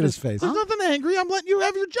 You look at his face. There's nothing angry. I'm letting you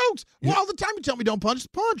have your jokes. Well, all the time you tell me don't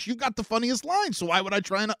punch, punch. You got the funniest line, so why would I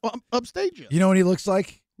try and upstage you? You know what he looks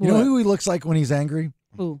like? You know What? who he looks like when he's angry?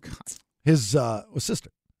 Who? His sister.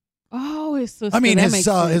 Oh, his sister. I mean, That his makes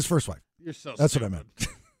sense. his first wife. You're so That's stupid. what I meant.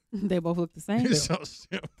 They both look the same. You're so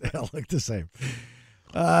stupid. They all look the same.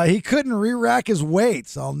 He couldn't re-rack his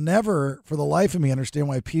weights. I'll never, for the life of me, understand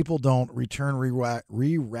why people don't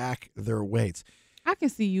re-rack their weights. I can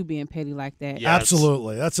see you being petty like that. Yes.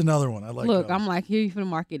 Absolutely. That's another one. I like Look, those. I'm like, here, you finna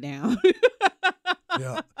mark it down.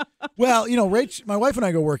 Yeah. Well, Rach, my wife and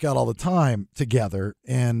I go work out all the time together,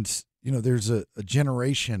 and there's a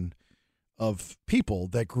generation of people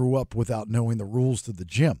that grew up without knowing the rules to the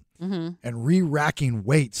gym, and re-racking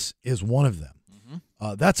weights is one of them.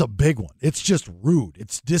 That's a big one. It's just rude.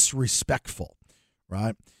 It's disrespectful,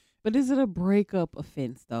 right? But is it a breakup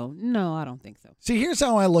offense, though? No, I don't think so. See, here's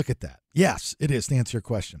how I look at that. Yes, it is, to answer your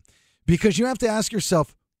question, because you have to ask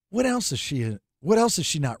yourself, what else is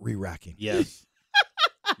she not re-racking? Yes.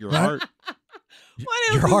 Your Right? heart.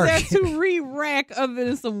 What Your else heart. is there to re-rack other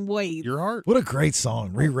than some weights? Your heart. What a great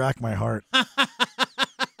song, Re-Rack My Heart.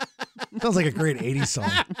 Sounds like a great 80s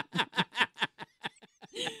song.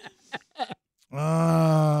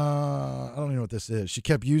 I don't even know what this is. She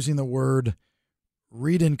kept using the word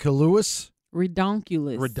redonkulous.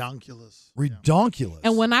 Redonkulous. Redonkulous.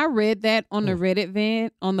 And when I read that on the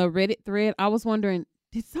Reddit thread, I was wondering,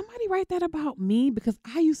 did somebody write that about me? Because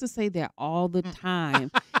I used to say that all the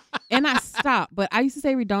time. And I stopped, but I used to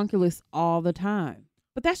say redonkulous all the time.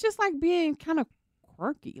 But that's just like being kind of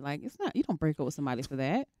quirky. Like, it's not, you don't break up with somebody for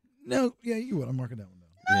that. No, yeah, you would. I'm marking that one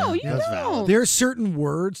down. No, you That's don't. valid. There are certain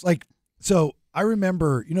words, so I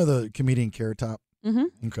remember, the comedian Carrot Top?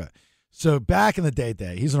 Mm-hmm. Okay. So back in the day,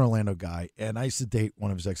 he's an Orlando guy, and I used to date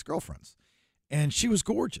one of his ex-girlfriends. And she was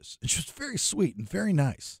gorgeous, and she was very sweet and very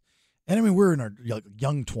nice. And I mean, we're in our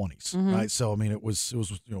young 20s, right? So I mean, it was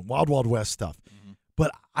wild, wild west stuff.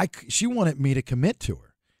 But she wanted me to commit to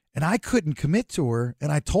her, and I couldn't commit to her.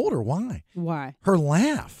 And I told her why. Why? Her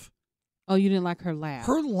laugh. Oh, you didn't like her laugh.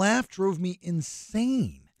 Her laugh drove me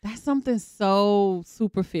insane. That's something so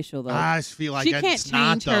superficial, though. I feel like she it's can't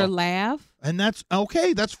not, change her though. laugh. And that's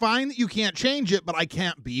okay. That's fine that you can't change it, but I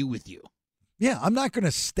can't be with you. Yeah, I'm not going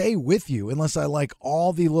to stay with you unless I like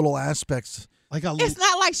all the little aspects. It's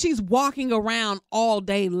not like she's walking around all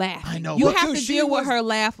day laughing. I know. You Look have who to she deal with was- her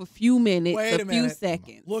laugh a few minutes, Wait a a few minute.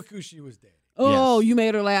 seconds. Look who she was dating. Oh, you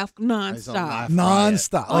made her laugh nonstop.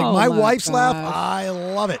 Nonstop. Like Oh my my wife's laugh, gosh. I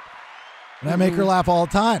love it. And I make her laugh all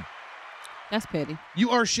the time. That's petty.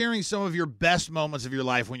 You are sharing some of your best moments of your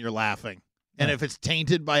life when you're laughing. And if it's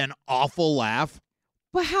tainted by an awful laugh.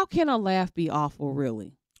 But how can a laugh be awful,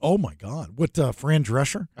 really? Oh, my God. What, Fran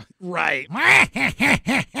Drescher? Right.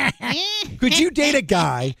 Could you date a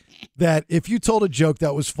guy that if you told a joke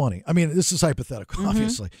that was funny? I mean, this is hypothetical,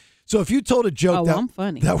 obviously. So if you told a joke I'm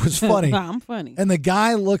funny. that was funny. I'm funny. And the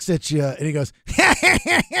guy looks at you and he goes,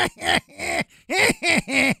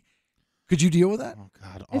 could you deal with that? Oh,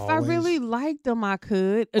 God. If I really liked him, I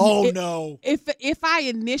could. Oh, no. If I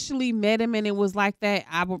initially met him and it was like that,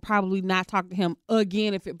 I would probably not talk to him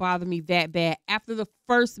again if it bothered me that bad. After the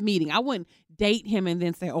first meeting, I wouldn't date him and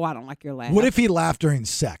then say, oh, I don't like your laugh. What if he laughed during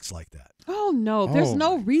sex like that? Oh, no. There's Oh,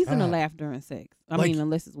 no my reason to God. laugh during sex. I Like- mean,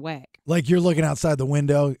 unless it's whack. Like you're looking outside the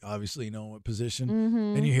window, obviously you know what position,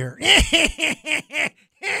 and you hear,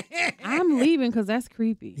 I'm leaving because that's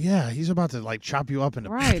creepy. Yeah, he's about to chop you up into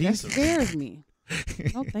Right. That pieces. scares me.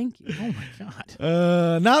 No, thank you. Oh, my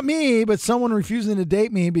God. not me, but someone refusing to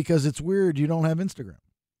date me because it's weird you don't have Instagram.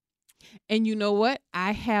 And you know what?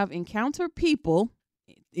 I have encountered people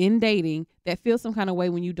in dating that feel some kind of way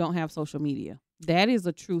when you don't have social media. That is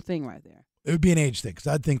a true thing right there. It would be an age thing because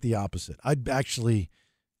I'd think the opposite. I'd Be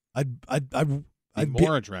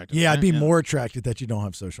more attracted, Yeah, I'd right? be Yeah. more attracted that you don't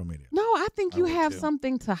have social media. No, I think you have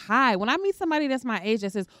something to hide. When I meet somebody that's my age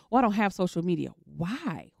that says, well, I don't have social media.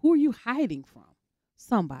 Why? Who are you hiding from?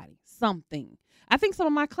 Somebody, something. I think some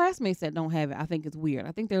of my classmates that don't have it, I think it's weird.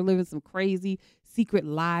 I think they're living some crazy secret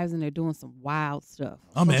lives and they're doing some wild stuff.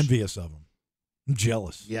 I'm envious of them. I'm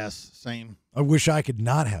jealous. Yes, same. I wish I could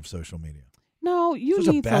not have social media. No, you Such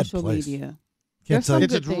a need bad social place. media. Can't tell you.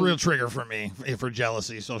 It's a good things. real trigger for me for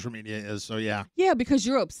jealousy. Social media is, so yeah. Yeah, because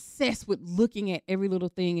you're obsessed with looking at every little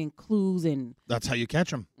thing and clues and That's how you catch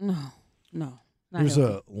them. no. Not Here's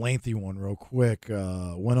healthy. a lengthy one real quick.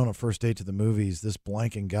 Went on a first date to the movies. This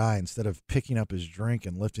blanking guy, instead of picking up his drink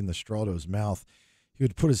and lifting the straw to his mouth, he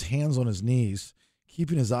would put his hands on his knees,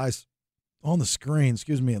 keeping his eyes on the screen,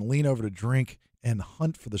 and lean over to drink and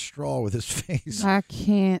hunt for the straw with his face. I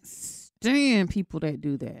can't stand people that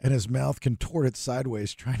do that. And his mouth contorted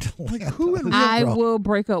sideways, trying to land who on his I straw. will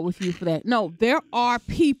break up with you for that. No, there are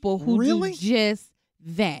people who Really? do just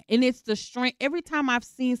that. And it's the strength. Every time I've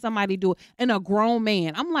seen somebody do it, and a grown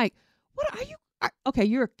man, I'm like, what are you? Okay,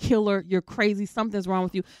 you're a killer. You're crazy. Something's wrong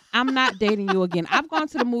with you. I'm not dating you again. I've gone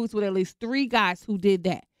to the movies with at least 3 guys who did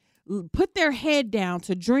that. Put their head down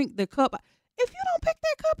to drink the cup. If you don't pick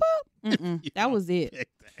that cup up, that was it.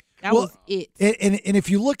 That was it. And if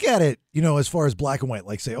you look at it, as far as black and white,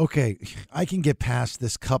 like say, okay, I can get past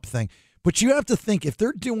this cup thing. But you have to think, if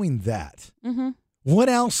they're doing that, what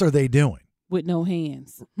else are they doing? With no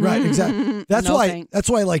hands. Right, exactly. That's No why thanks. that's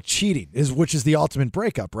why I like cheating, which is the ultimate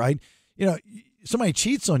breakup, right? Somebody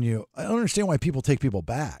cheats on you, I don't understand why people take people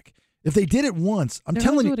back. If they did it once, I'm They're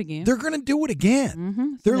telling gonna you, do it again. they're going to do it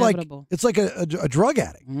again. It's They're inevitable. it's like a drug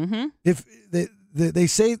addict. If they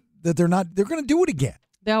say that they're not, they're going to do it again.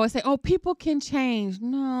 They always say, "Oh, people can change."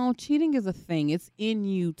 No, cheating is a thing. It's in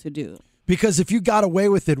you to do. Because if you got away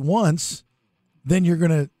with it once, then you're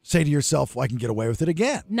going to say to yourself, well, I can get away with it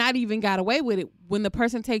again. Not even got away with it. When the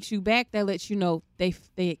person takes you back, that lets you know they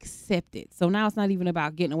accept it. So now it's not even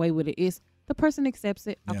about getting away with it. It's the person accepts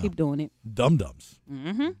it. I'll keep doing it. Dum-dums.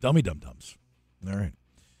 Dummy dum-dums. All right.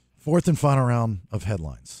 Fourth and final round of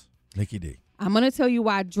headlines. NickyD. I'm going to tell you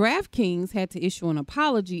why DraftKings had to issue an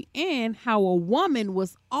apology and how a woman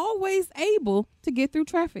was always able to get through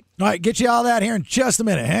traffic. All right, get you all that here in just a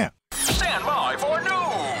minute. Stand by for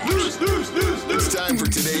news. It's time for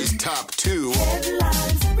today's top 2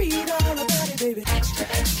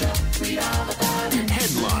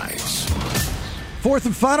 headlines. Fourth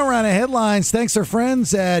and final round of headlines. Thanks our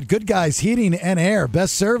friends at Good Guys Heating and Air.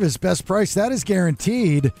 Best service, best price. That is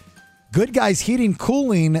guaranteed.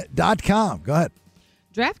 GoodGuysHeatingCooling.com. Go ahead.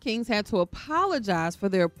 DraftKings had to apologize for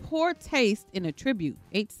their poor taste in a tribute.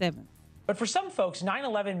 8-7. But for some folks,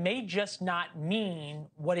 9/11 may just not mean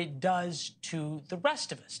what it does to the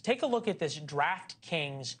rest of us. Take a look at this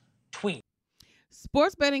DraftKings tweet.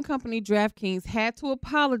 Sports betting company DraftKings had to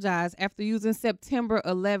apologize after using September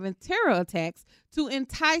 11 terror attacks to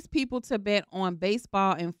entice people to bet on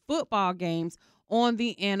baseball and football games on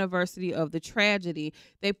the anniversary of the tragedy.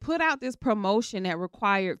 They put out this promotion that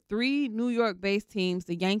required 3 New York-based teams,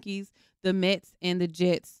 the Yankees, the Mets, and the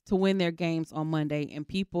Jets, to win their games on Monday, and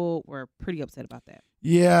people were pretty upset about that.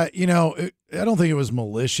 Yeah, I don't think it was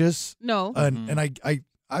malicious. No. And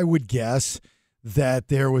I would guess that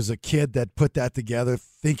there was a kid that put that together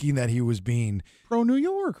thinking that he was being pro New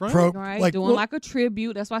York, right? Doing like a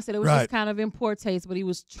tribute. That's why I said it was Right. just kind of in poor taste, but he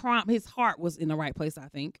was his heart was in the right place, I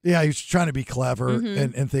think. Yeah, he was trying to be clever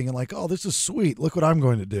Mhm. and thinking like, oh, this is sweet. Look what I'm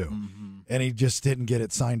going to do. And he just didn't get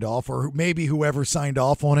it signed off, or maybe whoever signed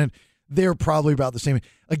off on it, they're probably about the same.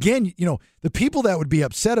 Again, the people that would be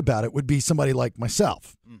upset about it would be somebody like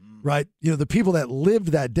myself, right? The people that lived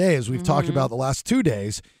that day, as we've talked about the last 2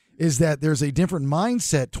 days, is that there's a different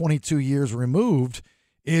mindset 22 years removed,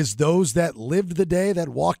 is those that lived the day, that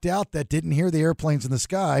walked out, that didn't hear the airplanes in the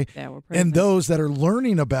sky, and those that are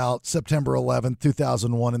learning about September 11th,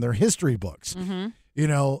 2001 in their history books.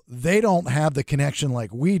 They don't have the connection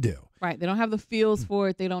like we do. Right. They don't have the feels for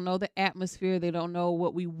it. They don't know the atmosphere. They don't know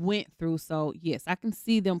what we went through. So, yes, I can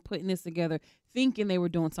see them putting this together thinking they were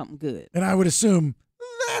doing something good. And I would assume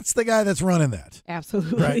that's the guy that's running that.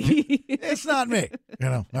 Absolutely. Right? It's not me.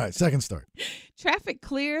 All right, second story. Traffic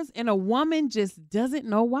clears and a woman just doesn't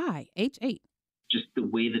know why. H8. Just the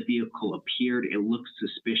way the vehicle appeared, it looked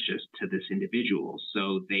suspicious to this individual.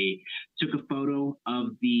 So they took a photo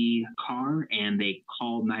of the car and they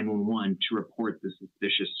called 911 to report the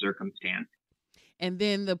suspicious circumstance. And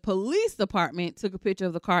then the police department took a picture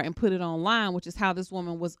of the car and put it online, which is how this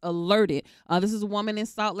woman was alerted. This is a woman in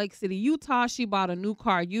Salt Lake City, Utah. She bought a new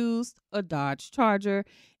car used, a Dodge Charger.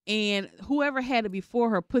 And whoever had it before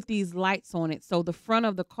her put these lights on it. So the front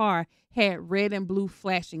of the car had red and blue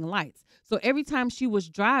flashing lights. So every time she was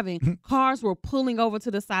driving, cars were pulling over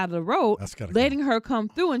to the side of the road, letting her come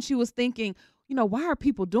through. And she was thinking, why are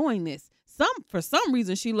people doing this? For some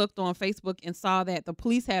reason, she looked on Facebook and saw that the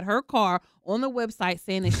police had her car on the website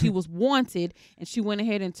saying that she was wanted, and she went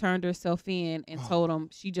ahead and turned herself in and told them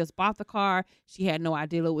she just bought the car. She had no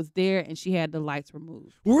idea it was there, and she had the lights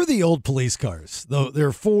removed. What were the old police cars?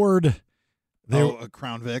 They're Ford.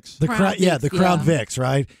 Crown Vics. The Crown Vics,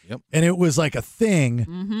 right? Yep. And it was like a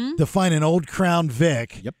thing to find an old Crown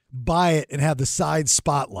Vic, buy it, and have the side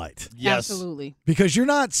spotlight. Yes. Absolutely. Because you're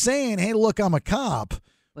not saying, hey, look, I'm a cop.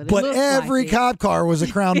 But every cop car was a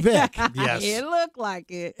Crown Vic. Yes. It looked like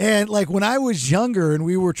it. And like when I was younger and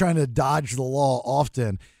we were trying to dodge the law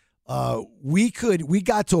often, we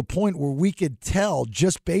got to a point where we could tell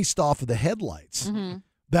just based off of the headlights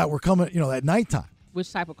that were coming, at nighttime.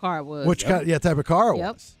 Which type of car it was. Which type of car it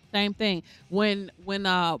was. Same thing. When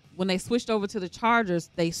they switched over to the Chargers,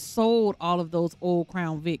 they sold all of those old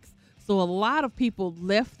Crown Vics. So a lot of people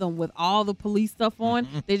left them with all the police stuff on.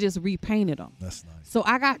 They just repainted them. That's nice. So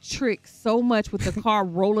I got tricked so much with the car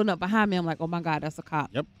rolling up behind me. I'm like, oh, my God, that's a cop.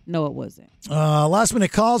 Yep. No, it wasn't. Last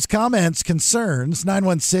minute calls, comments, concerns,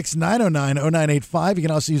 916-909-0985. You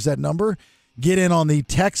can also use that number get in on the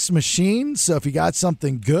text machine. So if you got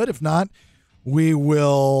something good, if not, we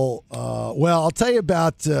will. Well, I'll tell you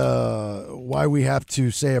about why we have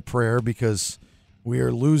to say a prayer because we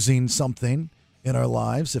are losing something in our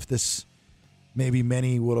lives. If this maybe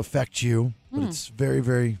many will affect you, but it's very,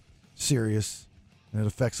 very serious, and it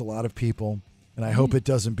affects a lot of people. And I hope it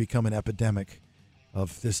doesn't become an epidemic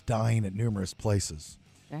of this dying at numerous places.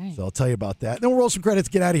 Dang. So I'll tell you about that. Then we'll roll some credits,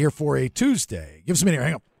 get out of here for a Tuesday. Give us a minute.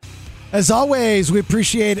 Hang on. As always, we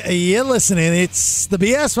appreciate you listening. It's the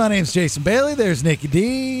BS. My name's Jason Bailey. There's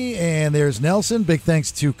NickyD, and there's Nelson. Big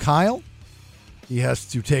thanks to Kyle. He has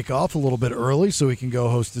to take off a little bit early so he can go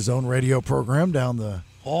host his own radio program down the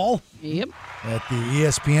hall. Yep. At the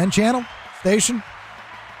ESPN channel station.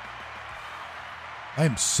 I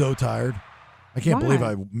am so tired. I can't believe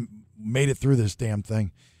I made it through this damn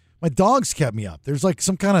thing. My dogs kept me up. There's like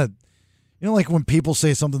some kind of, like when people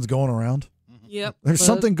say something's going around? Yep. There's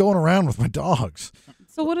something going around with my dogs.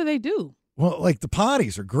 So what do they do? Well, like the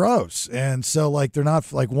potties are gross. And so like they're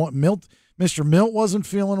not like Mr. Milt wasn't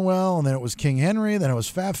feeling well. And then it was King Henry. Then it was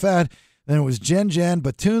Fat. Then it was Jen.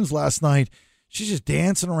 But Tunes last night, she's just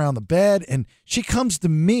dancing around the bed. And she comes to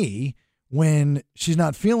me when she's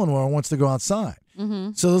not feeling well and wants to go outside.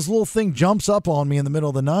 Mm-hmm. So this little thing jumps up on me in the middle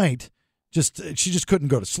of the night. She just couldn't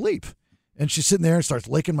go to sleep. And she's sitting there and starts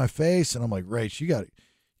licking my face. And I'm like, Rach, you got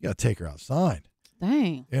to take her outside.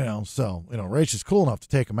 Dang. So, Rach is cool enough to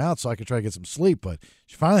take him out so I could try to get some sleep. But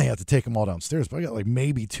she finally had to take him all downstairs. But I got like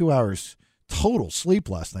maybe 2 hours total sleep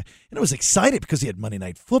last night. And I was excited because he had Monday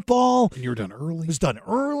Night Football. And you were done early? It was done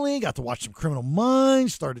early. Got to watch some Criminal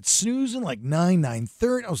Minds. Started snoozing like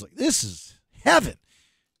 9:30. I was like, this is heaven.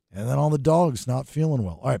 And then all the dogs not feeling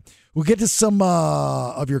well. All right, we'll get to some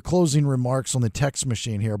of your closing remarks on the text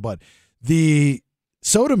machine here, but the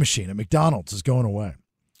soda machine at McDonald's is going away.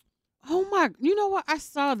 Oh, my. You know what? I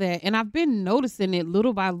saw that, and I've been noticing it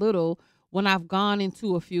little by little when I've gone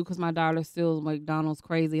into a few because my daughter's still McDonald's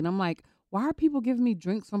crazy. And I'm like, why are people giving me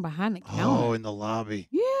drinks from behind the counter? Oh, in the lobby.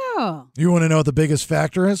 Yeah. You want to know what the biggest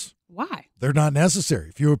factor is? Why? They're not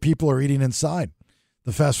necessary. Fewer people are eating inside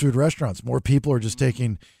the fast food restaurants. More people are just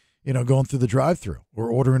taking... going through the drive-thru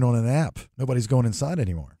or ordering on an app. Nobody's going inside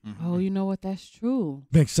anymore. Oh, you know what? That's true.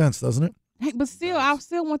 Makes sense, doesn't it? Hey, but still, I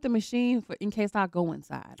still want the machine in case I go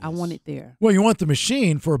inside. I want it there. Well, you want the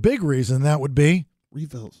machine for a big reason. That would be?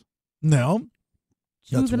 Refills. No.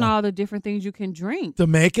 Choosing all the different things you can drink. To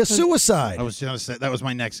make a suicide. I was going to say, that was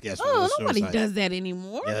my next guess. Oh, nobody does that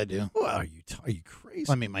anymore. Yeah, I do. Well, are you crazy?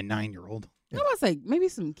 Well, I mean, my 9-year-old. I was say maybe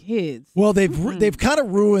some kids. Well, they've kind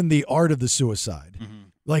of ruined the art of the suicide. Mm-hmm.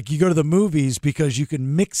 Like you go to the movies because you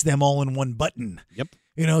can mix them all in one button. Yep.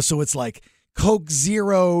 So it's like Coke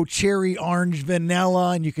Zero, cherry, orange,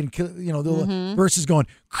 vanilla, and you can, versus going.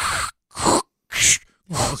 That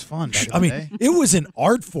was fun. Back in I the mean, day. it was an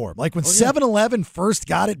art form. Like when 7-Eleven first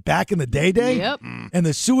got it back in the day, Yep. and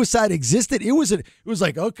the suicide existed. It was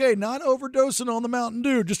like, okay, not overdosing on the Mountain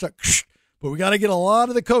Dew, just like, but we got to get a lot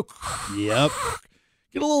of the Coke. Yep.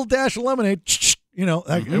 Get a little dash of lemonade.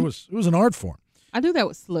 It was an art form. I do that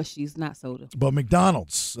with slushies, not soda. But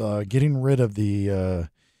McDonald's getting rid of the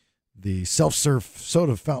self-serve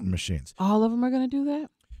soda fountain machines. All of them are going to do that?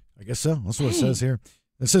 I guess so. That's what it says here.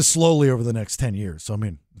 It says slowly over the next 10 years. So, I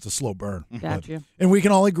mean, it's a slow burn. Gotcha. And we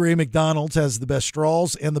can all agree McDonald's has the best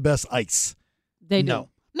straws and the best ice. They do.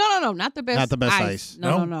 No, not the best. Not the best ice.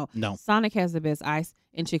 No. No. Sonic has the best ice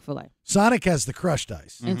and Chick-fil-A. Sonic has the crushed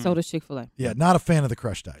ice. And so does Chick-fil-A. Yeah, not a fan of the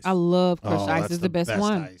crushed ice. I love crushed ice. It's the best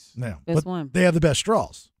one. Ice. No, Best but one. They have the best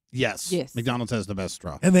straws. Yes. McDonald's has the best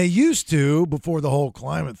straw. And they used to, before the whole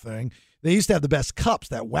climate thing, they used to have the best cups,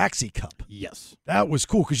 that waxy cup. Yes. That was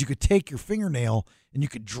cool because you could take your fingernail and you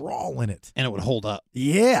could draw in it. And it would hold up.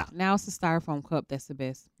 Yeah. Now it's the styrofoam cup. That's the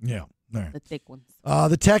best. Yeah. All right. The thick ones.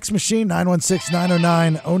 The text machine,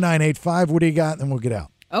 916-909-0985. What do you got? And then we'll get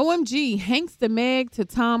out. OMG, Hanks to Meg to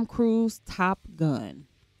Tom Cruise, Top Gun.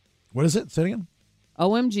 What is it? Say it again.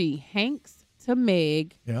 OMG, Hanks to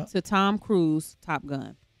Meg to Tom Cruise, Top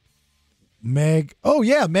Gun. Meg. Oh,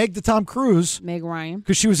 yeah. Meg to Tom Cruise. Meg Ryan.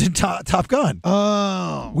 Because she was in Top Gun.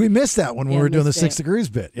 Oh. We missed that when we were doing the 6 that. Degrees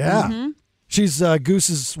bit. Yeah. Mm-hmm. She's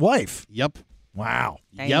Goose's wife. Yep. Wow.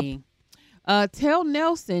 Dang. Yep. Tell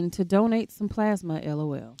Nelson to donate some plasma,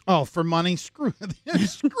 LOL. Oh, for money? Screw him.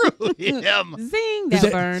 Zing, that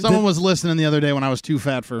burned. Someone was listening the other day when I was too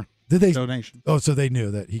fat for donation. Oh, so they knew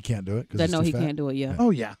that he can't do it? They know he can't do it, yeah. Oh,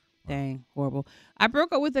 yeah. Dang, horrible. I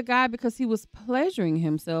broke up with a guy because he was pleasuring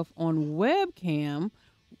himself on webcam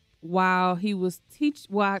while he was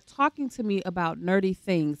talking to me about nerdy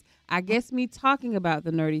things. I guess me talking about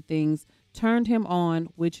the nerdy things turned him on,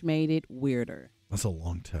 which made it weirder. That's a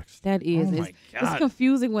long text. That is. Oh, my It's God.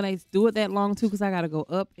 confusing when they do it that long, too, because I got to go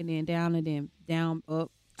up and then down and then down,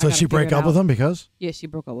 up. So did she break up with him because? Yeah, she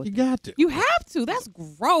broke up with him. You got to. You have to. That's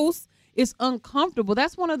gross. It's uncomfortable.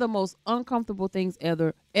 That's one of the most uncomfortable things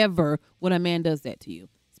ever when a man does that to you,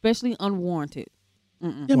 especially unwarranted.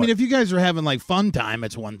 Mm-mm. Yeah, I mean, if you guys are having like fun time,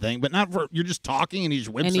 it's one thing, but not for you're just talking and he just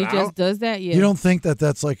whips And it he out. just does that, yeah. You don't think that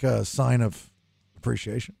that's like a sign of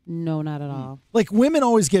appreciation? No, not at all. Like women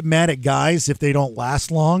always get mad at guys if they don't last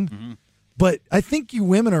long, but I think you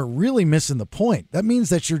women are really missing the point. That means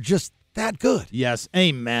that you're just that good. Yes,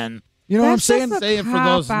 amen. You know what I'm That's saying? just a Say it for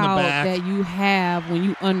those in the cop-out back. that you have when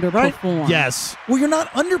you underperform. Yes. Well, you're not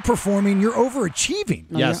underperforming. You're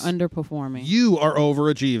overachieving. No, Yes. you're underperforming. You are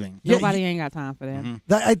overachieving. Nobody ain't got time for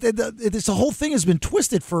that. This whole thing has been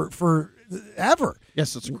twisted for ever.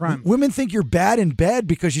 Yes, it's a crime. Women think you're bad in bed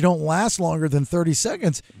because you don't last longer than 30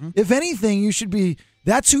 seconds. If anything, you should be.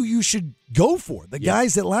 That's who you should go for. The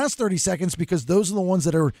guys that last 30 seconds because those are the ones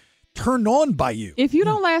that are turned on by you. If you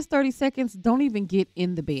don't last 30 seconds, don't even get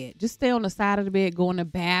in the bed. Just stay on the side of the bed, go in the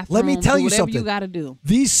bathroom. Let me tell do you whatever something. you got to do.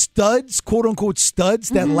 These studs, quote unquote studs,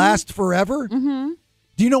 that last forever.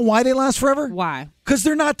 Do you know why they last forever? Why? Because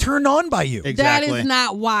they're not turned on by you. That is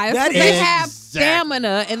not why. That They is- have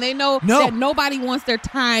stamina, and they know that nobody wants their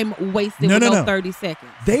time wasted with no 30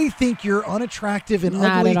 seconds. They think you're unattractive and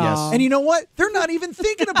Not ugly. at all. And you know what? They're not even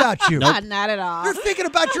thinking about you. Not at all. They're thinking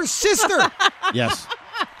about your sister. Yes.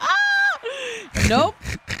 Nope.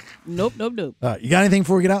 Nope. You got anything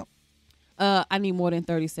before we get out? I need more than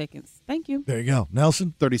 30 seconds. Thank you. There you go.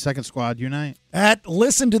 Nelson? 30-second squad unite. At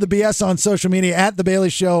Listen to the BS on social media, at The Bailey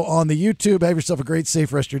Show on the YouTube. Have yourself a great,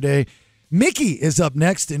 safe rest of your day. Mickey is up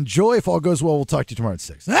next. Enjoy. If all goes well, we'll talk to you tomorrow at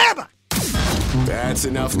 6. Bye. That's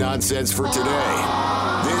enough nonsense for today.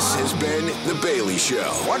 This has been The Bailey Show.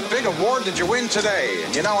 What big award did you win today?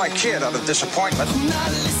 And you know I kid out of disappointment.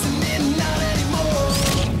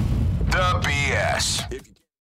 The BS.